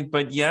sorry,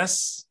 but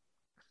yes.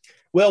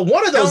 Well,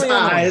 one of those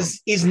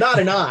eyes is not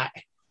an eye.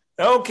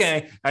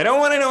 Okay. I don't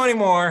want to know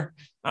anymore.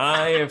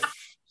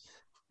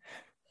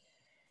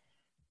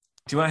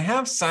 Do I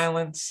have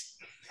silence?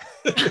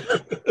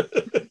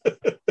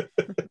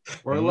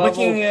 We're level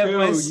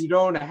 2. You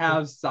don't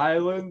have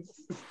silence.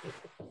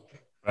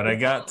 But I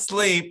got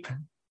sleep.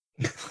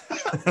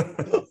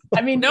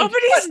 I mean,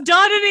 nobody's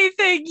done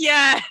anything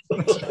yet.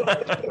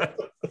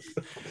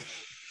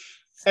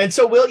 And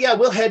so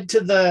we'll head to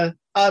the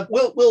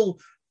we'll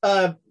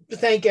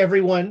thank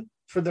everyone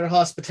for their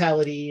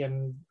hospitality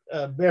and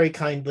very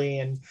kindly,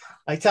 and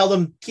I tell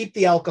them keep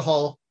the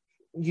alcohol,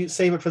 you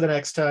save it for the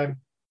next time.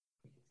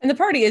 And the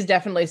party is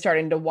definitely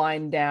starting to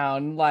wind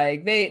down.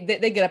 Like they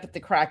get up at the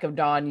crack of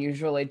dawn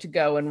usually to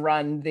go and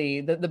run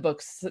the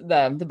book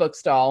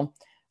stall.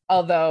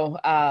 Although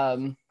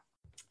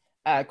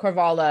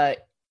Corvala,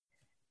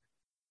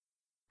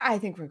 I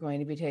think we're going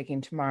to be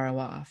taking tomorrow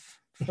off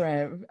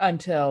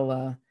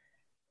until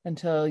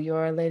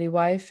your lady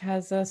wife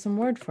has some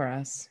word for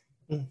us.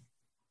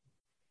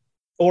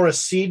 Or a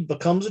seed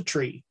becomes a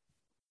tree.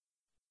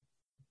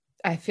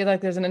 I feel like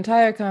there's an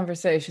entire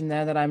conversation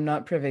there that I'm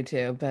not privy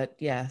to, but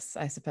yes,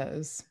 I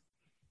suppose.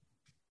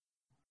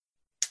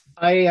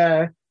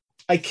 I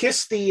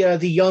kiss the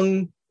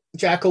young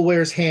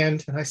Jackalware's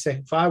hand and I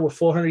say, if I were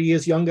 400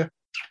 years younger.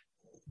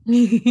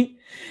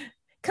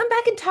 Come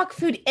back and talk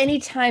food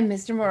anytime,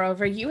 Mr.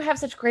 Moreover. You have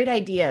such great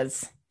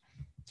ideas.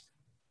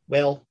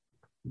 Well,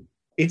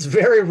 it's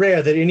very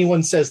rare that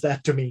anyone says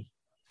that to me.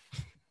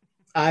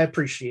 I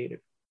appreciate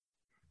it.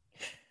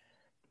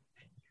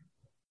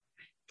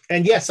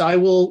 And yes, I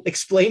will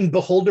explain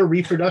beholder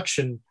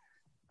reproduction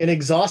in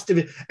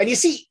exhaustive. And you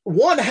see,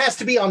 one has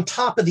to be on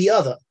top of the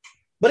other,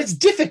 but it's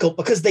difficult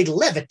because they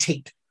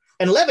levitate,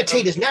 and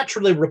levitate is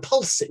naturally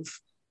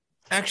repulsive.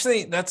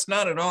 Actually, that's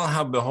not at all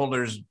how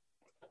beholders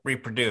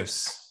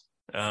reproduce.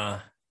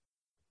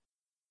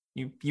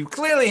 You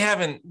clearly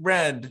haven't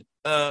read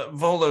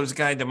Volo's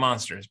Guide to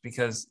Monsters,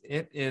 because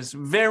it is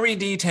very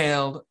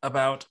detailed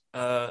about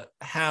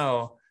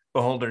how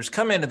beholders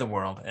come into the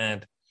world.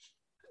 And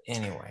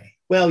anyway.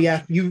 Well,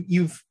 yeah,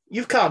 you've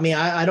caught me.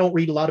 I don't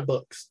read a lot of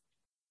books.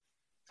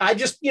 I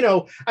just,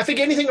 I think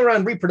anything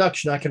around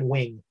reproduction I can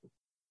wing.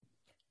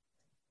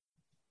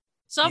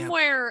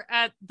 Somewhere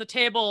at the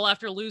table,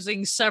 after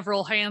losing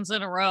several hands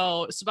in a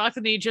row,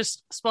 Sabachthani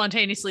just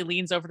spontaneously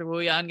leans over to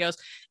Wuya and goes,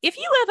 if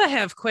you ever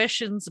have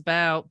questions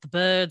about the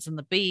birds and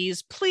the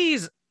bees,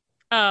 please,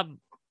 I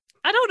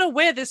don't know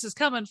where this is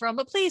coming from,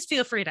 but please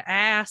feel free to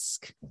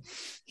ask.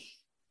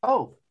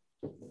 Oh,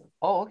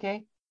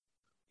 okay.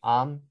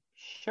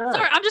 Sure.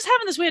 Sorry, I'm just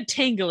having this weird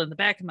tingle in the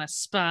back of my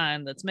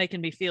spine that's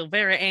making me feel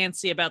very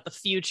antsy about the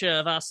future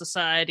of our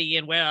society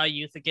and where our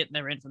youth are getting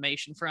their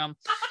information from.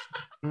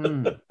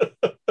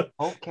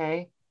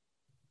 Okay.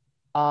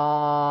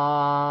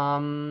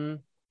 Don't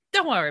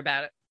worry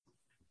about it.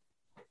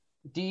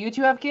 Do you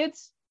two have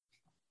kids?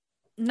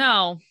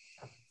 No.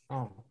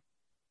 Oh.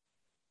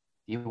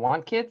 Do you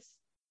want kids?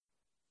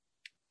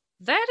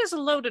 That is a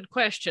loaded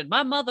question.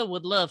 My mother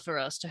would love for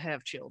us to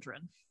have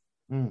children.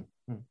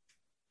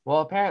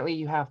 Well, apparently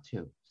you have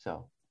two,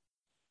 so.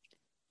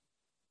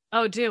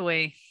 Oh, do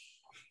we?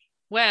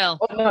 Well.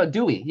 Oh, no,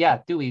 do we? Yeah,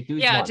 do we?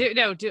 Yeah,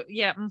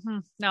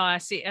 No, I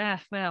see.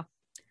 Well,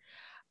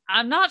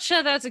 I'm not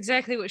sure that's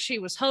exactly what she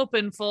was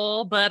hoping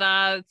for, but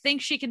I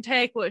think she can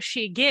take what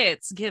she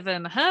gets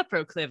given her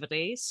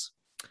proclivities.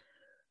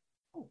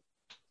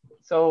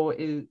 So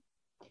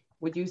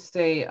would you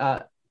say,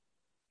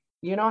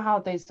 you know how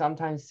they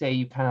sometimes say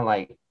you kind of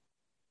like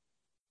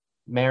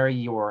marry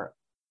your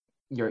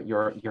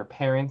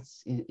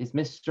parents? Is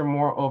Mr.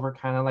 Moreover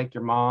kind of like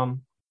your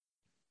mom?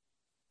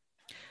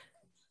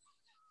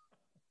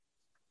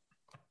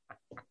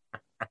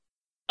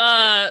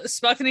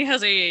 Sabachthani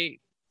has a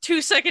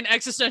 2-second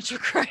existential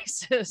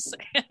crisis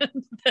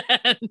and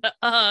then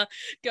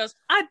goes,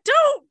 I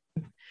don't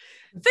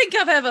think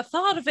I've ever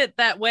thought of it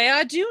that way.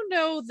 I do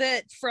know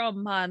that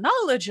from my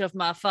knowledge of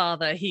my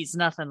father, he's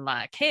nothing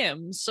like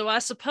him. So I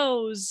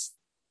suppose,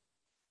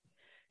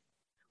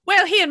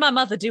 well, he and my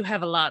mother do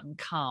have a lot in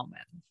common.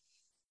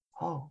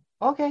 Oh,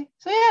 okay.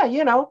 So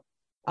yeah,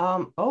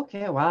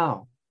 okay,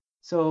 wow.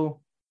 So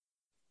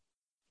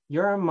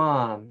your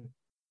mom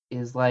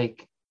is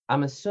like,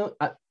 I'm assuming,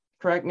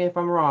 correct me if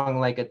I'm wrong,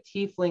 like a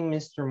tiefling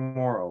Mr.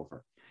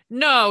 Moreover.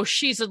 No,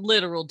 she's a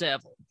literal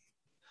devil.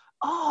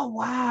 Oh,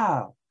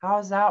 wow.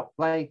 how's that?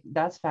 Like,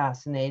 that's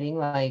fascinating.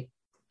 Like,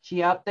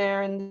 she up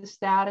there in the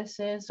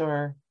statuses,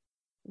 or?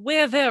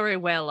 We're very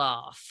well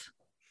off.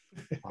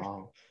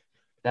 Oh,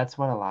 that's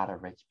what a lot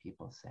of rich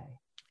people say.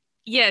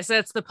 Yes,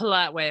 that's the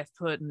polite way of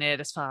putting it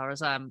as far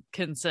as I'm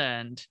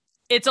concerned.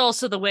 It's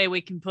also the way we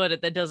can put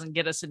it that doesn't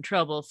get us in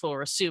trouble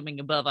for assuming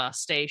above our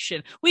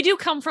station. We do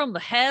come from the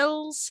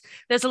hells.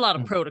 There's a lot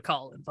of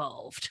protocol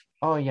involved.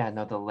 Oh, yeah,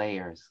 no, the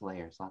layers,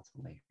 lots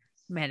of layers.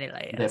 Many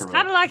layers. Literally.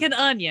 Kind of like an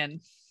onion.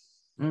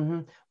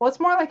 Mm-hmm. Well, it's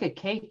more like a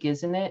cake,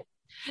 isn't it?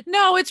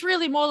 No, it's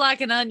really more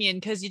like an onion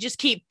because you just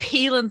keep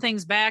peeling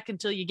things back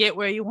until you get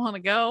where you want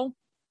to go.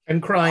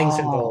 And crying's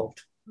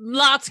involved.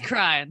 Lots of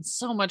crying.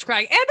 So much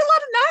crying. And a lot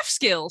of knife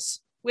skills,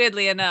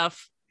 weirdly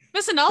enough.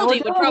 Miss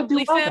Analdi would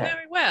probably fare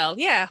very well.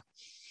 Yeah.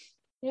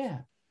 Yeah.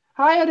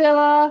 Hi,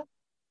 Odila.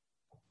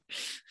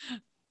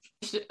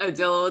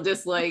 Odila will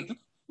just like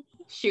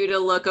shoot a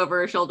look over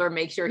her shoulder,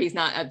 make sure he's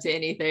not up to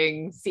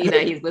anything, see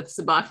that he's with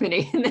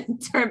Sabachthani, and then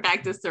turn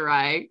back to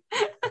Sarai.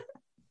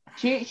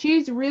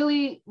 She's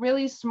really,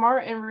 really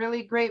smart and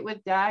really great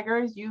with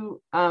daggers.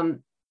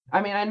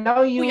 I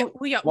know you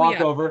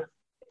walk over.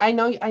 I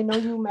know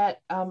you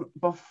met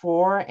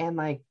before, and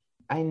like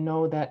I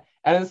know that.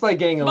 And it's like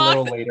getting a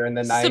little later in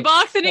the night.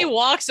 Sabachthani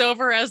walks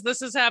over as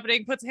this is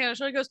happening, puts a hand on his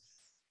shoulder, goes,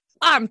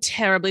 I'm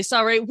terribly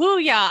sorry.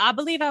 Wooya, I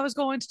believe I was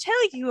going to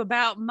tell you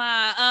about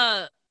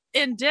my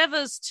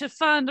endeavors to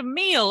find a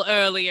meal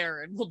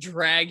earlier, and we'll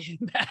drag him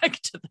back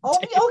to the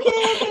table.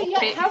 Okay,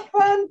 yeah, have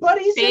fun,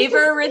 buddies.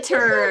 Favor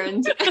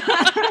returned.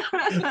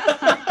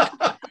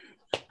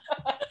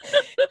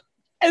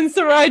 And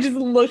Sarai just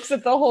looks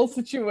at the whole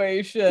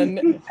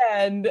situation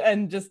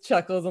and just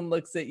chuckles and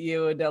looks at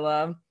you,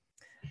 Odila.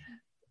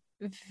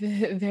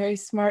 Very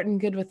smart and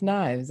good with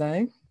knives,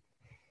 eh?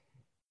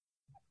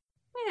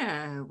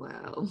 Yeah,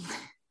 well,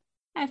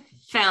 I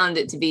found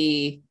it to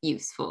be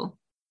useful.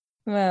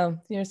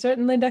 Well, you're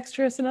certainly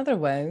dexterous in other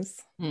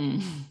ways.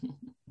 And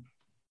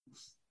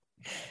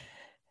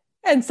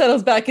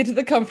settles back into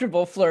the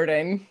comfortable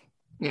flirting.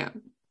 Yeah.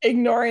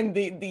 Ignoring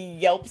the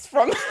yelps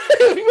from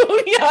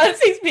Muya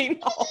as he's being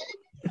hauled.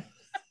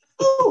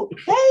 Oh,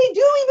 hey,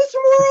 Dewey, Mr.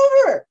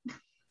 Moreover!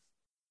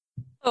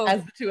 Oh.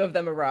 As the two of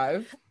them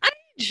arrive.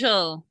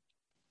 Angel,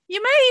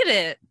 you made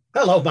it.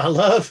 Hello, my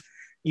love.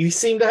 You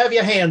seem to have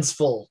your hands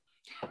full.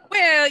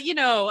 Well,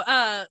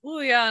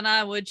 Uya and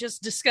I were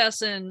just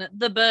discussing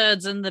the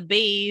birds and the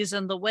bees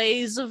and the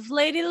ways of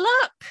Lady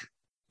Luck.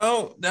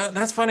 Oh,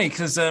 that's funny,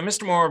 because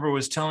Mr. Moreover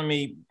was telling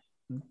me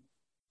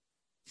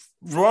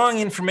wrong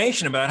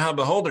information about how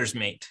beholders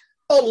mate.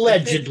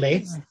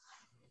 Allegedly.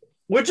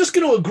 We're just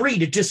going to agree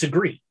to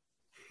disagree.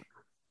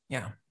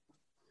 Yeah.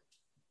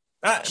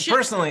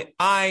 Personally,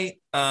 I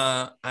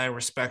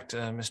respect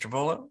Mr.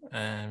 Volo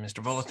and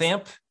Mr.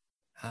 Volothamp.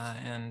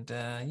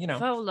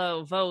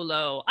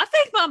 Volo. I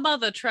think my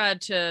mother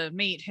tried to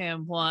meet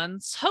him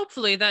once.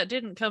 Hopefully that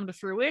didn't come to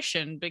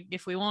fruition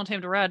if we want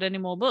him to write any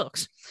more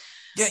books.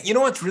 Yeah, you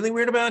know what's really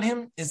weird about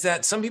him is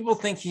that some people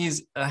think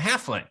he's a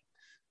halfling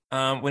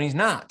when he's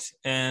not.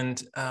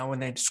 And when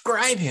they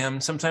describe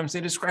him, sometimes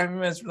they describe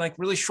him as like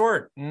really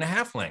short and a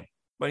halfling,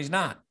 but he's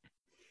not.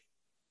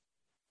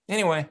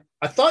 Anyway.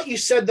 I thought you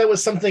said there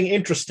was something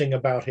interesting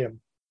about him.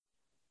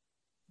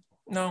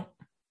 No.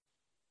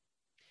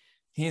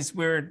 He's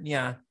weird,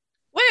 yeah.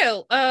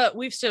 Well,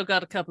 we've still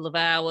got a couple of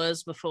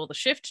hours before the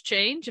shift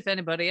change. If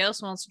anybody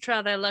else wants to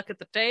try their luck at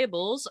the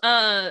tables,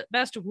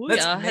 Master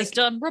Wuya has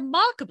done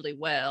remarkably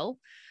well.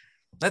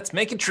 Let's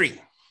make a tree.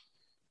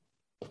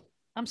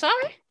 I'm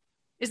sorry?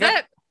 Is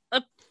that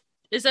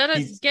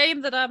a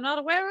game that I'm not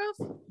aware of?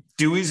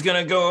 Dewey's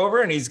gonna go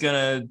over and he's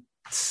gonna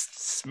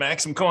smack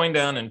some coin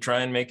down and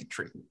try and make a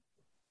tree.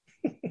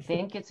 I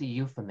think it's a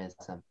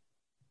euphemism.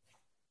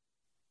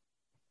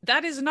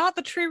 That is not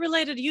the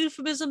tree-related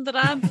euphemism that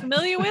I'm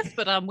familiar with,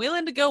 but I'm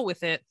willing to go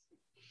with it.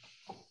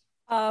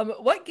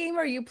 What game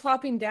are you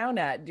plopping down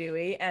at,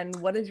 Dewey, and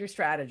what is your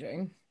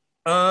strategy?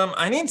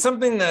 I need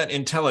something that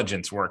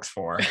intelligence works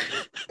for.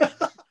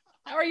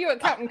 How are you at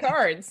counting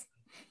cards?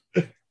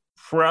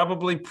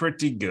 Probably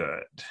pretty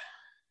good.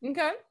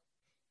 Okay.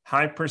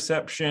 High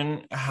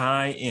perception,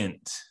 high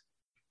int.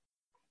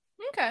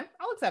 Okay,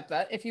 I'll accept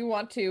that. If you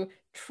want to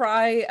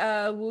try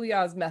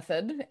Wuya's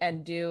method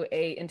and do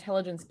a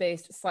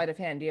intelligence-based sleight of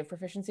hand. Do you have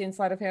proficiency in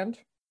sleight of hand?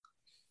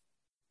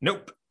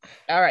 Nope.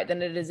 All right,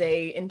 then it is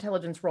a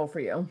intelligence roll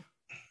for you.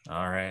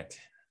 All right.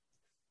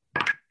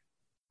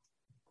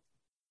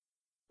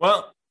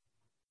 Well,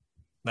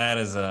 that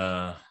is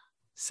a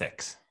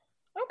 6.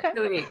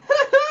 Okay.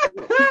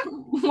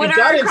 What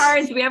are our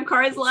cards? Do we have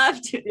cards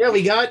left? Yeah,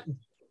 we got.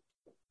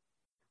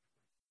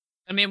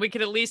 I mean, we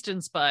could at least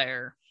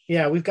inspire.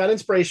 Yeah, we've got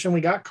inspiration.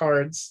 We got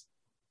cards.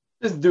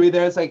 Just Dewey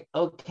there. It's like,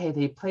 okay,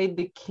 they played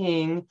the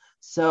king,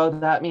 so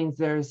that means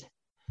there's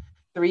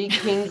 3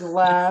 kings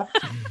left.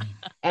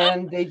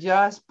 and they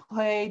just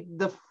played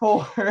the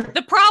 4.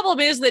 The problem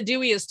is that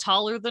Dewey is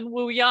taller than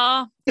Wu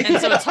Ya, and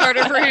so it's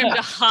harder for him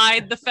to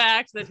hide the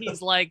fact that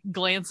he's like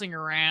glancing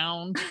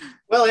around.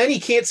 Well, and he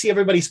can't see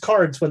everybody's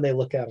cards when they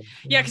look at him.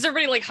 Yeah, because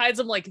everybody like hides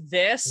them like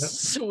this, Yep.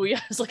 so Wu Ya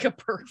has like a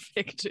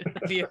perfect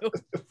view.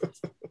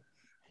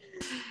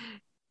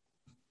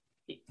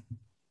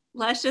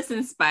 Let's just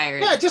inspire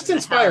it. Yeah, just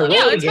inspire it.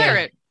 Yeah, Roll inspire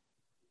again. it.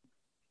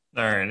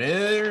 All right,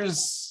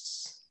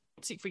 there's.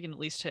 Let's see if we can at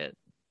least hit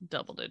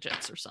double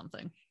digits or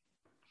something.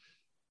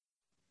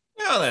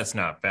 Oh, that's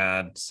not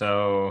bad.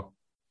 So,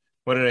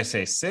 what did I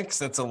say? 6?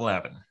 That's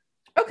 11.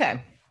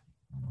 Okay.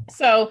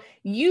 So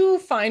you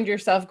find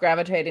yourself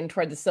gravitating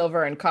toward the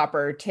silver and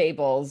copper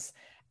tables.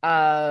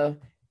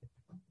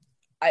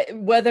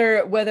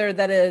 Whether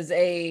that is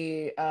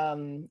a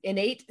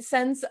innate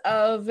sense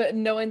of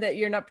knowing that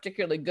you're not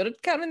particularly good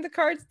at counting the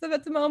cards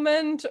at the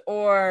moment,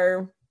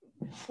 or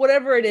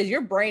whatever it is,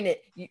 your brain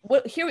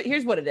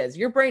here's what it is.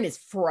 Your brain is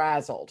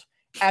frazzled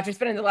after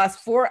spending the last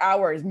 4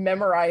 hours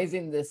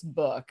memorizing this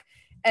book.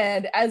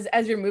 And as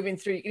you're moving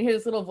through, you can hear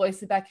this little voice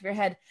in the back of your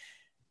head.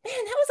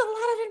 Man, that was a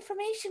lot of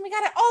information. We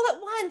got it all at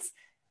once.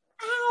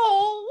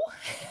 Ow.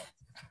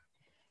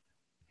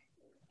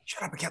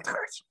 Shut up and count the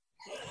cards.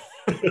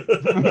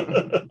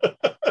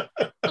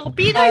 Oh,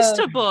 be nice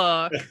to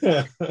Book.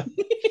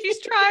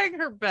 She's trying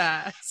her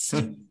best.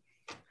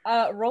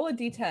 Roll a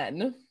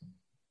d10.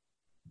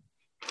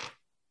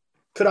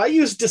 Could I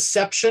use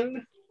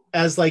deception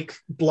as like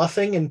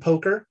bluffing in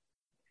poker?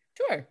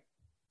 Sure.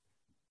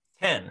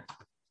 10.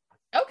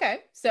 Okay,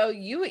 so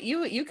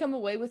you come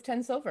away with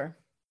 10 silver.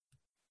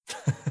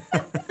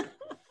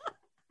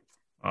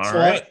 All So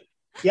right.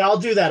 Yeah, I'll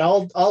do that.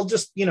 I'll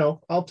just,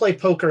 I'll play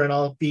poker and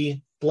I'll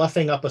be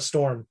bluffing up a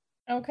storm.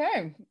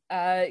 Okay,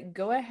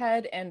 go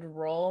ahead and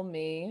roll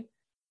me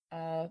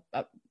a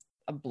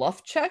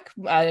bluff check.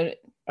 I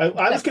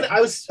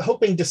was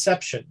hoping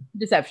deception.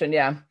 Deception,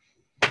 yeah.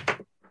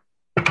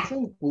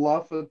 Isn't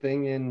bluff a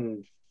thing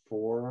in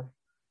 4?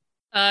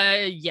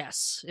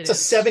 Yes. It's a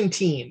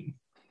 17.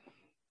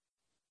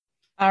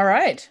 All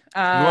right.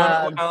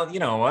 You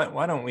know what?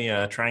 Why don't we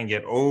try and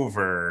get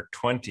over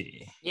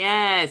 20?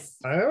 Yes.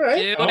 All right.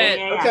 Do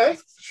it. Okay,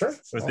 sure.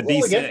 With I'll the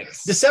roll again.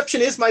 D6.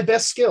 Deception is my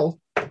best skill.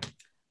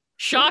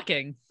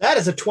 Shocking. That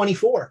is a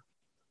 24.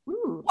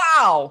 Ooh.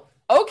 Wow.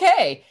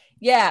 Okay.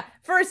 Yeah.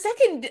 For a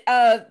second,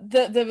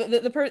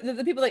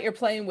 the people that you're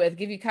playing with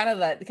give you kind of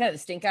the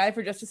stink eye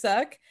for just a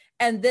sec,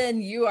 and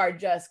then you are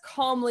just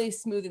calmly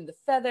smoothing the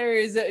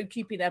feathers,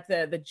 keeping up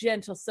the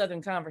gentle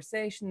Southern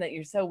conversation that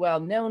you're so well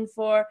known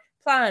for,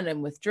 plying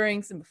them with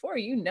drinks, and before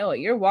you know it,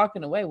 you're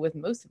walking away with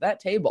most of that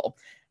table.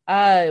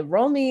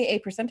 Roll me a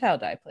percentile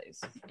die, please.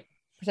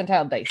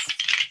 Percentile dice.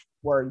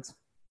 Words.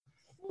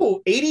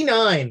 Oh,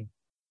 89.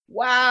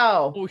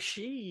 Wow. Oh,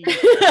 she.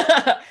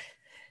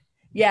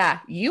 Yeah,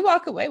 you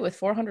walk away with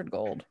 400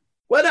 gold.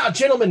 Well, now,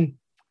 gentlemen,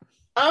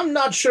 I'm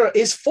not sure.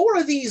 Is 4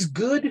 of these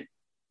good?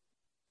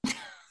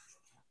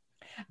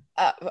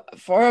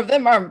 4 of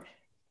them are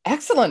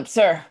excellent,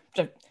 sir.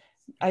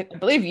 I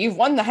believe you've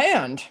won the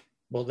hand.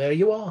 Well, there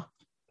you are.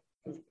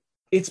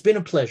 It's been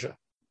a pleasure.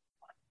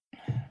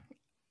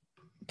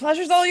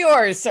 Pleasure's all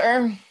yours,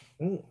 sir.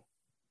 Mm.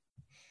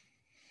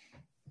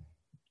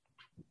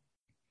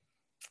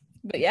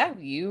 But yeah,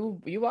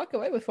 you walk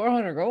away with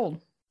 400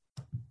 gold.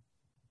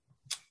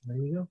 There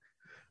you go.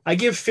 I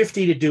give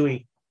 50 to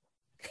Dewey.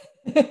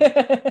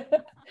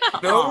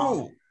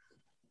 No.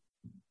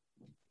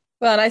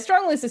 Well, and I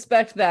strongly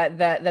suspect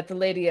that the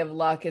Lady of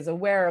Luck is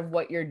aware of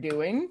what you're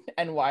doing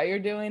and why you're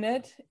doing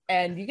it,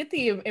 and you get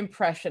the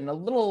impression a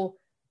little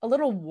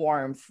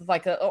warmth,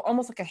 like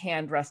almost like a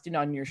hand resting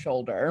on your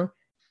shoulder,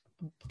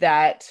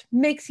 that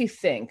makes you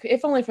think,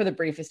 if only for the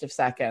briefest of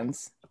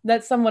seconds,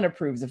 that someone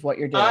approves of what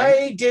you're doing.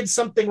 I did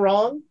something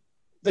wrong.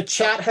 The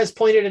chat has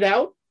pointed it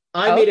out.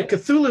 I made a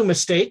Cthulhu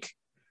mistake.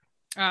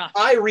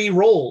 I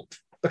re-rolled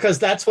because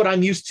that's what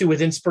I'm used to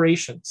with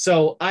inspiration.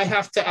 So I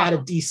have to add a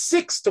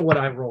D6 to what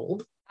I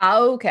rolled.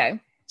 Okay.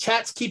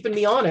 Chat's keeping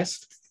me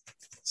honest.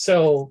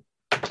 So,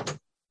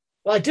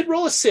 well, I did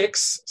roll a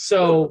 6.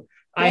 So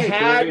I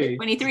had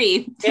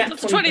 23. Yeah,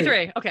 It's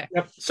 23. Okay.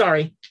 Yep.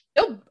 Sorry.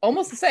 Oh,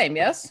 almost the same.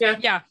 Yes. Yeah.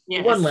 Yeah.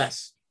 Yes. One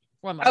less.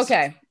 One less.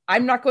 Okay.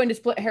 I'm not going to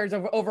split hairs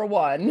over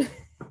one.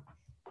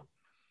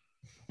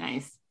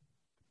 Nice.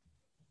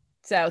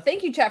 So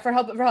thank you, chat, for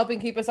helping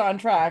keep us on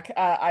track.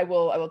 I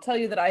will tell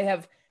you that I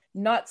have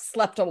not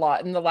slept a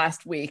lot in the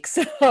last week,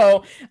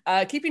 so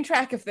keeping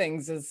track of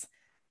things is a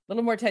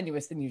little more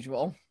tenuous than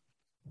usual.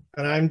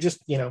 And I'm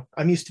just,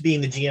 I'm used to being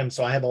the GM,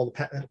 so I have all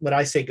the what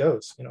I say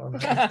goes.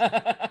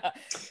 But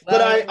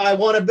I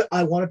want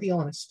to be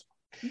honest.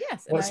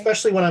 Yes,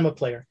 especially when I'm a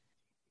player,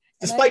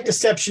 despite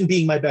deception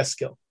being my best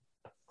skill.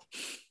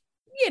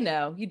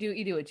 You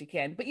do what you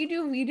can, but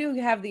you do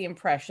have the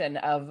impression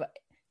of,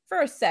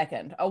 for a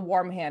second, a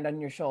warm hand on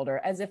your shoulder,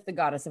 as if the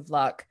goddess of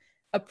luck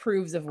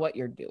approves of what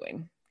you're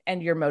doing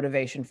and your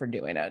motivation for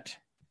doing it.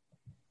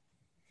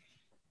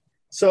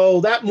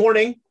 So that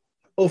morning,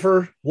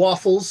 over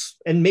waffles,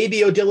 and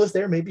maybe Odilla's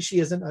there, maybe she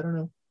isn't, I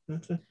don't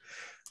know.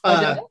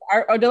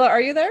 Odila,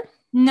 are you there?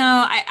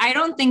 No, I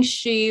don't think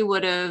she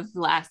would have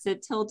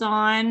lasted till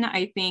dawn.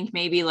 I think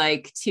maybe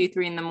like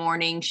 2-3 in the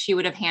morning, she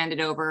would have handed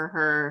over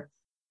her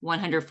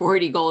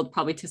 140 gold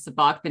probably to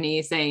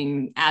Sabachthani,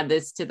 saying, add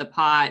this to the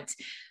pot.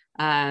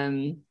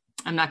 I'm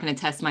not going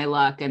to test my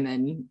luck, and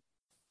then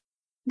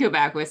go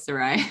back with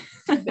Sarai.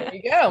 There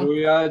you go.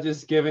 We are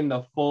just giving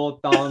the full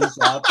thumbs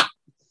up.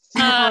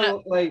 Super,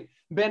 like,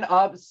 been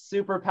up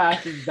super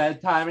past his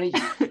bedtime, and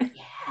he's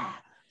yeah,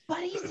 but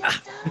he's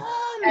just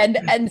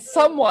and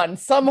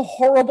some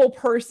horrible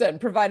person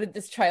provided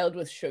this child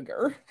with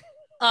sugar.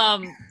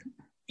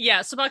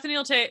 Yeah, Sabachthani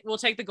will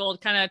take the gold,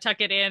 kind of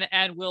tuck it in,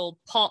 and will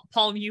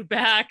palm you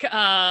back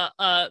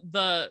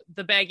the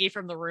baggie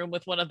from the room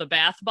with one of the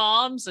bath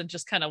bombs, and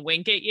just kind of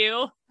wink at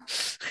you.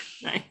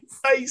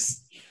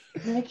 Nice.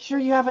 Make sure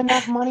you have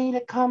enough money to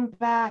come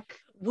back.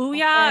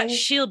 Wooya, Okay.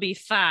 she'll be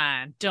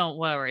fine. Don't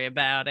worry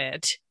about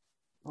it.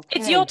 Okay,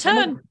 It's your come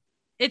turn. on.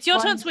 It's your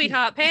turn, One,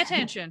 sweetheart. Pay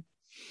attention.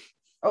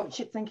 Oh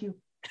shit! Thank you.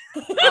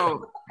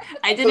 Oh,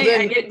 I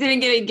didn't get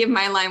to give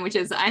my line, which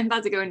is, I'm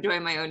about to go enjoy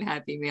my own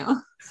Happy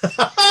Meal.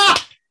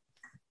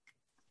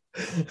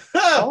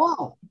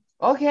 Oh,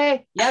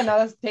 okay. Yeah, no,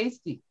 that's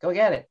tasty. Go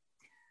get it.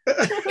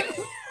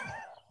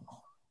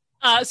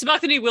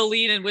 Sabachthani will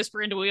lean and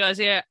whisper into Wooya's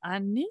ear, I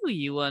knew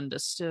you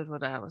understood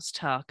what I was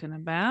talking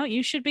about.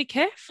 You should be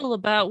careful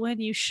about when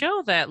you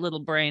show that little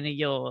brain of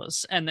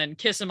yours. And then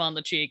kiss him on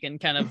the cheek and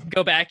kind of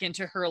go back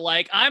into her,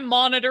 like, I'm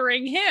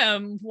monitoring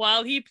him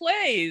while he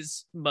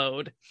plays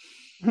mode.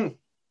 And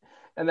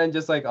then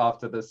just like off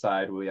to the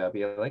side, we'll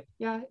be like,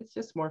 yeah, it's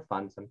just more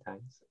fun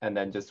sometimes. And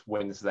then just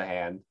wins the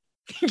hand.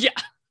 Yeah,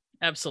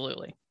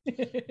 absolutely.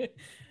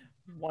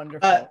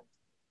 Wonderful.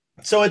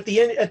 So at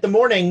the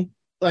morning,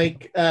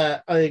 like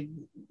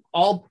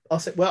I'll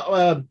say,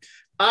 well,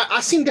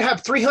 I seem to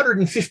have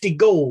 350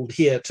 gold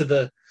here to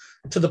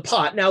the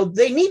pot. Now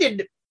they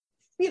needed,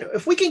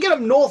 if we can get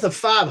them north of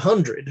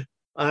 500,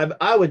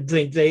 I would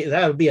think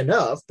that would be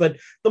enough. But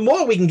the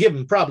more we can give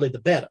them, probably the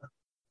better.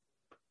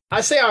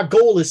 I say our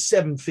goal is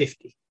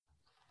 750.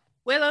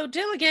 Well,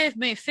 Odila gave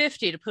me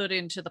 50 to put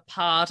into the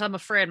pot. I'm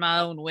afraid my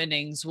own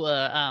winnings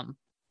were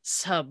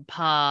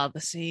subpar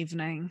this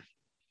evening.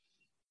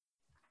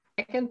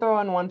 I can throw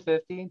in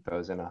 150,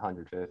 throws in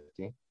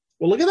 150.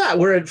 Well, look at that.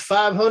 We're at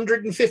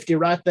 550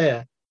 right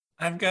there.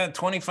 I've got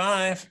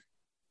 25.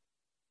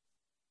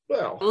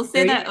 Well, We'll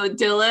say that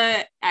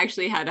Odila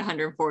actually had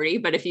 140,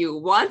 but if you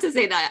want to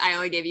say that, I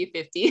only gave you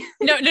 50.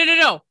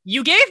 No.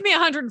 You gave me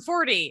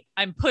 140.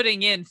 I'm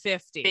putting in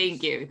 50.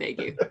 Thank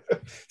you.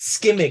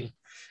 Skimming.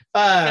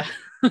 Well,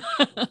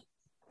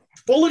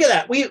 look at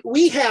that.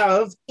 We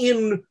have,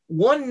 in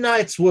one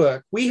night's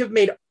work, we have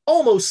made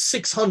almost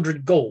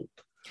 600 gold.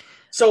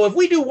 So if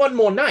we do one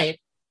more night,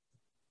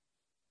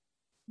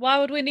 why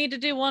would we need to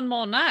do one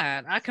more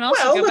night? I can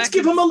also let's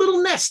give him a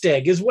little nest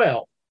egg as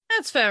well.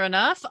 That's fair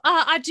enough.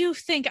 I do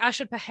think I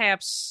should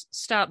perhaps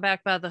stop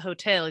back by the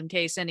hotel in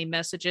case any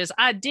messages.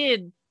 I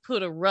did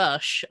put a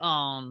rush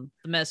on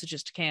the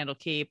messages to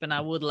Candlekeep, and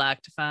I would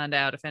like to find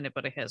out if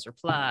anybody has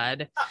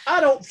replied.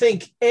 I don't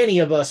think any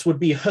of us would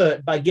be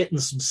hurt by getting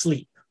some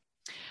sleep.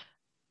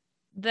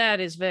 That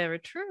is very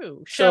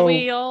true. Shall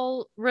we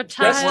all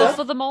retire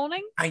for the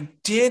morning? I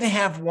did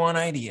have one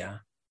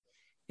idea.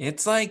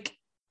 It's like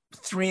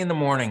 3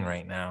 a.m.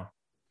 right now.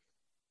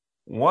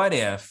 What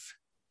if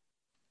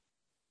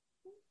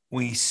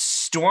we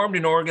stormed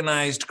an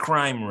organized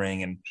crime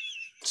ring and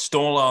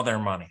stole all their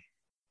money?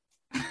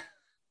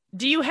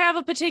 Do you have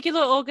a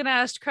particular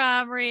organized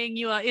crime ring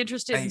you are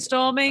interested in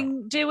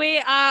storming, Dewey?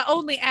 I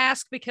only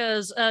ask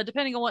because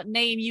depending on what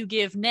name you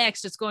give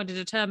next, it's going to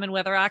determine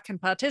whether I can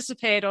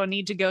participate or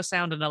need to go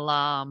sound an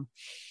alarm.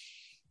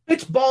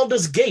 It's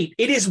Baldur's Gate.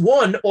 It is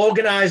one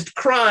organized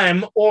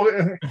crime.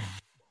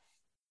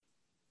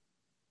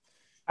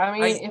 I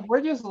mean, if we're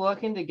just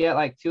looking to get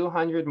like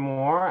 200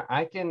 more,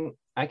 I can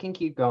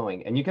keep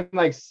going. And you can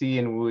like see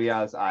in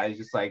Wuya's eyes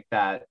just like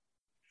that.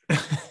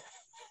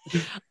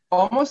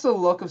 Almost a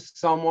look of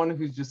someone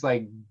who's just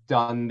like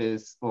done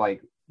this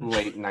like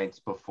late nights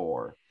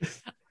before.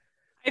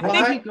 I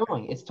think keep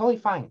going. It's totally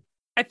fine.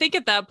 I think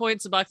at that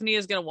point, Sabachthani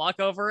is going to walk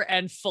over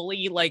and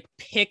fully like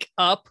pick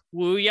up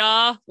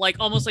Wuya, like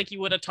almost like you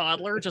would a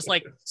toddler, just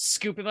like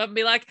scoop him up and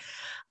be like,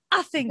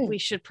 I think we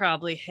should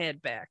probably head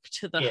back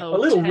to the hotel. A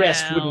little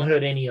rest wouldn't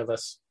hurt any of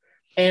us.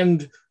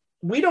 And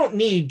we don't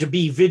need to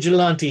be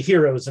vigilante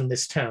heroes in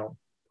this town.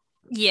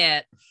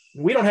 Yet.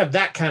 We don't have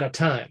that kind of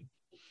time.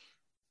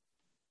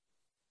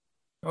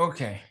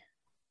 Okay.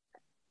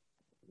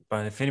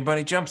 But if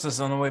anybody jumps us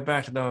on the way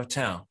back to the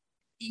hotel.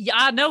 Yeah,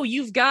 I know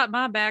you've got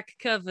my back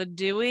covered,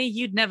 Dewey.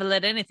 You'd never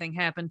let anything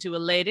happen to a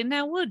lady,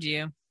 now would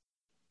you?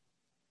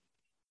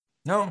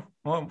 No.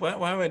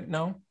 Why would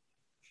no?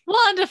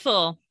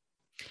 Wonderful.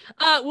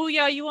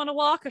 Wuya, you want to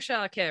walk or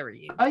shall I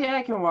carry you? Oh yeah,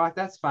 I can walk.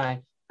 That's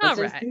fine. All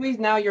Since right. Dewey's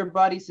now your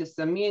buddy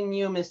system, me and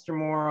you, Mr.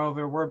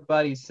 Moreover, we're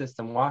buddy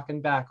system,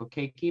 walking back.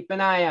 Okay, keep an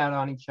eye out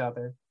on each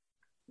other.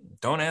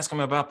 Don't ask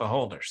him about the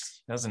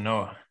holders. Doesn't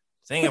know a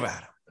thing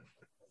about them.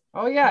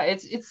 Oh yeah,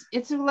 it's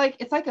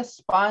like a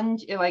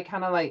sponge. It like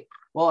kind of like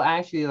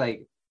actually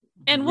like.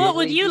 And what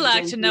would you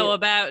like to know it.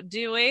 about,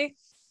 Dewey?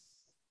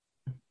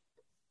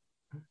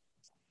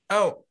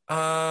 Oh,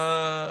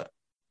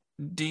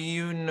 do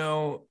you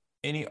know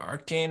any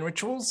arcane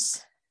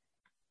rituals?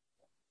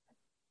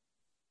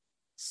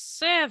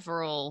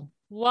 Several.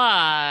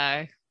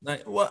 Why?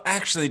 Well,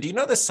 actually, do you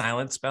know the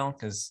silent spell?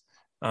 Because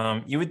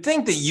you would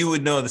think that you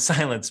would know the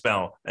silent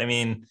spell. I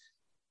mean,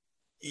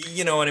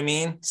 you know what I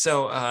mean?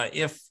 So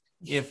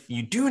if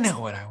you do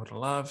know it, I would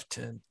love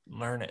to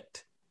learn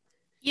it.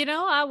 You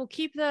know, I will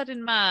keep that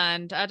in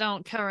mind. I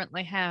don't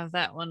currently have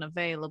that one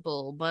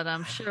available, but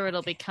I'm sure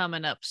it'll be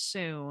coming up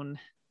soon.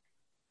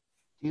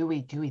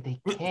 Dewey,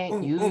 they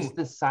can't use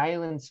the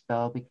silent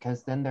spell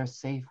because then their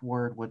safe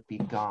word would be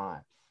gone.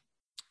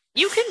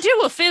 You can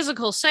do a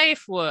physical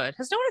safe word.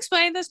 Has no one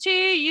explained this to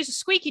you? Use a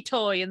squeaky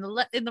toy in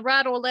the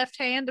right or left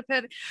hand,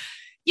 depending.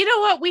 You know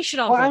what? We should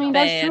all go to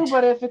bed. That's true,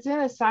 but if it's in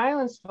a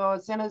silent spell,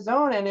 it's in a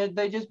zone, and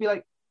they just be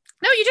like,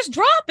 no, you just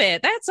drop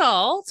it. That's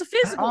all. It's a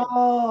physical.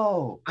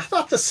 Oh, I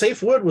thought the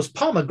safe word was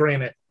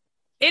pomegranate.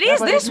 It is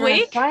this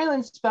week.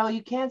 Silent spell,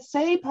 you can't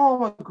say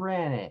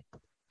pomegranate.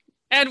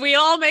 And we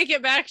all make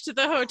it back to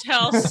the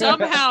hotel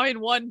somehow in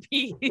one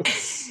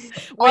piece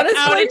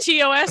without a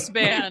TOS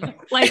ban.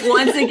 Like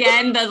once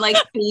again, the like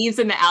thieves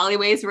in the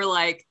alleyways were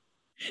like,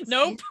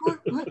 nope.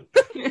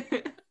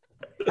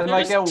 And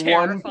like at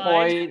one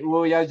point,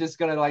 Wuya's just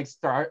gonna like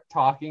start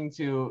talking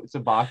to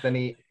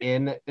Sabachthani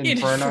in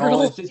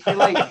Infernal. It's just be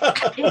like,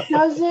 it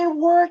doesn't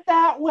work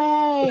that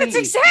way. That's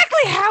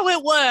exactly how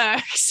it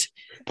works.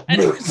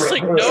 And it's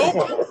like,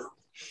 nope.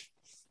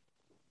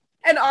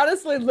 And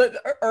honestly,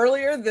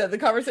 earlier the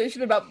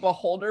conversation about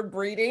beholder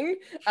breeding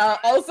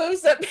also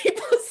sent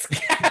people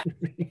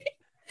scattering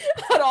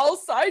on all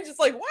sides. Just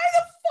like, why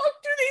the fuck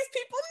do these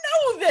people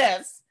know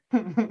this?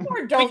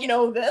 Or don't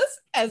know this,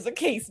 as the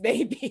case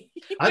may be.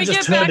 I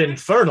just heard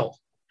Infernal.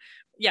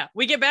 Yeah,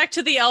 we get back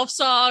to the elf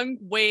song,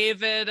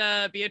 wave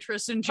at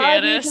Beatrice and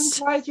Janice.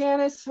 Hi,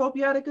 Janice. Hope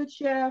you had a good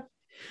shift.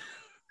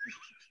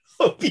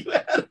 Hope you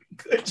had a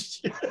good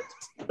shift.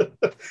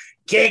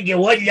 King, you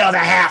wouldn't know the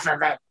half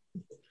of it.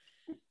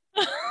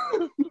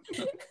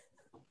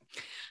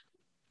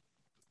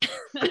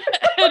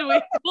 And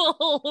we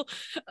will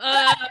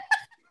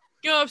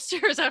go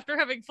upstairs after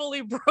having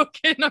fully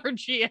broken our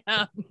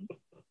GM.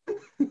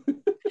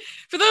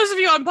 For those of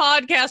you on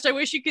podcast, I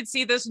wish you could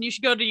see this, and you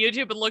should go to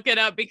YouTube and look it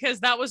up, because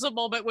that was a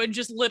moment when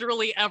just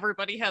literally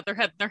everybody had their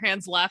head in their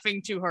hands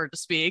laughing too hard to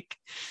speak.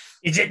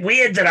 Is it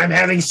weird that I'm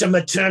having some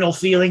maternal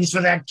feelings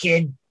for that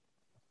kid?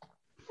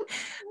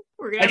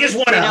 I just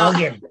want to hug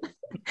him.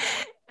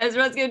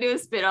 Ezra's going to do a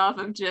spin-off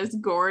of just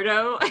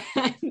Gordo.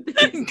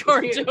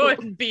 Gordo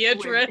and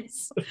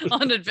Beatrice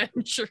on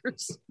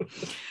adventures.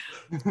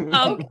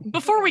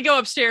 Before we go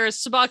upstairs,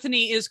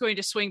 Sabachthani is going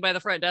to swing by the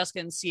front desk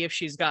and see if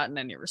she's gotten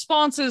any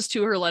responses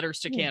to her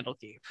letters to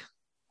Candlekeep.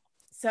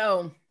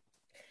 So,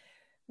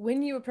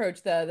 when you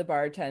approach the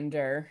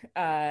bartender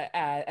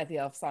at the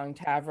Elf Song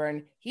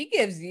Tavern, he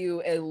gives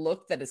you a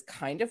look that is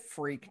kind of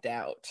freaked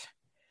out.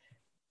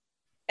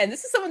 And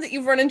this is someone that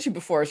you've run into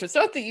before, so it's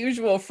not the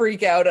usual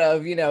freak out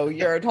of, you know,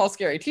 you're a tall,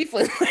 scary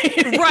tiefling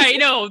lady. Right,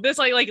 no, this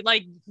like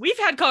we've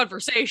had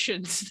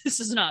conversations.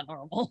 This is not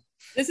normal.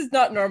 This is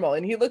not normal.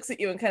 And he looks at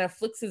you and kind of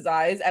flicks his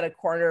eyes at a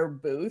corner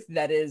booth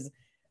that is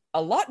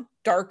a lot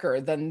darker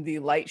than the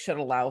light should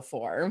allow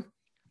for.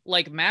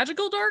 Like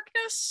magical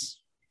darkness?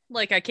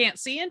 Like I can't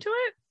see into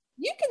it?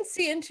 You can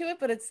see into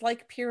it, but it's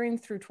like peering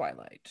through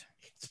twilight.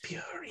 It's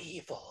pure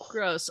evil.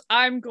 Gross.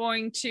 I'm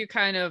going to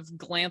kind of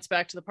glance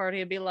back to the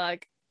party and be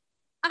like,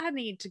 I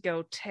need to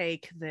go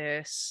take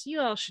this.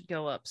 You all should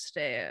go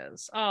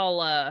upstairs.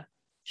 I'll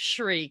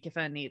shriek if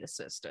I need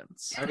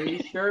assistance. Are you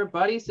sure,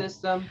 buddy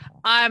system?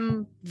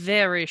 I'm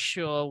very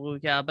sure,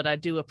 Wuya, but I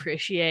do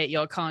appreciate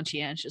your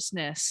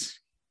conscientiousness.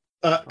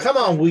 Come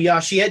on,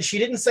 Wuya. She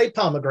didn't say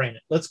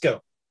pomegranate. Let's go.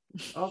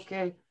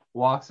 Okay.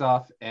 Walks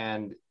off,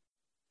 and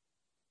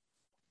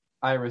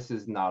Iris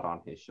is not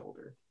on his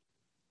shoulder.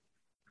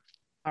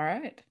 All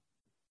right.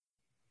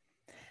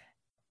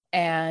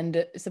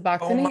 And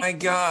Sabachthani. Oh my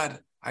god.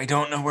 I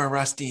don't know where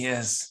Rusty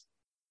is.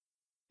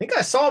 I think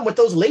I saw him with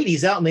those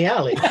ladies out in the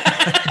alley.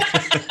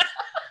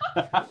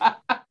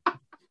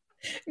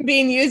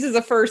 Being used as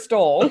a first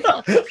stole.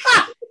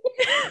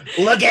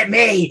 Look at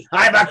me.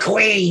 I'm a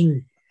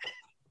queen.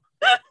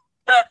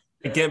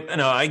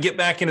 I get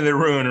back into the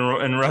room,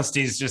 and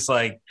Rusty's just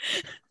like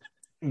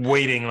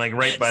waiting, like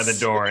right by the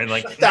door, and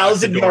like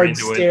 1,000-yard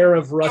stare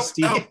of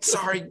Rusty. Oh,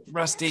 sorry,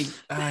 Rusty.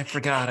 I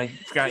forgot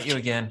you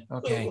again.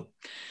 Okay.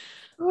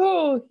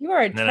 Oh, you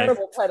are a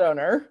terrible pet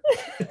owner.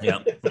 Yeah.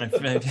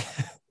 I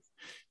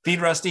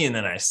feed Rusty, and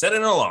then I set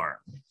an alarm.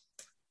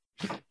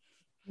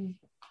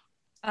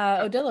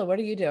 Odila, what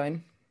are you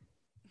doing?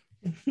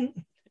 Who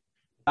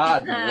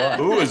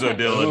is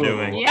Odila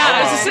doing?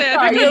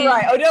 Yeah, you're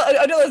right.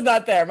 Odila's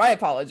not there. My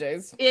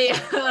apologies. Yeah,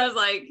 I was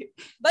like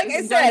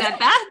I said, that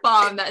bath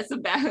bomb. That's a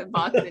bath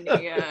bomb.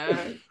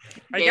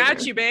 I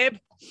got you, babe.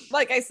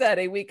 Like I said,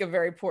 a week of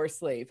very poor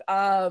sleep.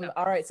 All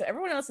right, so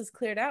everyone else is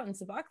cleared out, and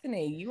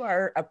Sabachthani, you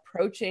are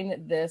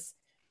approaching this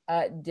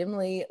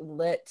dimly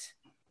lit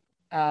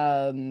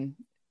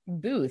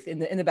booth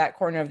in the back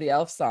corner of the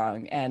Elf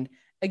Song, and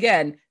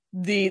again,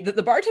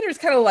 the bartender is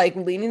kind of like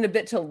leaning a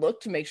bit to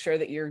look to make sure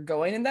that you're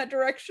going in that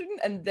direction,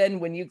 and then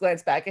when you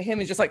glance back at him,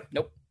 he's just like,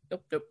 nope.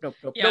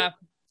 Yeah.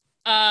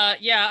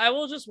 I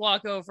will just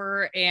walk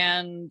over,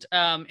 and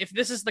if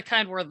this is the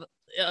kind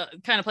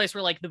of place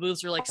where like the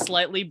booths are like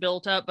slightly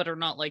built up but are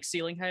not like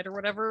ceiling height or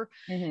whatever,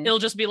 it'll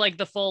just be like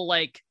the full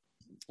like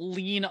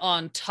lean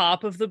on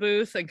top of the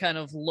booth and kind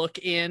of look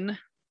in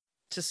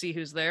to see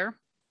who's there.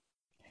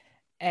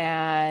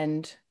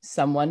 And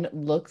someone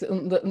looks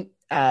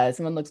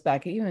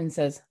back at you and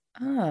says,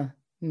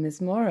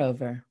 Miss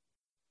Moreover.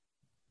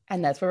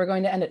 And that's where we're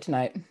going to end it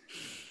tonight.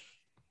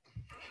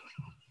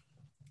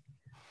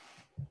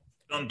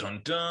 Dun dun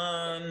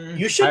dun.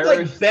 You should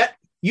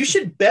You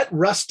should bet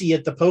Rusty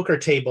at the poker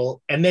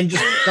table and then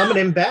just summon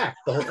him back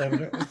the whole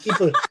time.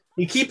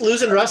 You keep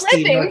losing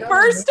Rusty.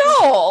 First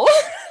hole.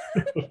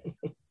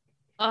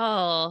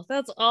 Oh,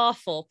 that's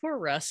awful. Poor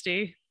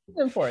Rusty.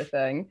 The poor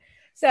thing.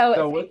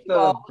 So with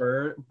the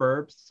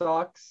burb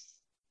socks,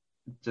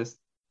 just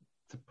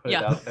to put it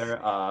out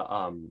there,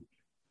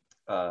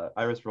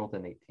 Iris rolled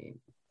an 18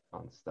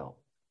 on stealth.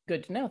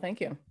 Good to know.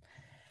 Thank you.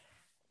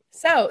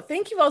 So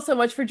thank you all so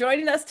much for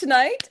joining us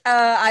tonight.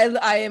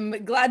 I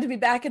am glad to be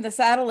back in the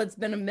saddle. It's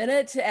been a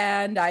minute,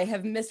 and I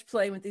have missed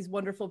playing with these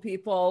wonderful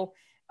people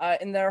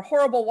in their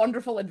horrible,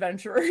 wonderful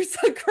adventures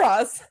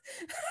across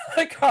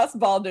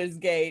Baldur's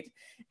Gate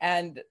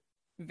and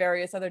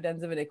various other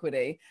dens of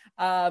iniquity.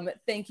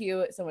 Thank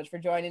you so much for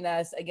joining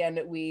us. Again,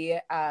 we're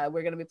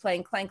going to be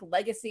playing Clank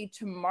Legacy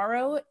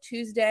tomorrow,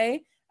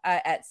 Tuesday,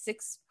 at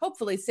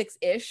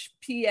 6-ish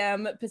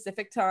p.m.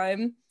 Pacific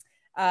time.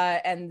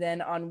 And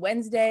then on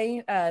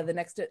Wednesday, the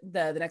next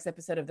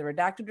episode of the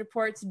Redacted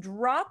Reports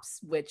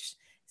drops, which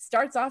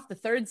starts off the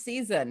third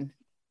season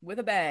with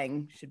a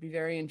bang. Should be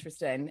very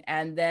interesting.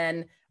 And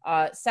then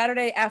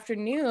Saturday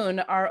afternoon,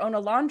 our own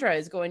Alondra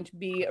is going to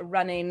be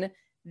running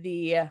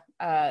the...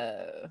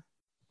 It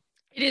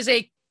is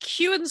a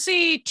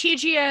QNC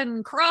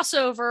TGN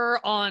crossover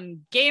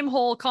on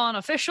Gamehole Con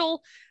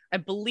Official. I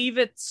believe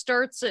it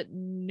starts at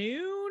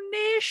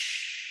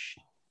noonish,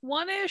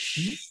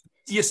 1ish.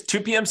 Yes, 2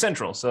 p.m.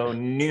 Central, so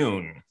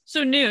noon.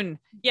 So noon.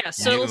 Yeah,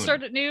 so it'll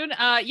start at noon.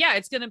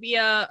 It's going to be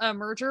a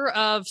merger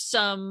of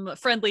some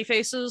friendly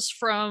faces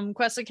from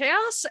Quests and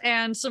Chaos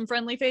and some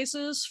friendly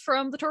faces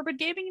from the Torpid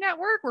Gaming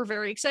Network. We're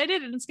very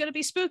excited, and it's going to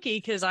be spooky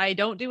because I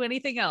don't do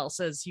anything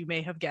else, as you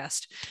may have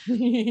guessed.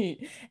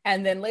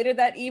 And then later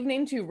that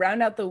evening, to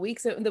round out the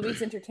week's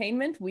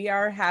entertainment, we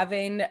are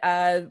having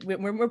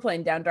we're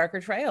playing Down Darker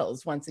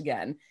Trails once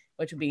again,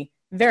 which would be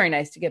very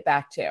nice to get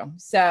back to.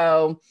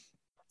 So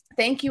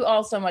thank you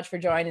all so much for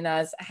joining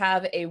us.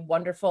 Have a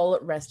wonderful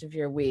rest of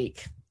your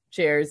week.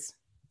 Cheers.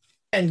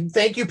 And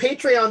thank you,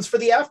 Patreons, for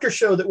the after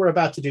show that we're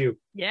about to do.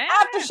 Yeah.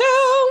 After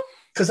show.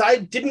 Because I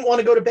didn't want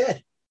to go to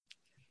bed.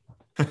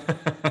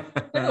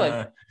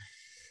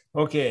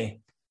 Okay.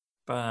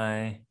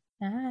 Bye.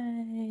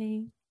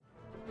 Bye.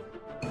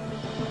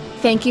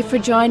 Thank you for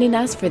joining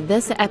us for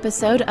this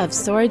episode of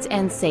Swords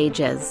and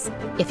Sages.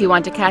 If you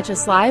want to catch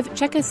us live,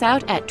 check us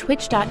out at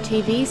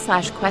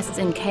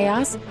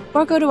twitch.tv/questsandchaos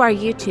or go to our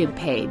YouTube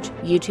page,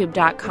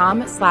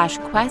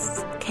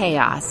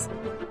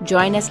 youtube.com/questschaos.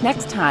 Join us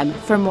next time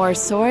for more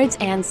Swords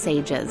and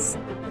Sages.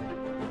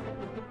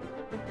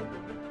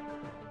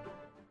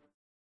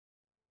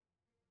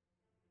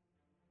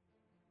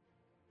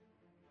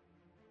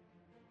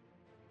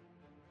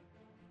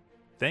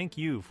 Thank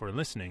you for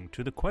listening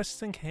to the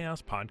Quests and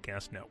Chaos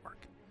Podcast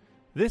Network.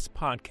 This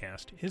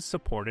podcast is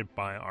supported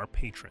by our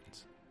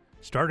patrons,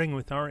 starting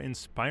with our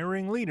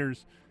inspiring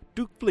leaders,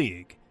 Duke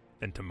Fleeg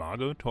and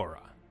Tamago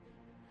Tora.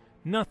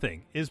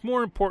 Nothing is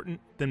more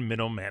important than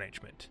middle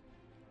management.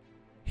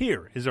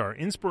 Here is our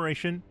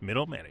inspiration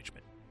middle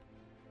management.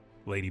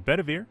 Lady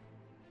Bedivere,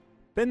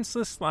 Ben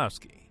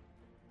Slislawski,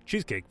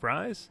 Cheesecake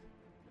Fries,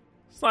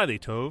 Slyly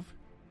Tove,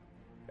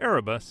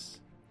 Erebus,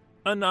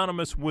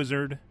 Anonymous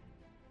Wizard,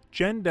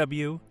 Jen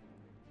W.,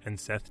 and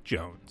Seth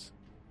Jones.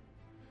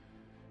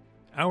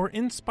 Our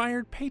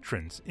inspired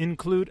patrons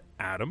include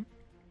Adam,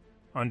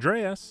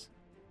 Andreas,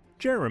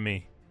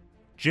 Jeremy,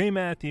 Jay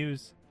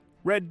Matthews,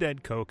 Red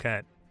Dead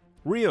Coquette,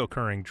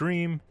 Reoccurring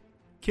Dream,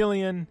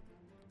 Killian,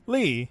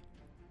 Lee,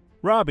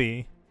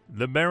 Robbie,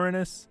 the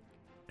Baroness,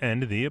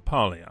 and the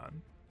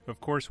Apollyon.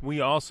 Of course,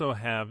 we also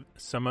have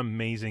some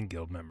amazing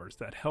guild members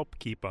that help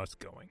keep us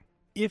going.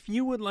 If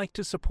you would like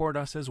to support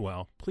us as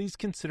well, please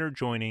consider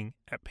joining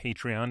at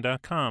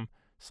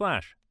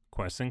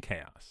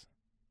patreon.com/questsandchaos.